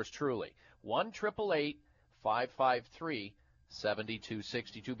and to yours truly.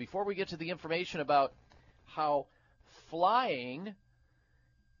 1-888-553-7262. Before we get to the information about how flying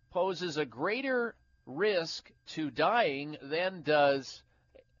poses a greater risk to dying than does,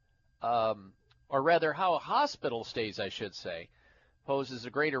 or rather how hospital stays, I should say, poses a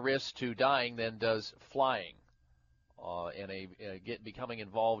greater risk to dying than does flying becoming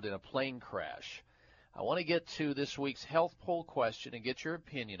involved in a plane crash. I want to get to this week's health poll question and get your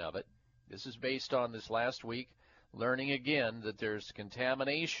opinion of it. This is based on this last week, learning again that there's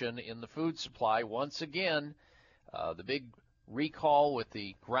contamination in the food supply. Once again, the big recall with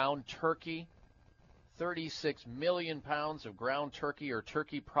the ground turkey, 36 million pounds of ground turkey or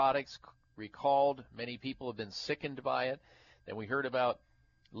turkey products recalled. Many people have been sickened by it. Then we heard about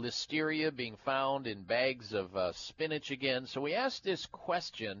listeria being found in bags of spinach again. So we asked this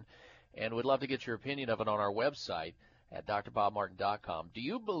question, and we'd love to get your opinion of it on our website at drbobmartin.com. Do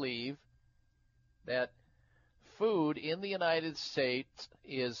you believe that food in the United States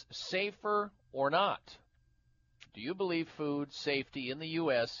is safer or not? Do you believe food safety in the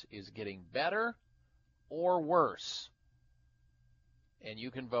U.S. is getting better or worse? And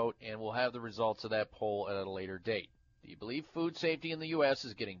you can vote, and we'll have the results of that poll at a later date. Do you believe food safety in the U.S.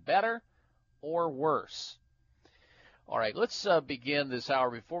 is getting better or worse? All right, let's begin this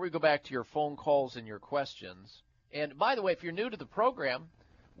hour. Before we go back to your phone calls and your questions, and by the way, if you're new to the program,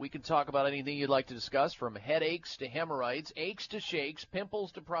 we can talk about anything you'd like to discuss, from headaches to hemorrhoids, aches to shakes,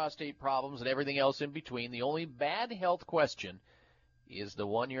 pimples to prostate problems, and everything else in between. The only bad health question is the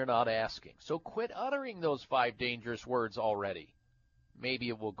one you're not asking. So quit uttering those 5 dangerous words already. Maybe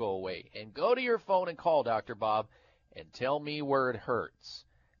it will go away. And go to your phone and call Dr. Bob and tell me where it hurts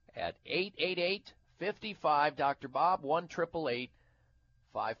at 888-55-Dr. Bob,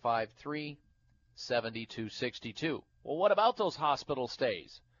 1-888-553-7262. Well, what about those hospital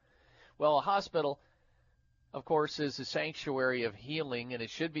stays? Well, a hospital, of course, is a sanctuary of healing, and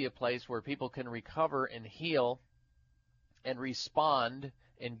it should be a place where people can recover and heal and respond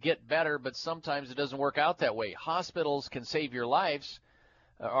and get better, but sometimes it doesn't work out that way. Hospitals can save your lives,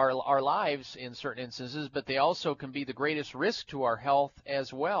 our lives in certain instances, but they also can be the greatest risk to our health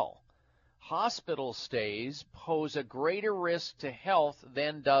as well. Hospital stays pose a greater risk to health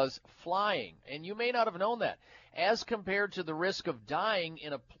than does flying, and you may not have known that. As compared to the risk of dying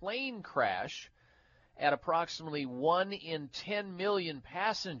in a plane crash at approximately 1 in 10 million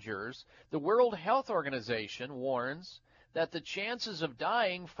passengers, the World Health Organization warns that the chances of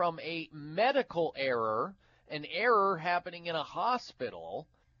dying from a medical error, an error happening in a hospital,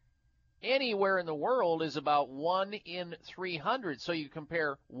 anywhere in the world is about 1 in 300. So you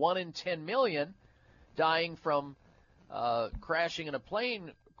compare 1 in 10 million dying from crashing in a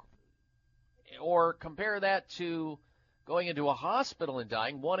plane, or compare that to going into a hospital and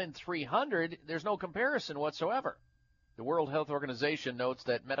dying, 1 in 300, there's no comparison whatsoever. The World Health Organization notes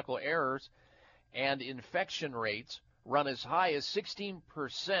that medical errors and infection rates run as high as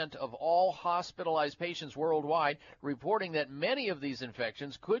 16% of all hospitalized patients worldwide, reporting that many of these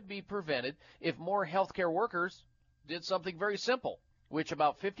infections could be prevented if more healthcare workers did something very simple, which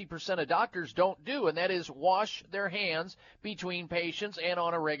about 50% of doctors don't do, and that is wash their hands between patients and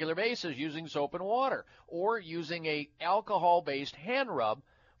on a regular basis using soap and water, or using a alcohol-based hand rub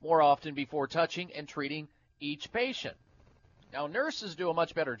more often before touching and treating each patient. Now, nurses do a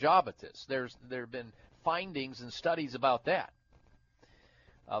much better job at this. There have been findings and studies about that,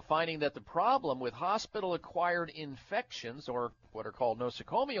 finding that the problem with hospital-acquired infections, or what are called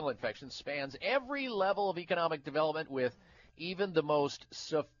nosocomial infections, spans every level of economic development, with even the most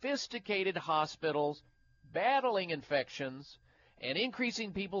sophisticated hospitals battling infections and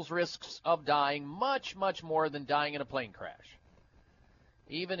increasing people's risks of dying much, much more than dying in a plane crash.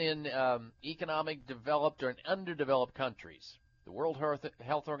 Even in economic developed or underdeveloped countries, the World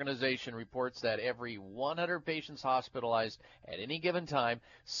Health Organization reports that every 100 patients hospitalized at any given time,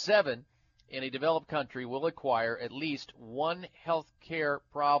 7 in a developed country will acquire at least one health care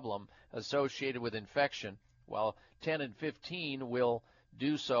problem associated with infection while 10 and 15 will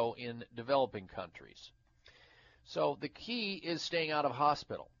do so in developing countries. So the key is staying out of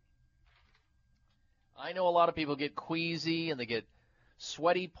hospital. I know a lot of people get queasy and they get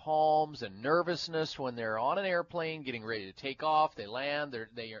sweaty palms and nervousness when they're on an airplane getting ready to take off. They land.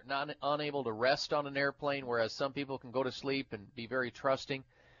 They are not unable to rest on an airplane, whereas some people can go to sleep and be very trusting.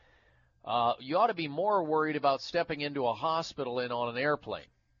 You ought to be more worried about stepping into a hospital than on an airplane.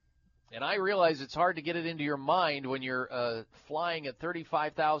 And I realize it's hard to get it into your mind when you're flying at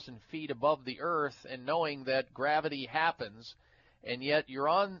 35,000 feet above the earth and knowing that gravity happens, and yet you're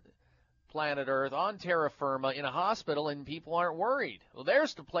on planet Earth, on terra firma, in a hospital, and people aren't worried. Well,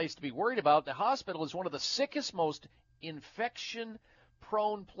 there's the place to be worried about. The hospital is one of the sickest, most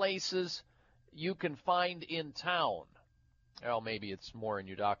infection-prone places you can find in town. Well, maybe it's more in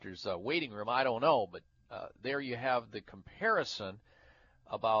your doctor's waiting room. I don't know, but there you have the comparison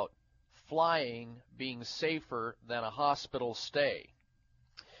about flying being safer than a hospital stay.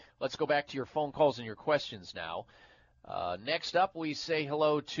 Let's go back to your phone calls and your questions now. Next up, we say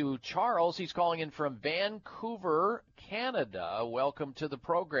hello to Charles. He's calling in from Vancouver, Canada. Welcome to the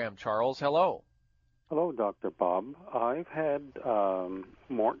program, Charles. Hello. Hello, Dr. Bob. I've had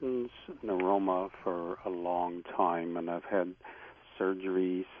Morton's neuroma for a long time, and I've had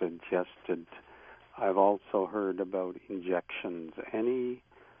surgery suggested. I've also heard about injections. Any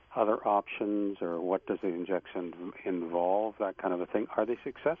other options, or what does the injection involve, that kind of a thing? Are they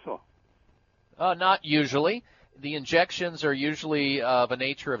successful? Not usually. The injections are usually of a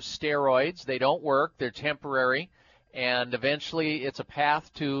nature of steroids. They don't work. They're temporary, and eventually it's a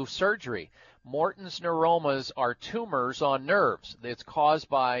path to surgery. Morton's neuromas are tumors on nerves. It's caused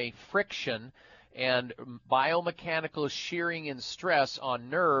by friction and biomechanical shearing and stress on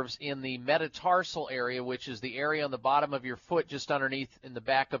nerves in the metatarsal area, which is the area on the bottom of your foot just underneath in the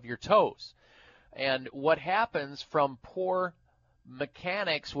back of your toes. And what happens from poor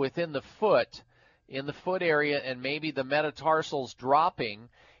mechanics within the foot, in the foot area, and maybe the metatarsals dropping,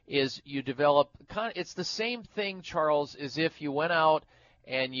 is you develop it's the same thing, Charles, as if you went out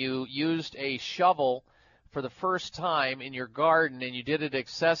and you used a shovel for the first time in your garden and you did it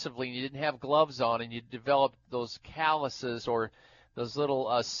excessively and you didn't have gloves on and you developed those calluses or those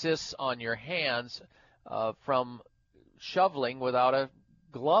little cysts on your hands from shoveling without a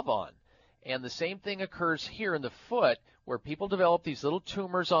glove on. And the same thing occurs here in the foot, where people develop these little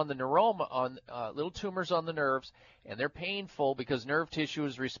tumors on the neuroma, little tumors on the nerves, and they're painful because nerve tissue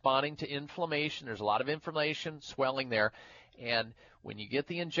is responding to inflammation. There's a lot of inflammation, swelling there, and when you get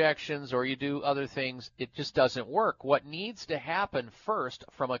the injections or you do other things, it just doesn't work. What needs to happen first,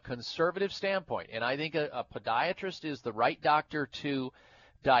 from a conservative standpoint, and I think a podiatrist is the right doctor to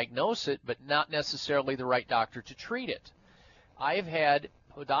diagnose it, but not necessarily the right doctor to treat it. I've had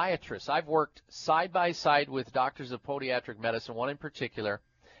podiatrists. I've worked side by side with doctors of podiatric medicine, one in particular,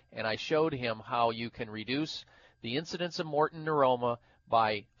 and I showed him how you can reduce the incidence of Morton neuroma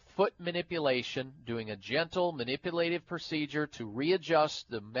by foot manipulation, doing a gentle manipulative procedure to readjust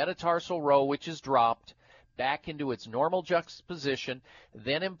the metatarsal row, which is dropped, back into its normal juxtaposition,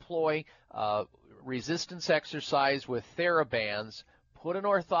 then employ resistance exercise with TheraBands, put an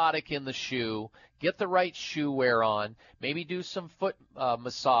orthotic in the shoe, get the right shoe wear on, maybe do some foot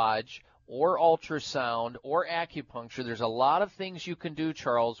massage or ultrasound or acupuncture. There's a lot of things you can do,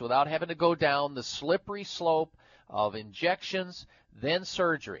 Charles, without having to go down the slippery slope of injections, then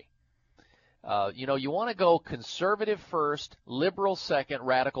surgery. You want to go conservative first, liberal second,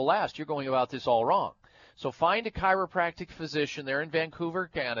 radical last. You're going about this all wrong. So find a chiropractic physician there in Vancouver,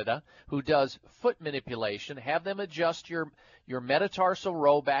 Canada, who does foot manipulation. Have them adjust your metatarsal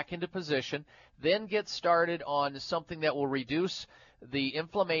row back into position. Then get started on something that will reduce the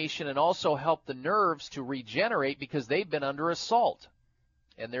inflammation and also help the nerves to regenerate because they've been under assault.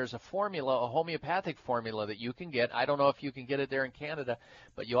 And there's a formula, a homeopathic formula that you can get. I don't know if you can get it there in Canada,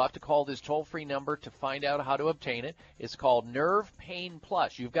 but you'll have to call this toll-free number to find out how to obtain it. It's called Nerve Pain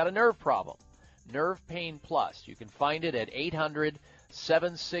Plus. You've got a nerve problem. Nerve Pain Plus. You can find it at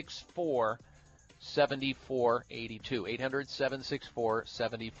 800-764-7482.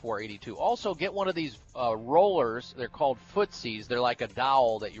 800-764-7482. Also, get one of these rollers. They're called footsies. They're like a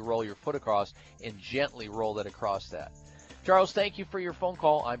dowel that you roll your foot across and gently roll it across that. Charles, thank you for your phone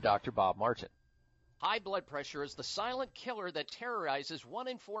call. I'm Dr. Bob Martin. High blood pressure is the silent killer that terrorizes 1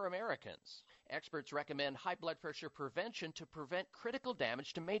 in 4 Americans. Experts recommend high blood pressure prevention to prevent critical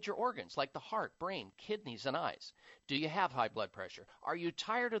damage to major organs like the heart, brain, kidneys, and eyes. Do you have high blood pressure? Are you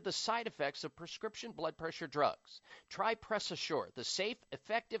tired of the side effects of prescription blood pressure drugs? Try Press Assure, the safe,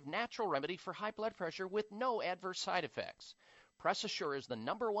 effective, natural remedy for high blood pressure with no adverse side effects. Press Assure is the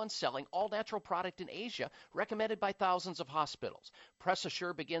 #1 selling all-natural product in Asia, recommended by thousands of hospitals. Press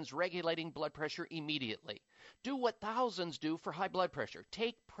Assure begins regulating blood pressure immediately. Do what thousands do for high blood pressure.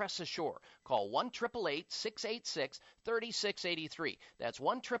 Take Press Assure. Call 1-888-686-3683. That's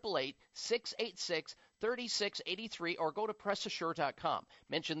 1-888-686-3683, or go to PressAssure.com.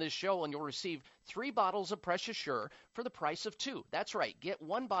 Mention this show and you'll receive 3 bottles of Press Assure for the price of 2. That's right. Get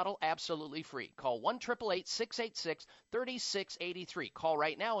 1 bottle absolutely free. Call 1-888-686-3683. Call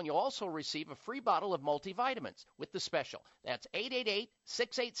right now and you'll also receive a free bottle of multivitamins with the special. That's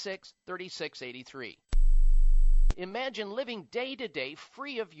 888-686-3683. Imagine living day to day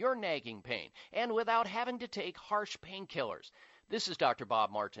free of your nagging pain and without having to take harsh painkillers. This is Dr.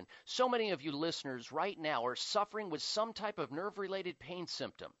 Bob Martin. So many of you listeners right now are suffering with some type of nerve-related pain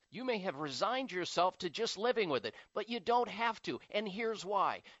symptom. You may have resigned yourself to just living with it, but you don't have to, and here's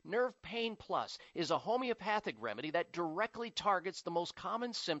why. Nerve Pain Plus is a homeopathic remedy that directly targets the most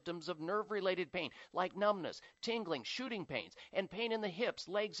common symptoms of nerve-related pain, like numbness, tingling, shooting pains, and pain in the hips,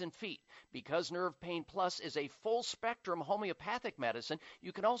 legs, and feet. Because Nerve Pain Plus is a full-spectrum homeopathic medicine,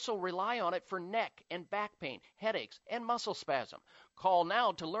 you can also rely on it for neck and back pain, headaches, and muscle spasm. Call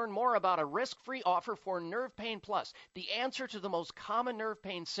now to learn more about a risk-free offer for Nerve Pain Plus, the answer to the most common nerve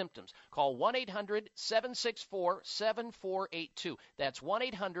pain symptoms. Call 1-800-764-7482. That's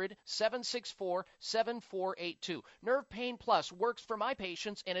 1-800-764-7482. Nerve Pain Plus works for my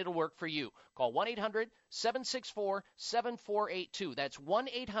patients, and it'll work for you. Call 1-800-764-7482. That's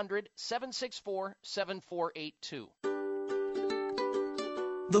 1-800-764-7482.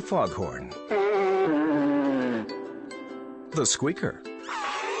 The foghorn. The squeaker.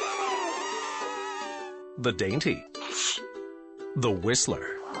 The dainty. The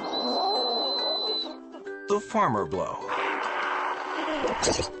whistler. The farmer blow.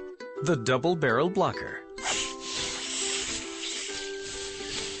 The double barrel blocker.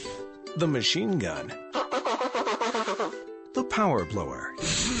 The machine gun. The power blower.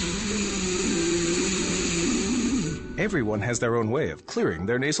 Everyone has their own way of clearing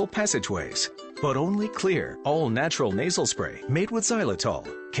their nasal passageways. But only Clear, all-natural nasal spray made with xylitol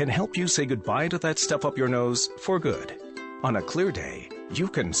can help you say goodbye to that stuff up your nose for good. On a clear day, you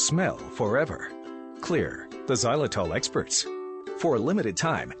can smell forever. Clear, the xylitol experts. For a limited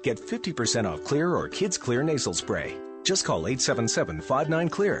time, get 50% off Clear or Kids Clear nasal spray. Just call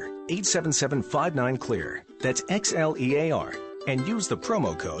 877-59-CLEAR, 877-59-CLEAR. That's XLEAR. And use the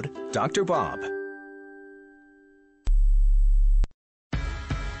promo code Dr. Bob.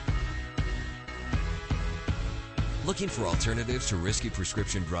 Looking for alternatives to risky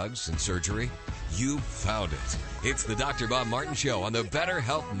prescription drugs and surgery? You found it. It's the Dr. Bob Martin Show on the Better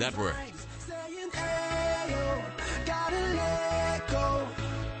Health Network.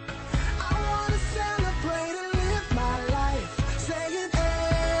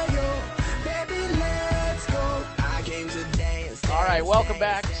 All right, welcome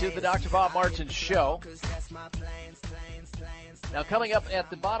back to the Dr. Bob Martin Show. Now, coming up at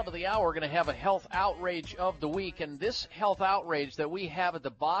the bottom of the hour, we're going to have a health outrage of the week, and this health outrage that we have at the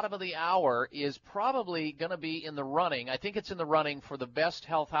bottom of the hour is probably going to be in the running. I think it's in the running for the best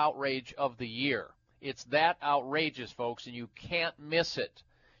health outrage of the year. It's that outrageous, folks, and you can't miss it.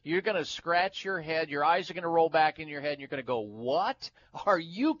 You're going to scratch your head, your eyes are going to roll back in your head, and you're going to go, what? Are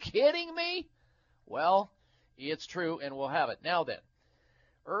you kidding me? Well, it's true, and we'll have it. Now then,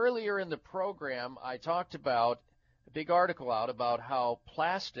 earlier in the program, I talked about a big article out about how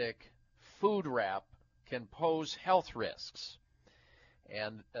plastic food wrap can pose health risks.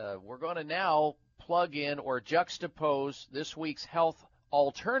 And we're going to now plug in or juxtapose this week's health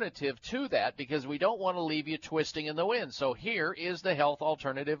alternative to that, because we don't want to leave you twisting in the wind. So here is the health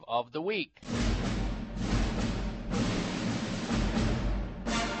alternative of the week.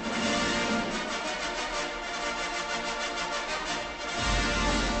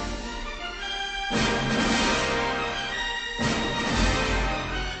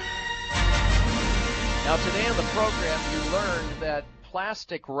 Now, today on the program, you learned that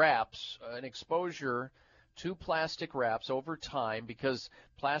plastic wraps, an exposure to plastic wraps over time, because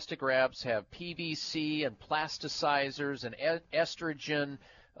plastic wraps have PVC and plasticizers and estrogen,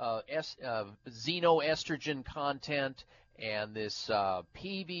 xenoestrogen content, and this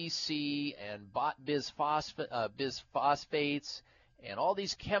PVC and bisphosphates and all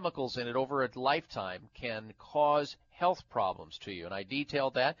these chemicals in it over a lifetime can cause health problems to you. And I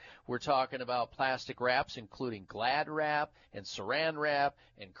detailed that. We're talking about plastic wraps, including Glad Wrap and Saran Wrap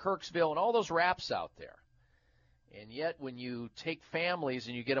and Kirksville and all those wraps out there. And yet when you take families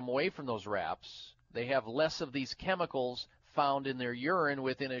and you get them away from those wraps, they have less of these chemicals found in their urine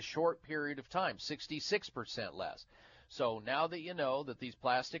within a short period of time, 66% less. So now that you know that these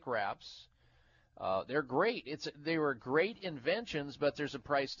plastic wraps, they're great. They were great inventions, but there's a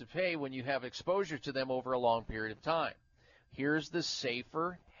price to pay when you have exposure to them over a long period of time. Here's the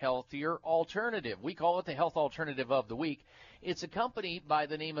safer, healthier alternative. We call it the health alternative of the week. It's a company by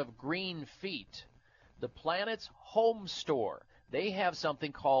the name of Green Feet, the Planet's Home Store. They have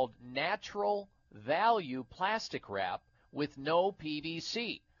something called Natural Value Plastic Wrap with no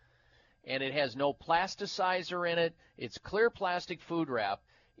PVC. And it has no plasticizer in it. It's clear plastic food wrap.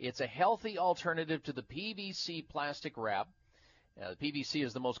 It's a healthy alternative to the PVC plastic wrap. The PVC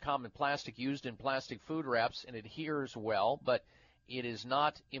is the most common plastic used in plastic food wraps and adheres well, but it is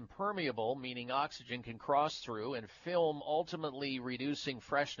not impermeable, meaning oxygen can cross through, and film ultimately reducing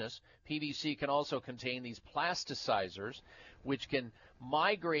freshness. PVC can also contain these plasticizers, which can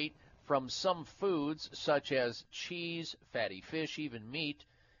migrate from some foods such as cheese, fatty fish, even meat.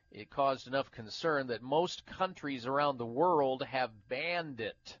 It caused enough concern that most countries around the world have banned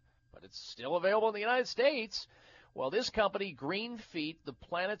it, but it's still available in the United States. Well, this company, Green Feet, the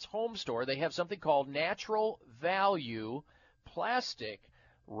Planet's Home Store, they have something called Natural Value Plastic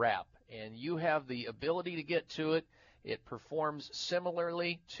Wrap, and you have the ability to get to it. It performs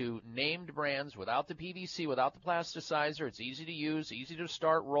similarly to named brands without the PVC, without the plasticizer. It's easy to use, easy to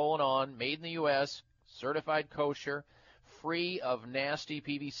start rolling on, made in the U.S., certified kosher, free of nasty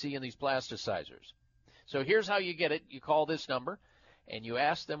PVC and these plasticizers. So here's how you get it. You call this number, and you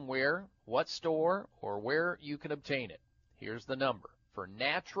ask them where, what store, or where you can obtain it. Here's the number for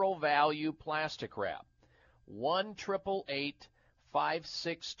Natural Value Plastic Wrap,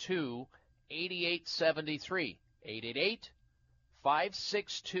 1-888-562-8873,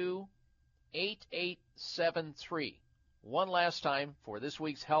 888-562-8873. One last time for this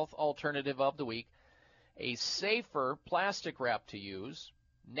week's health alternative of the week, a safer plastic wrap to use,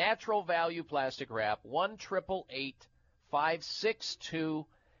 Natural Value Plastic Wrap,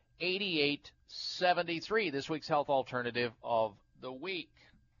 1-888-562-8873, this week's health alternative of the week.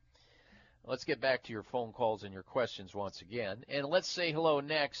 Let's get back to your phone calls and your questions once again. And let's say hello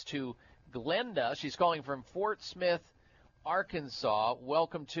next to Glenda. She's calling from Fort Smith, Arkansas.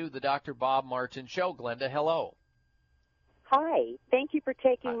 Welcome to the Dr. Bob Martin Show. Glenda, hello. Hi. Thank you for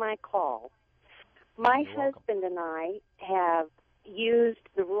taking my call. My husband and I have used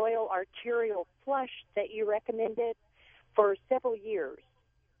the Royal Arterial Flush that you recommended for several years,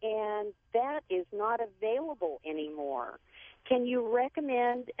 and that is not available anymore. Can you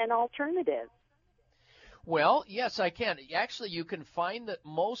recommend an alternative? Well, yes, I can. Actually, you can find that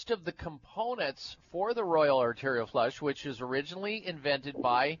most of the components for the Royal Arterial Flush, which was originally invented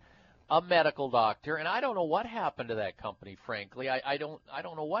by a medical doctor, and I don't know what happened to that company, frankly. I don't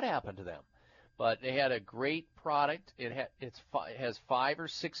know what happened to them. But they had a great product. It has 5 or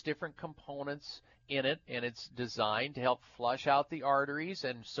 6 different components in it, and it's designed to help flush out the arteries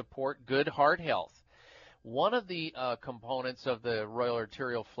and support good heart health. One of the components of the Royal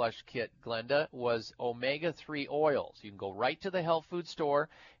Arterial Flush Kit, Glenda, was omega-3 oils. You can go right to the health food store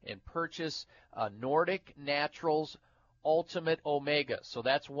and purchase Nordic Naturals Ultimate Omega. So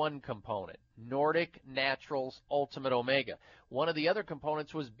that's one component, Nordic Naturals Ultimate Omega. One of the other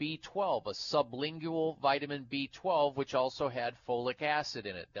components was B12, a sublingual vitamin B12, which also had folic acid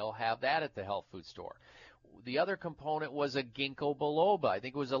in it. They'll have that at the health food store. The other component was a ginkgo biloba. I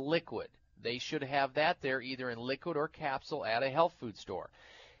think it was a liquid. They should have that there either in liquid or capsule at a health food store.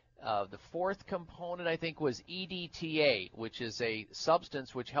 The fourth component, I think, was EDTA, which is a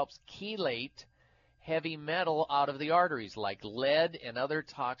substance which helps chelate heavy metal out of the arteries, like lead and other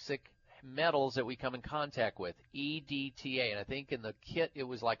toxic metals that we come in contact with, EDTA. And I think in the kit it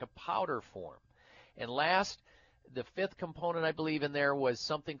was like a powder form. And last, the fifth component, I believe, in there was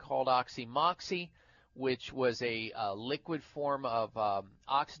something called Oxymoxy, which was a liquid form of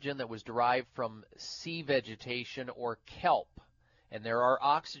oxygen that was derived from sea vegetation or kelp. And there are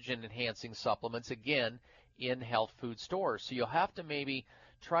oxygen-enhancing supplements, again, in health food stores. So you'll have to maybe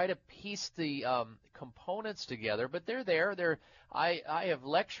try to piece the components together, but they're there. I have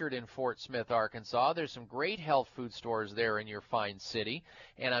lectured in Fort Smith, Arkansas. There's some great health food stores there in your fine city,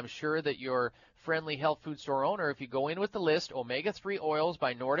 and I'm sure that your friendly health food store owner, if you go in with the list, omega-3 oils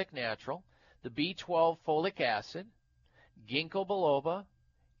by Nordic Natural, the B12 folic acid, ginkgo biloba,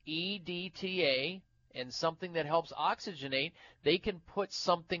 EDTA, and something that helps oxygenate, they can put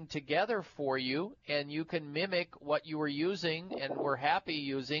something together for you, and you can mimic what you were using and were happy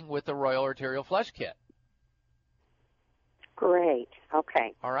using with the Royal Arterial Flush Kit. Great.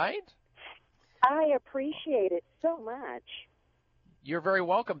 Okay. All right? I appreciate it so much. You're very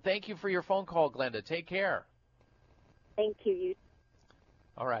welcome. Thank you for your phone call, Glenda. Take care. Thank you.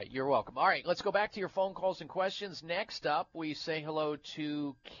 All right, you're welcome. All right, let's go back to your phone calls and questions. Next up, we say hello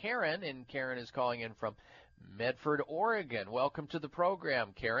to Karen, and Karen is calling in from Medford, Oregon. Welcome to the program,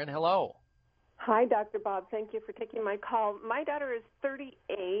 Karen. Hello. Hi, Dr. Bob. Thank you for taking my call. My daughter is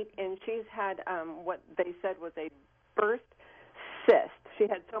 38, and she's had what they said was a burst cyst. She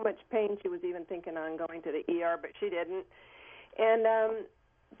had so much pain she was even thinking on going to the ER, but she didn't. And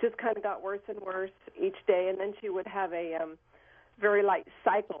just kind of got worse and worse each day, and then she would have a very light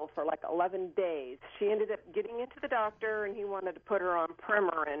cycle for like 11 days. She ended up getting into the doctor, and he wanted to put her on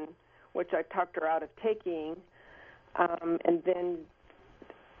Premarin, which I talked her out of taking. And then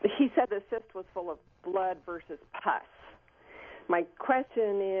he said the cyst was full of blood versus pus. My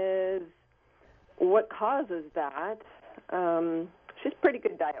question is, what causes that? She's pretty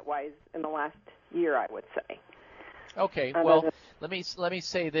good diet-wise in the last year, I would say. Okay, well, let me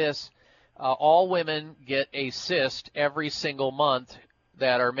say this. All women get a cyst every single month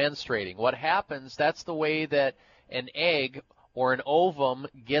that are menstruating. What happens, that's the way that an egg or an ovum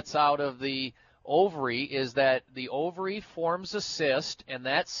gets out of the ovary, is that the ovary forms a cyst, and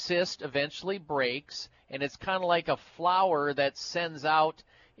that cyst eventually breaks, and it's kind of like a flower that sends out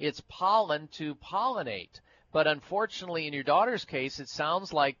its pollen to pollinate. But unfortunately, in your daughter's case, it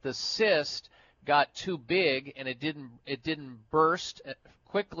sounds like the cyst got too big and it didn't burst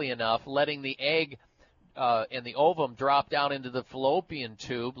quickly enough, letting the egg and the ovum drop down into the fallopian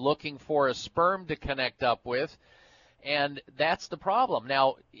tube, looking for a sperm to connect up with. And that's the problem.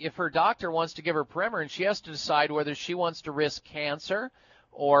 Now, if her doctor wants to give her Premarin, she has to decide whether she wants to risk cancer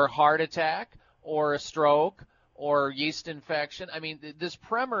or heart attack or a stroke or yeast infection. I mean, this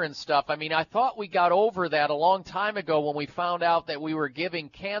Premarin stuff, I mean, I thought we got over that a long time ago when we found out that we were giving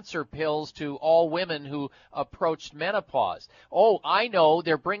cancer pills to all women who approached menopause. Oh, I know,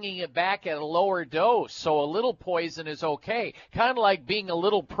 they're bringing it back at a lower dose, so a little poison is okay. Kind of like being a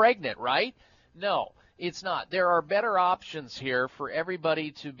little pregnant, right? No, it's not. There are better options here for everybody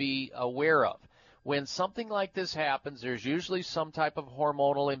to be aware of. When something like this happens, there's usually some type of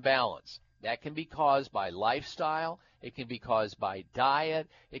hormonal imbalance. That can be caused by lifestyle, it can be caused by diet,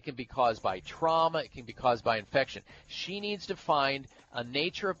 it can be caused by trauma, it can be caused by infection. She needs to find a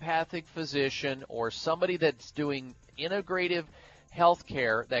naturopathic physician or somebody that's doing integrative health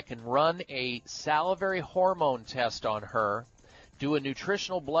care that can run a salivary hormone test on her, do a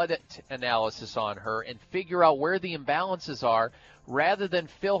nutritional blood analysis on her, and figure out where the imbalances are rather than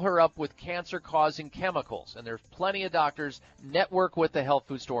fill her up with cancer-causing chemicals. And there's plenty of doctors. Network with the health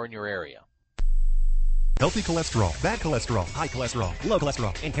food store in your area. Healthy cholesterol, bad cholesterol, high cholesterol, low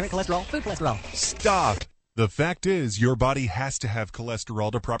cholesterol, inherent cholesterol, food cholesterol. Stop! The fact is, your body has to have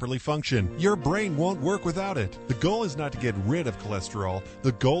cholesterol to properly function. Your brain won't work without it. The goal is not to get rid of cholesterol.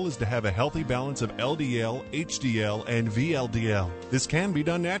 The goal is to have a healthy balance of LDL, HDL, and VLDL. This can be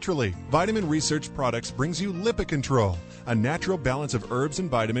done naturally. Vitamin Research Products brings you Lipicontrol, a natural balance of herbs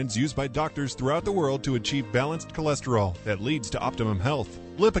and vitamins used by doctors throughout the world to achieve balanced cholesterol that leads to optimum health.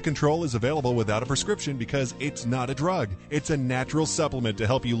 Lipicontrol is available without a prescription because it's not a drug. It's a natural supplement to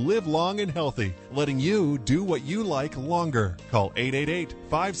help you live long and healthy, letting you do what you like longer. Call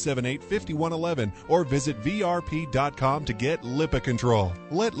 888-578-5111 or visit vrp.com to get Lipicontrol.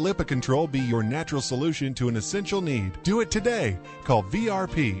 Let Lipicontrol be your natural solution to an essential need. Do it today. Call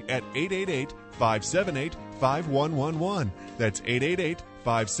VRP at 888-578-5111. That's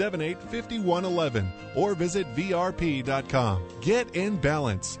 888-578-5111 or visit vrp.com. Get in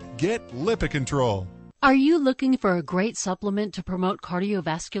balance. Get Lipicontrol. Are you looking for a great supplement to promote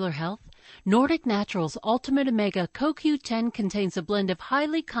cardiovascular health? Nordic Naturals Ultimate Omega CoQ10 contains a blend of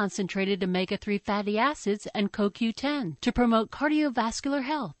highly concentrated omega-3 fatty acids and CoQ10 to promote cardiovascular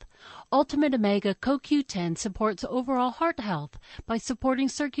health. Ultimate Omega CoQ10 supports overall heart health by supporting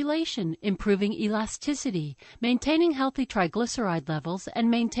circulation, improving elasticity, maintaining healthy triglyceride levels, and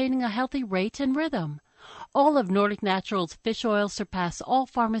maintaining a healthy rate and rhythm. All of Nordic Naturals fish oil surpass all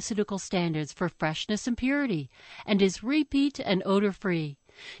pharmaceutical standards for freshness and purity and is repeat and odor-free.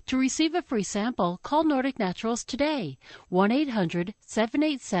 To receive a free sample, call Nordic Naturals today,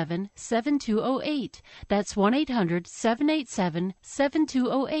 1-800-787-7208. That's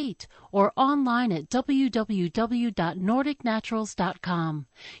 1-800-787-7208, or online at www.nordicnaturals.com.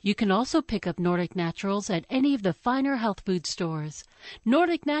 You can also pick up Nordic Naturals at any of the finer health food stores.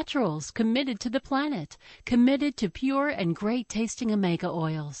 Nordic Naturals, committed to the planet, committed to pure and great-tasting omega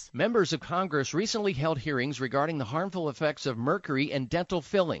oils. Members of Congress recently held hearings regarding the harmful effects of mercury and dental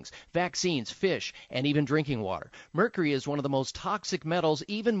fillings, vaccines, fish, and even drinking water. Mercury is one of the most toxic metals,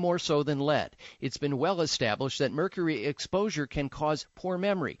 even more so than lead. It's been well established that mercury exposure can cause poor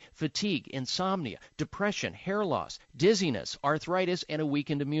memory, fatigue, insomnia, depression, hair loss, dizziness, arthritis, and a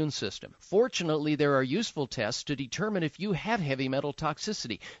weakened immune system. Fortunately, there are useful tests to determine if you have heavy metal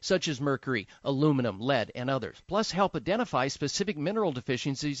toxicity, such as mercury, aluminum, lead, and others, plus help identify specific mineral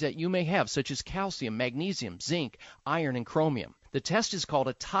deficiencies that you may have, such as calcium, magnesium, zinc, iron, and chromium. The test is called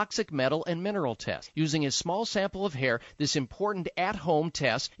a toxic metal and mineral test. Using a small sample of hair, this important at-home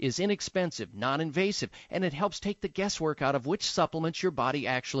test is inexpensive, non-invasive, and it helps take the guesswork out of which supplements your body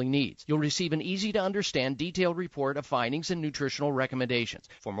actually needs. You'll receive an easy-to-understand, detailed report of findings and nutritional recommendations.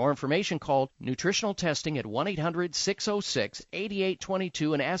 For more information, call Nutritional Testing at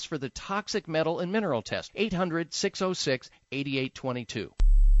 1-800-606-8822 and ask for the toxic metal and mineral test, 800-606-8822.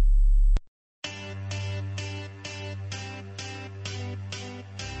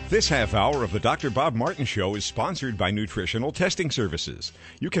 This half hour of the Dr. Bob Martin Show is sponsored by Nutritional Testing Services.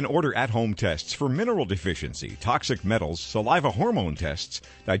 You can order at-home tests for mineral deficiency, toxic metals, saliva hormone tests,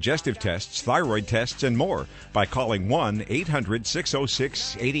 digestive tests, thyroid tests, and more by calling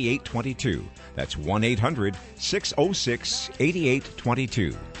 1-800-606-8822. That's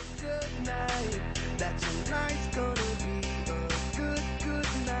 1-800-606-8822.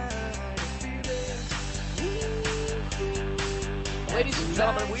 Ladies and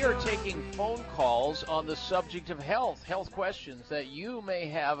gentlemen, we are taking phone calls on the subject of health questions that you may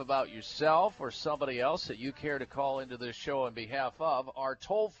have about yourself or somebody else that you care to call into this show on behalf of. Our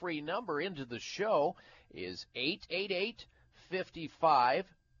toll-free number into the show is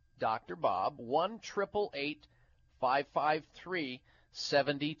 888-55-Dr. Bob,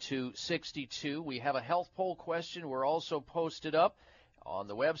 1-888-553-7262. We have a health poll question. We're also posted up on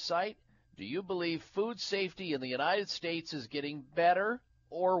the website. Do you believe food safety in the United States is getting better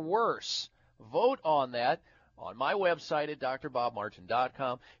or worse? Vote on that on my website at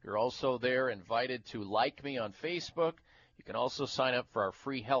drbobmartin.com. You're also there invited to like me on Facebook. You can also sign up for our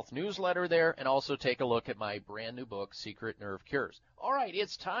free health newsletter there and also take a look at my brand new book, Secret Nerve Cures. All right,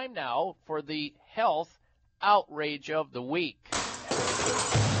 it's time now for the health outrage of the week.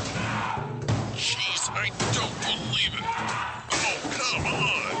 Jeez, I don't believe it. Oh, come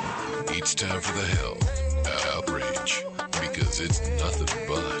on. It's time for the health outrage, because it's nothing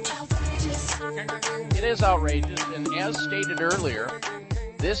but. It is outrageous, and as stated earlier,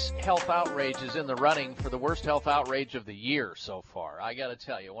 this health outrage is in the running for the worst health outrage of the year so far. I got to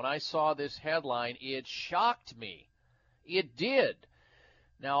tell you, when I saw this headline, it shocked me. It did.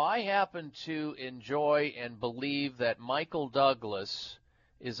 Now, I happen to enjoy and believe that Michael Douglas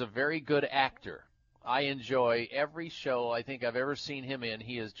is a very good actor. I enjoy every show I think I've ever seen him in.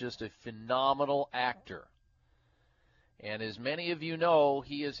 He is just a phenomenal actor. And as many of you know,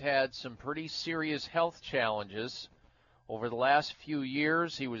 he has had some pretty serious health challenges. Over the last few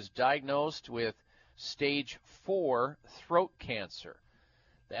years, he was diagnosed with stage 4 throat cancer.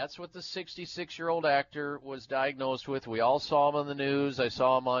 That's what the 66-year-old actor was diagnosed with. We all saw him on the news. I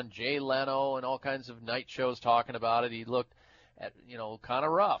saw him on Jay Leno and all kinds of night shows talking about it. He looked, kind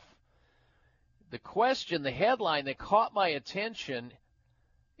of rough. The question, the headline that caught my attention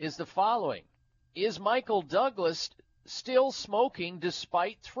is the following. Is Michael Douglas still smoking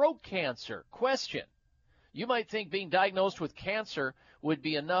despite throat cancer? Question. You might think being diagnosed with cancer would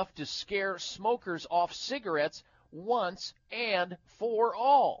be enough to scare smokers off cigarettes once and for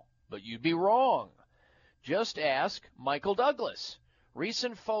all, but you'd be wrong. Just ask Michael Douglas.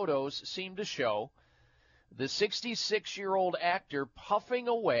 Recent photos seem to show the 66-year-old actor puffing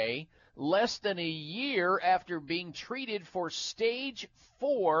away less than a year after being treated for stage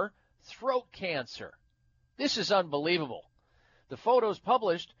 4 throat cancer. This is unbelievable. The photos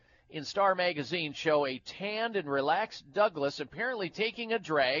published in Star Magazine show a tanned and relaxed Douglas apparently taking a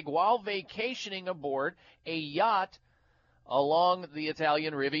drag while vacationing aboard a yacht along the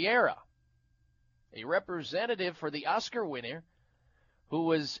Italian Riviera. A representative for the Oscar winner, who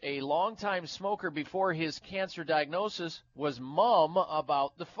was a longtime smoker before his cancer diagnosis, was mum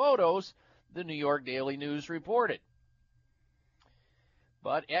about the photos, the New York Daily News reported.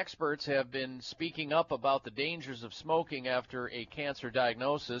 But experts have been speaking up about the dangers of smoking after a cancer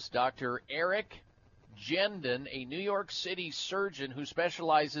diagnosis. Dr. Eric Gendon, a New York City surgeon who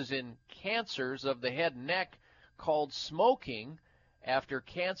specializes in cancers of the head and neck, called smoking after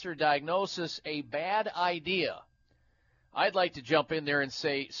cancer diagnosis a bad idea. I'd like to jump in there and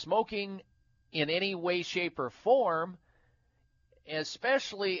say smoking in any way, shape, or form,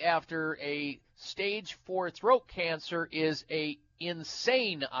 especially after a stage 4 throat cancer, is a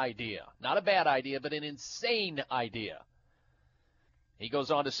insane idea. Not a bad idea, but an insane idea. He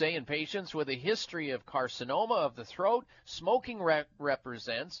goes on to say, in patients with a history of carcinoma of the throat, smoking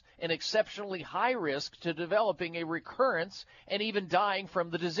represents an exceptionally high risk to developing a recurrence and even dying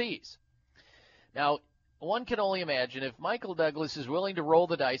from the disease. Now, one can only imagine if Michael Douglas is willing to roll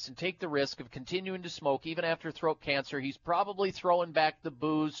the dice and take the risk of continuing to smoke even after throat cancer, he's probably throwing back the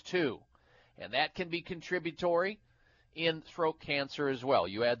booze too. And that can be contributory in throat cancer as well.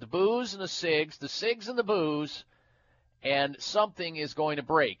 You add the booze and the cigs and the booze, and something is going to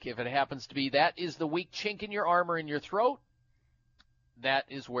break. If it happens to be that is the weak chink in your armor in your throat, that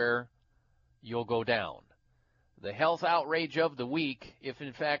is where you'll go down. The health outrage of the week, if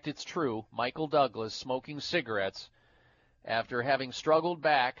in fact it's true, Michael Douglas smoking cigarettes after having struggled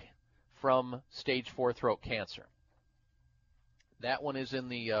back from stage 4 throat cancer. That one is in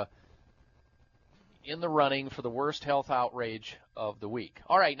the running for the worst health outrage of the week.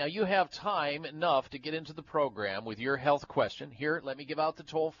 All right, now you have time enough to get into the program with your health question. Here, let me give out the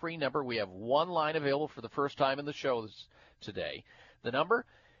toll-free number. We have one line available for the first time in the show today. The number,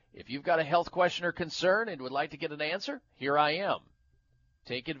 if you've got a health question or concern and would like to get an answer, here I am.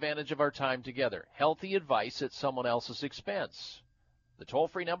 Take advantage of our time together. Healthy advice at someone else's expense. The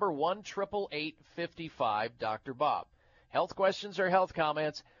toll-free number, 1-888-55-Dr. Health questions or health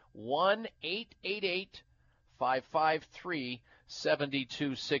comments,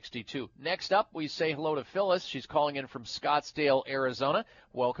 1-888-553-7262. Next up, we say hello to Phyllis. She's calling in from Scottsdale, Arizona.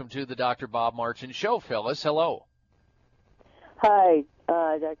 Welcome to the Dr. Bob Martin Show. Phyllis, hello. Hi,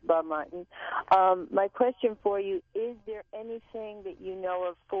 Dr. Bob Martin. My question for you, is there anything that you know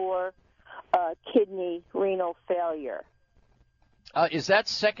of for kidney renal failure? Is that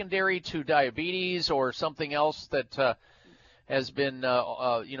secondary to diabetes or something else that has been,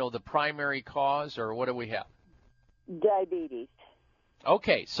 the primary cause, or what do we have? Diabetes.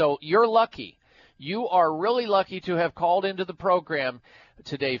 Okay, so you're lucky. You are really lucky to have called into the program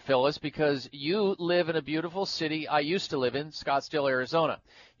today, Phyllis, because you live in a beautiful city I used to live in, Scottsdale, Arizona.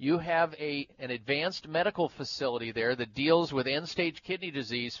 You have an advanced medical facility there that deals with end-stage kidney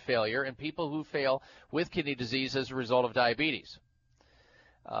disease failure and people who fail with kidney disease as a result of diabetes.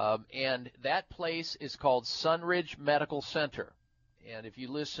 And that place is called Sunridge Medical Center. And if you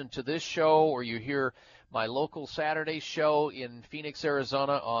listen to this show or you hear my local Saturday show in Phoenix,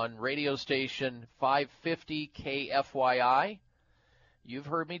 Arizona on radio station 550 KFYI, you've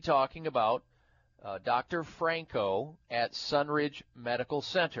heard me talking about Dr. Franco at Sunridge Medical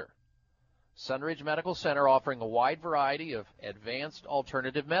Center. Sunridge Medical Center offering a wide variety of advanced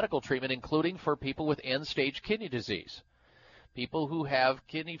alternative medical treatment, including for people with end-stage kidney disease. People who have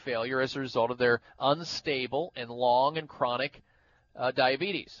kidney failure as a result of their unstable and long and chronic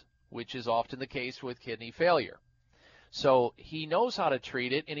diabetes, which is often the case with kidney failure. So he knows how to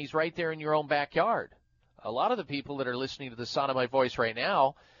treat it, and he's right there in your own backyard. A lot of the people that are listening to the sound of my voice right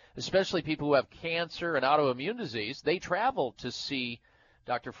now, especially people who have cancer and autoimmune disease, they travel to see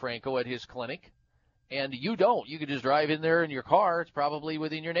Dr. Franco at his clinic, and you don't. You can just drive in there in your car. It's probably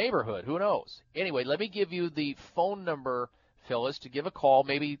within your neighborhood. Who knows? Anyway, let me give you the phone number, Phyllis, to give a call,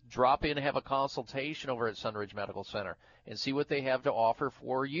 maybe drop in and have a consultation over at Sunridge Medical Center and see what they have to offer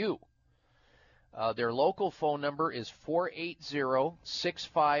for you. Their local phone number is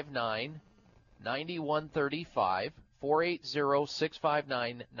 480-659-9135,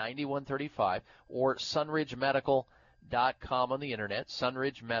 480-659-9135, or sunridgemedical.com on the internet,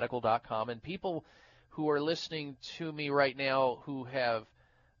 sunridgemedical.com. And people who are listening to me right now who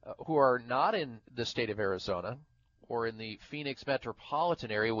are not in the state of Arizona, or in the Phoenix metropolitan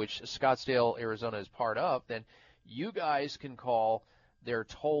area, which Scottsdale, Arizona is part of, then you guys can call their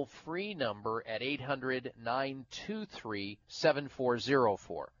toll-free number at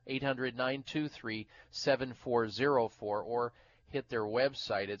 800-923-7404, 800-923-7404, or hit their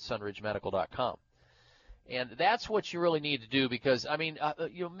website at sunridgemedical.com. And that's what you really need to do because,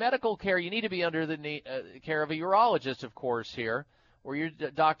 medical care, you need to be under the care of a urologist, of course, here, or your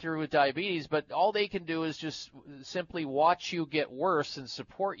doctor with diabetes, but all they can do is just simply watch you get worse and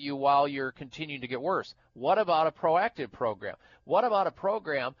support you while you're continuing to get worse. What about a proactive program? What about a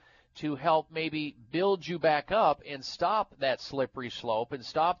program to help maybe build you back up and stop that slippery slope and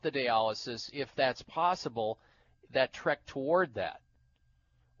stop the dialysis, if that's possible, that trek toward that?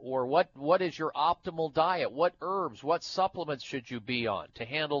 Or what is your optimal diet? What herbs, what supplements should you be on to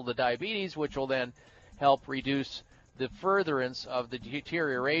handle the diabetes, which will then help reduce the furtherance of the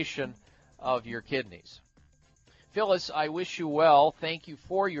deterioration of your kidneys? Phyllis, I wish you well. Thank you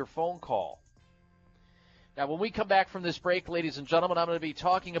for your phone call. Now, when we come back from this break, ladies and gentlemen, I'm going to be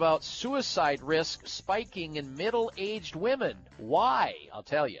talking about suicide risk spiking in middle-aged women. Why? I'll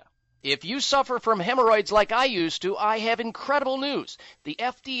tell you. If you suffer from hemorrhoids like I used to, I have incredible news. The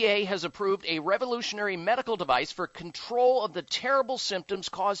FDA has approved a revolutionary medical device for control of the terrible symptoms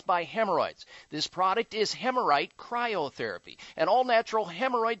caused by hemorrhoids. This product is Hemorrhite Cryotherapy, an all-natural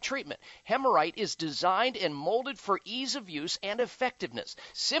hemorrhoid treatment. Hemorrhite is designed and molded for ease of use and effectiveness.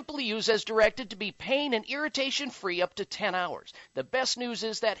 Simply use as directed to be pain and irritation-free up to 10 hours. The best news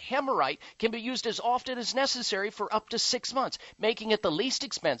is that Hemorrhite can be used as often as necessary for up to 6 months, making it the least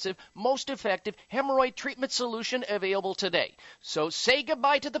expensive, most effective hemorrhoid treatment solution available today. So say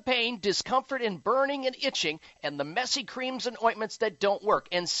goodbye to the pain, discomfort, and burning and itching, and the messy creams and ointments that don't work,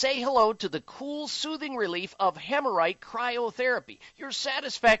 and say hello to the cool, soothing relief of Hemorrhite Cryotherapy. Your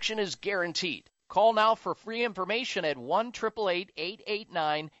satisfaction is guaranteed. Call now for free information at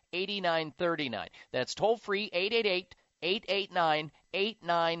 1-888-889-8939. That's toll-free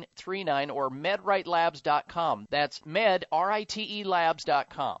 888-889-8939 or medritelabs.com. That's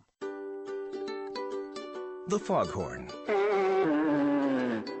medritelabs.com. The foghorn.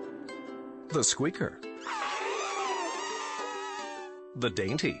 The squeaker. The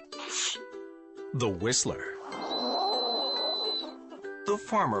dainty. The whistler. The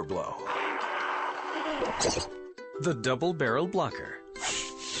farmer blow. The double-barrel blocker.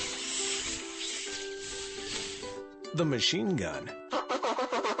 The machine gun.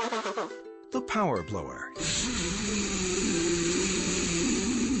 The power blower.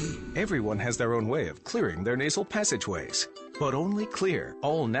 Everyone has their own way of clearing their nasal passageways. But only Xlear,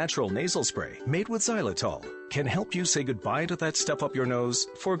 all-natural nasal spray made with xylitol, can help you say goodbye to that stuff up your nose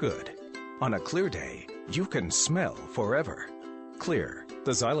for good. On a clear day, you can smell forever. Xlear,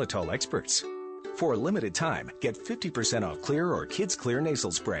 the xylitol experts. For a limited time, get 50% off Xlear or Kids Xlear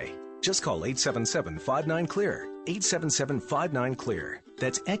nasal spray. Just call 877-59-XLEAR, 877-59-XLEAR.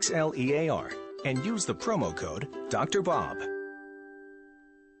 That's XLEAR. And use the promo code Dr. Bob.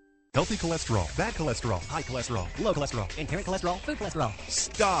 Healthy cholesterol, bad cholesterol, high cholesterol, low cholesterol, inherent cholesterol, food cholesterol.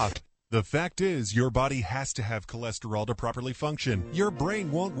 Stop! The fact is, your body has to have cholesterol to properly function. Your brain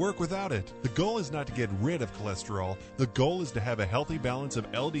won't work without it. The goal is not to get rid of cholesterol. The goal is to have a healthy balance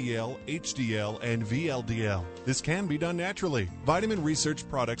of LDL, HDL, and VLDL. This can be done naturally. Vitamin Research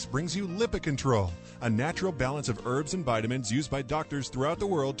Products brings you Lipicontrol, a natural balance of herbs and vitamins used by doctors throughout the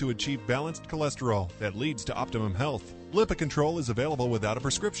world to achieve balanced cholesterol that leads to optimum health. Lipicontrol is available without a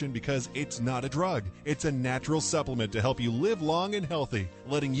prescription because it's not a drug. It's a natural supplement to help you live long and healthy,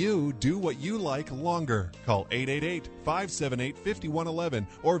 letting you do what you like longer. Call 888-578-5111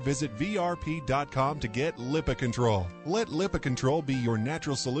 or visit vrp.com to get Lipicontrol. Let Lipicontrol be your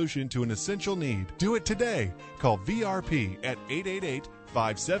natural solution to an essential need. Do it today. Call VRP at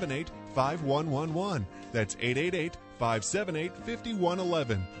 888-578-5111. That's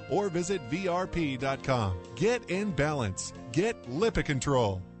 888-578-5111 or visit vrp.com. Get in balance. Get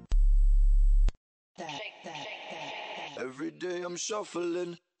Lipicontrol. Every day I'm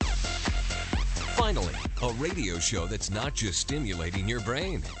shuffling. Finally, a radio show that's not just stimulating your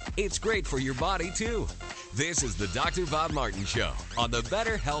brain. It's great for your body, too. This is the Dr. Bob Martin Show on the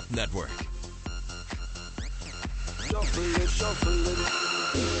Better Health Network.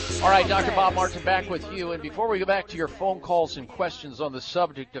 All right, Dr. Bob Martin back with you. And before we go back to your phone calls and questions on the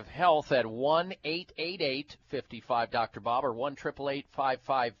subject of health at 1-888-55-Dr. Bob or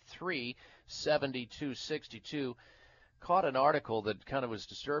 1-888-553-7262, caught an article that kind of was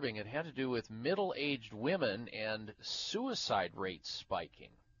disturbing. It had to do with middle-aged women and suicide rates spiking.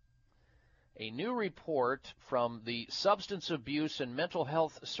 A new report from the Substance Abuse and Mental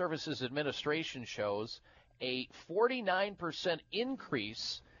Health Services Administration shows a 49%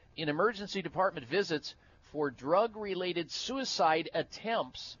 increase in emergency department visits for drug-related suicide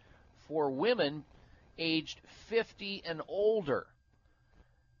attempts for women aged 50 and older.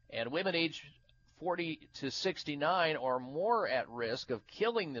 And women aged 40 to 69 are more at risk of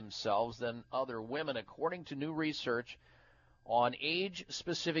killing themselves than other women, according to new research on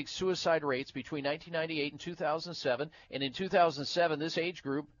age-specific suicide rates between 1998 and 2007. And in 2007, this age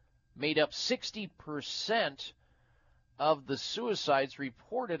group made up 60% of the suicides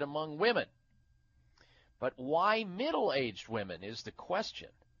reported among women. But why middle-aged women is the question.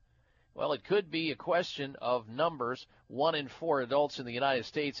 Well, it could be a question of numbers. 1 in 4 adults in the United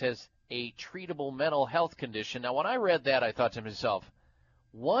States has a treatable mental health condition. Now, when I read that, I thought to myself,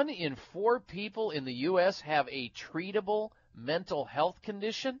 1 in 4 people in the U.S. have a treatable mental health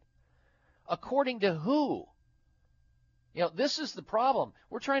condition? According to who? You know, this is the problem.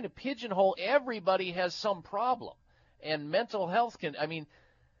 We're trying to pigeonhole everybody has some problem. And mental health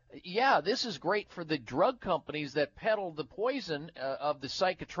yeah, this is great for the drug companies that peddle the poison of the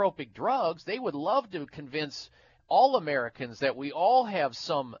psychotropic drugs. They would love to convince all Americans that we all have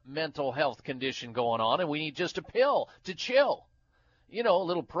some mental health condition going on, and we need just a pill to chill. You know, a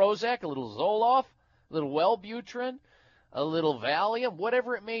little Prozac, a little Zoloft, a little Wellbutrin, a little Valium,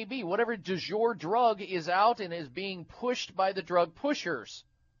 whatever it may be. Whatever du jour drug is out and is being pushed by the drug pushers.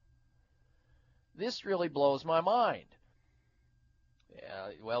 This really blows my mind.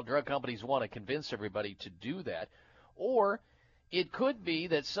 Well, drug companies want to convince everybody to do that. Or it could be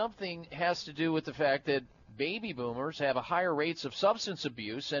that something has to do with the fact that baby boomers have a higher rates of substance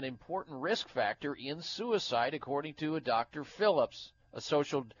abuse, an important risk factor in suicide, according to a Dr. Phillips, a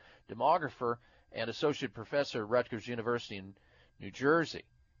social demographer and associate professor at Rutgers University in New Jersey.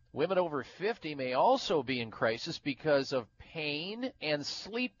 Women over 50 may also be in crisis because of pain and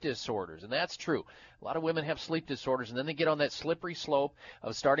sleep disorders, and that's true. A lot of women have sleep disorders, and then they get on that slippery slope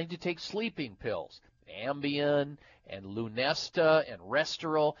of starting to take sleeping pills, Ambien and Lunesta and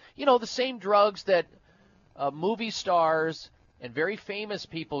Restoril, you know, the same drugs that movie stars and very famous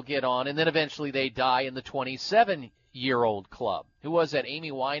people get on, and then eventually they die in the 27-year-old club. Who was that?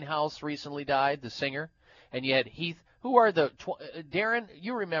 Amy Winehouse recently died, the singer. And you had Heath. Who are the, Darren,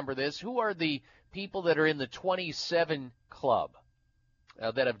 you remember this, who are the people that are in the 27 club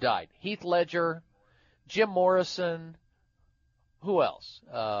that have died? Heath Ledger, Jim Morrison, who else?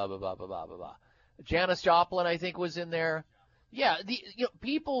 Janis Joplin, I think, was in there. Yeah,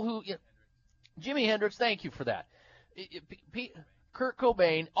 people who, Jimi Hendrix, thank you for that. Kurt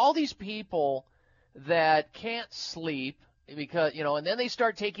Cobain, all these people that can't sleep because, and then they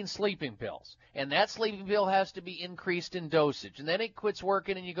start taking sleeping pills. And that sleeping pill has to be increased in dosage. And then it quits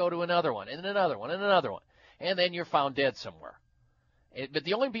working and you go to another one and another one and another one. And then you're found dead somewhere. But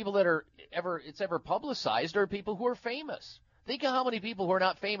the only people that it's ever publicized are people who are famous. Think of how many people who are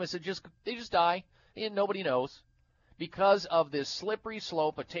not famous that they just die and nobody knows because of this slippery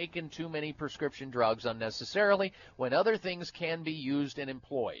slope of taking too many prescription drugs unnecessarily when other things can be used and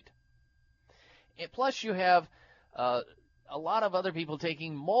employed. And plus you have a lot of other people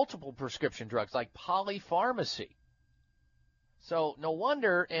taking multiple prescription drugs like polypharmacy. So no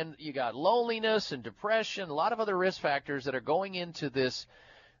wonder, and you got loneliness and depression, a lot of other risk factors that are going into this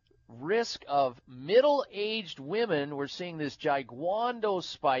risk of middle-aged women. We're seeing this giguando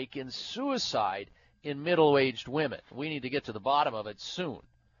spike in suicide in middle-aged women. We need to get to the bottom of it soon.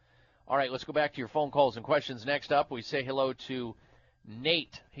 All right, let's go back to your phone calls and questions. Next up, we say hello to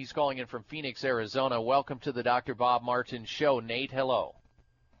Nate. He's calling in from Phoenix, Arizona. Welcome to the Dr. Bob Martin Show. Nate, hello.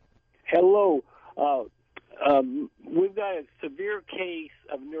 Hello. We've got a severe case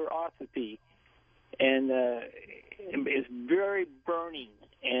of neuropathy, and it's very burning.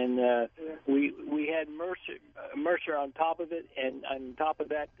 And we had Mercer on top of it, and on top of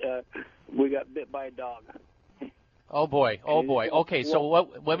that, we got bit by a dog. Oh boy! Okay, so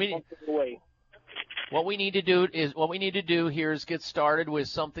what we need to do here is get started with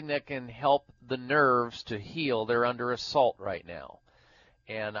something that can help the nerves to heal. They're under assault right now.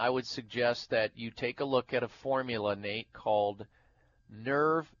 And I would suggest that you take a look at a formula, Nate, called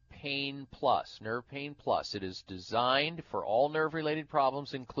Nerve Pain Plus. Nerve Pain Plus. It is designed for all nerve-related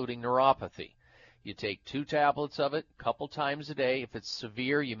problems, including neuropathy. You take 2 tablets of it a couple times a day. If it's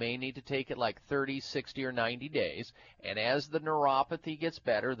severe, you may need to take it like 30, 60, or 90 days. And as the neuropathy gets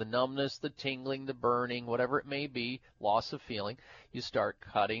better, the numbness, the tingling, the burning, whatever it may be, loss of feeling, you start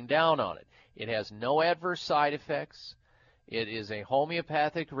cutting down on it. It has no adverse side effects. It is a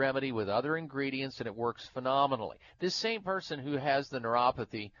homeopathic remedy with other ingredients, and it works phenomenally. This same person who has the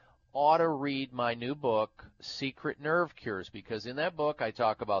neuropathy ought to read my new book, Secret Nerve Cures, because in that book I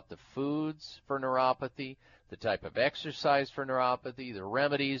talk about the foods for neuropathy, the type of exercise for neuropathy, the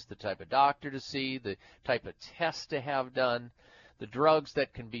remedies, the type of doctor to see, the type of tests to have done, the drugs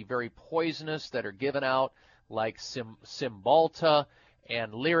that can be very poisonous that are given out, like Cymbalta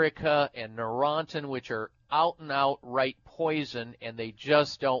and Lyrica and Neurontin, which are out-and-out right poison, and they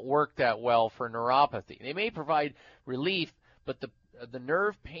just don't work that well for neuropathy. They may provide relief, but the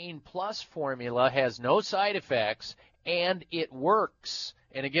Nerve Pain Plus formula has no side effects, and it works,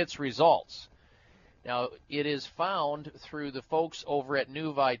 and it gets results. Now, it is found through the folks over at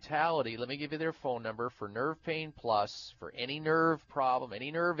New Vitality. Let me give you their phone number for Nerve Pain Plus for any nerve problem, any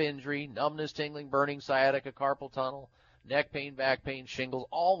nerve injury, numbness, tingling, burning, sciatica, carpal tunnel, neck pain, back pain, shingles,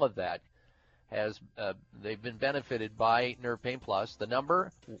 all of that. They've been benefited by Nerve Pain Plus. The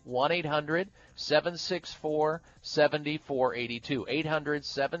number,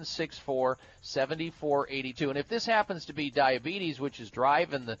 1-800-764-7482, 800-764-7482. And if this happens to be diabetes, which is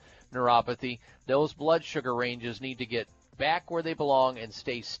driving the neuropathy, those blood sugar ranges need to get back where they belong and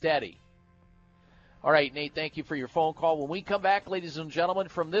stay steady. All right, Nate, thank you for your phone call. When we come back, ladies and gentlemen,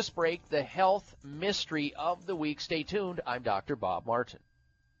 from this break, the health mystery of the week. Stay tuned. I'm Dr. Bob Martin.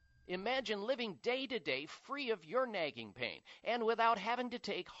 Imagine living day to day free of your nagging pain and without having to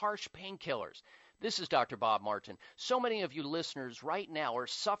take harsh painkillers. This is Dr. Bob Martin. So many of you listeners right now are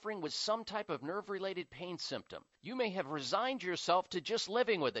suffering with some type of nerve-related pain symptom. You may have resigned yourself to just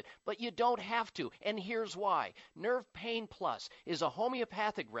living with it, but you don't have to, and here's why. Nerve Pain Plus is a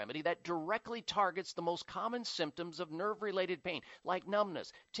homeopathic remedy that directly targets the most common symptoms of nerve-related pain, like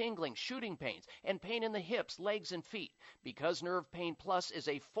numbness, tingling, shooting pains, and pain in the hips, legs, and feet. Because Nerve Pain Plus is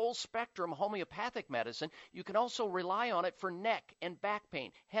a full-spectrum homeopathic medicine, you can also rely on it for neck and back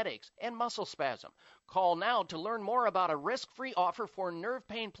pain, headaches, and muscle spasm. Call now to learn more about a risk-free offer for Nerve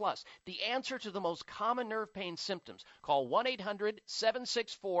Pain Plus, the answer to the most common nerve pain symptoms. Call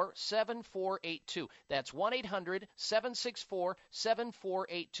 1-800-764-7482. That's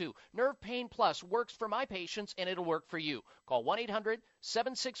 1-800-764-7482. Nerve Pain Plus works for my patients, and it'll work for you. Call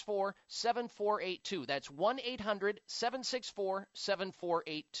 1-800-764-7482. That's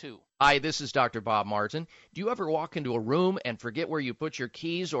 1-800-764-7482. Hi, this is Dr. Bob Martin. Do you ever walk into a room and forget where you put your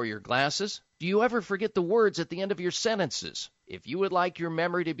keys or your glasses? Do you ever forget the words at the end of your sentences? If you would like your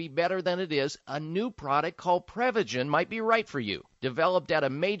memory to be better than it is, a new product called Prevagen might be right for you. Developed at a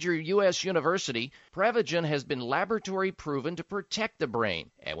major U.S. university, Prevagen has been laboratory proven to protect the brain.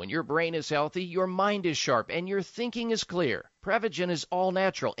 And when your brain is healthy, your mind is sharp and your thinking is clear. Prevagen is all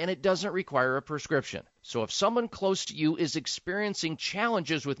natural and it doesn't require a prescription. So if someone close to you is experiencing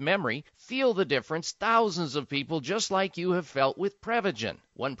challenges with memory, feel the difference thousands of people just like you have felt with Prevagen.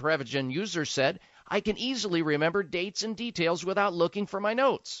 One Prevagen user said, "I can easily remember dates and details without looking for my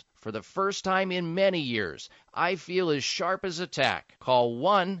notes. For the first time in many years, I feel as sharp as a tack." Call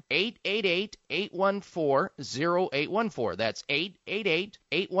 1-888-814-0814. That's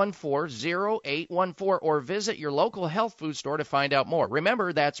 888-814-0814, or visit your local health food store to find out more.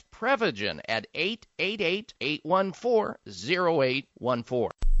 Remember, that's Prevagen at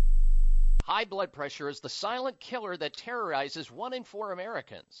 888-814-0814. High blood pressure is the silent killer that terrorizes 1 in 4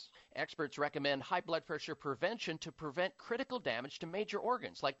 Americans. Experts recommend high blood pressure prevention to prevent critical damage to major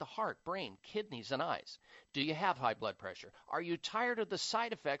organs like the heart, brain, kidneys, and eyes. Do you have high blood pressure? Are you tired of the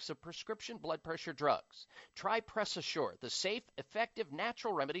side effects of prescription blood pressure drugs? Try Press Assure, the safe, effective,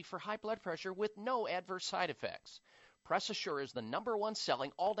 natural remedy for high blood pressure with no adverse side effects. Press Assure is the #1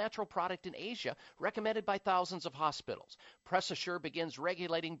 selling all-natural product in Asia, recommended by thousands of hospitals. Press Assure begins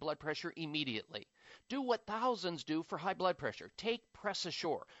regulating blood pressure immediately. Do what thousands do for high blood pressure. Take Press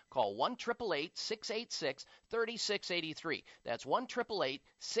Assure. Call 1-888-686-3683. That's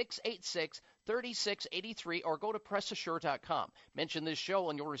 1-888-686-3683, or go to PressAssure.com. Mention this show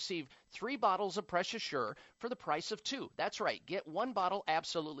and you'll receive 3 bottles of Press Assure for the price of 2. That's right. Get 1 bottle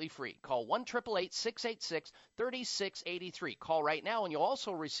absolutely free. Call 1-888-686-3683. Call right now and you'll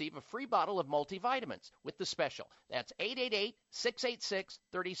also receive a free bottle of multivitamins with the special. That's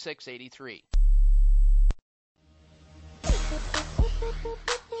 888-686-3683.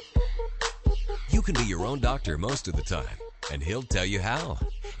 You can be your own doctor most of the time, and he'll tell you how.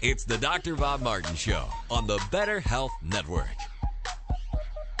 It's the Dr. Bob Martin Show on the Better Health Network.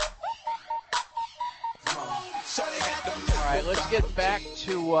 All right, let's get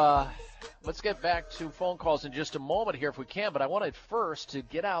back to phone calls in just a moment here if we can, but I wanted first to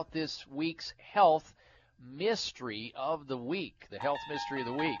get out this week's health mystery of the week, the health mystery of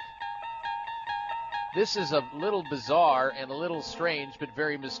the week. This is a little bizarre and a little strange, but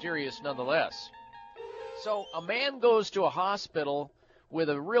very mysterious nonetheless. So a man goes to a hospital with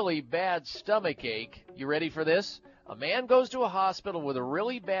a really bad stomach ache. You ready for this? A man goes to a hospital with a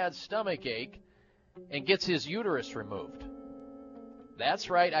really bad stomach ache and gets his uterus removed. That's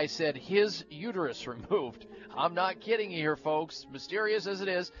right, I said his uterus removed. I'm not kidding you here, folks. Mysterious as it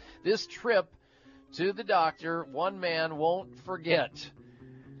is, this trip to the doctor, one man won't forget.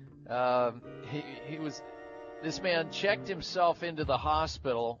 This man checked himself into the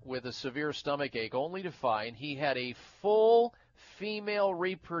hospital with a severe stomach ache, only to find he had a full female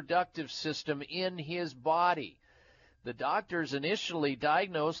reproductive system in his body. The doctors initially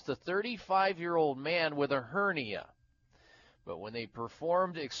diagnosed the 35-year-old man with a hernia. But when they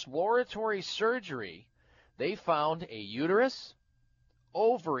performed exploratory surgery, they found a uterus,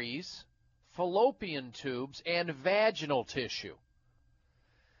 ovaries, fallopian tubes, and vaginal tissue.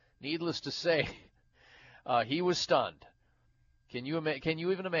 Needless to say, he was stunned. Can you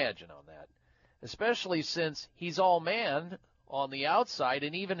even imagine on that? Especially since he's all man on the outside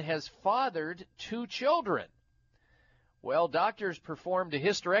and even has fathered 2 children. Well, doctors performed a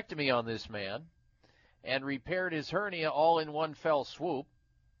hysterectomy on this man and repaired his hernia all in one fell swoop.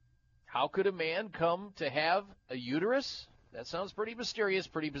 How could a man come to have a uterus? That sounds pretty mysterious,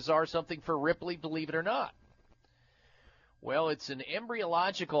 pretty bizarre, something for Ripley, believe it or not. Well, it's an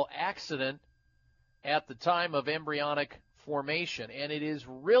embryological accident at the time of embryonic formation, and it is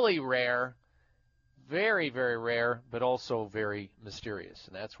really rare, very, very rare, but also very mysterious.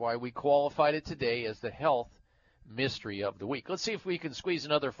 And that's why we qualified it today as the Health Mystery of the Week. Let's see if we can squeeze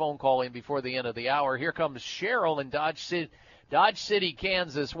another phone call in before the end of the hour. Here comes Cheryl in Dodge City,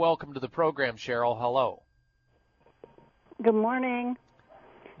 Kansas. Welcome to the program, Cheryl. Hello. Good morning.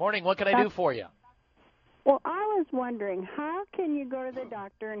 Morning. What can I do for you? Well, I was wondering, how can you go to the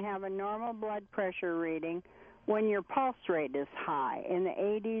doctor and have a normal blood pressure reading when your pulse rate is high, in the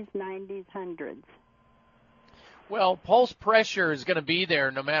 80s, 90s, 100s? Well, pulse pressure is going to be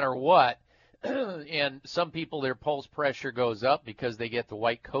there no matter what. And some people, their pulse pressure goes up because they get the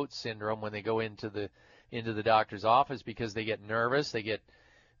white coat syndrome when they go into the doctor's office, because they get nervous, they get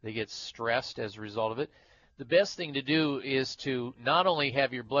stressed as a result of it. The best thing to do is to not only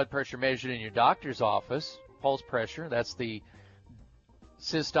have your blood pressure measured in your doctor's office, pulse pressure, that's the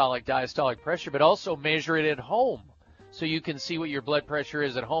systolic, diastolic pressure, but also measure it at home so you can see what your blood pressure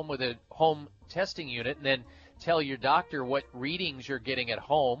is at home with a home testing unit, and then tell your doctor what readings you're getting at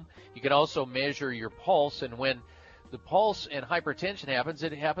home. You can also measure your pulse, and when the pulse and hypertension happens,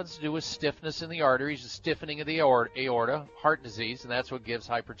 it happens to do with stiffness in the arteries, the stiffening of the aorta, heart disease, and that's what gives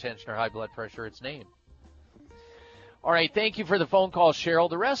hypertension or high blood pressure its name. All right, thank you for the phone call, Cheryl.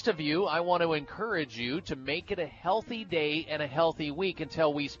 The rest of you, I want to encourage you to make it a healthy day and a healthy week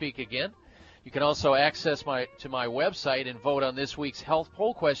until we speak again. You can also access my website and vote on this week's health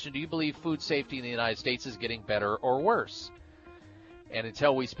poll question. Do you believe food safety in the United States is getting better or worse? And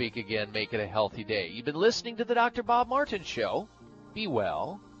until we speak again, make it a healthy day. You've been listening to the Dr. Bob Martin Show. Be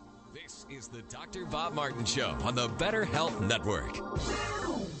well. This is the Dr. Bob Martin Show on the Better Health Network.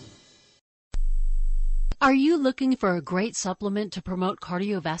 Are you looking for a great supplement to promote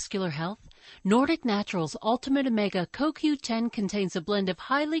cardiovascular health? Nordic Naturals Ultimate Omega CoQ10 contains a blend of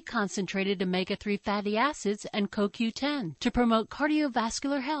highly concentrated omega-3 fatty acids and CoQ10 to promote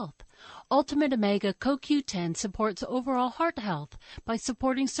cardiovascular health. Ultimate Omega CoQ10 supports overall heart health by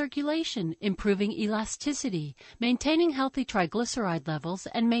supporting circulation, improving elasticity, maintaining healthy triglyceride levels,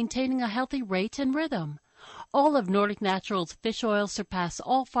 and maintaining a healthy rate and rhythm. All of Nordic Naturals fish oil surpass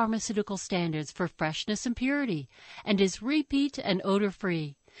all pharmaceutical standards for freshness and purity and is repeat and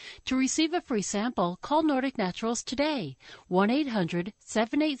odor-free. To receive a free sample, call Nordic Naturals today,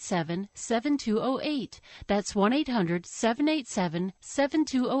 1-800-787-7208. That's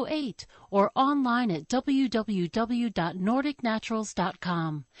 1-800-787-7208, or online at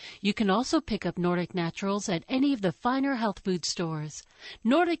www.nordicnaturals.com. You can also pick up Nordic Naturals at any of the finer health food stores.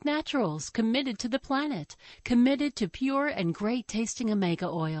 Nordic Naturals, committed to the planet, committed to pure and great-tasting omega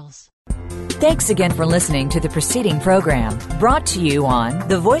oils. Thanks again for listening to the preceding program, brought to you on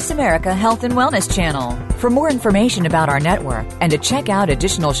the Voice America Health and Wellness Channel. For more information about our network and to check out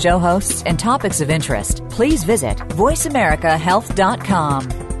additional show hosts and topics of interest, please visit voiceamericahealth.com.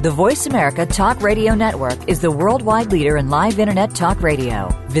 The Voice America Talk Radio Network is the worldwide leader in live Internet talk radio.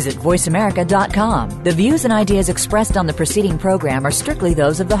 Visit voiceamerica.com. The views and ideas expressed on the preceding program are strictly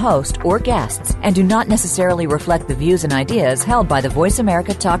those of the host or guests and do not necessarily reflect the views and ideas held by the Voice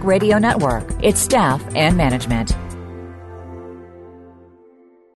America Talk Radio Network, its staff, and management.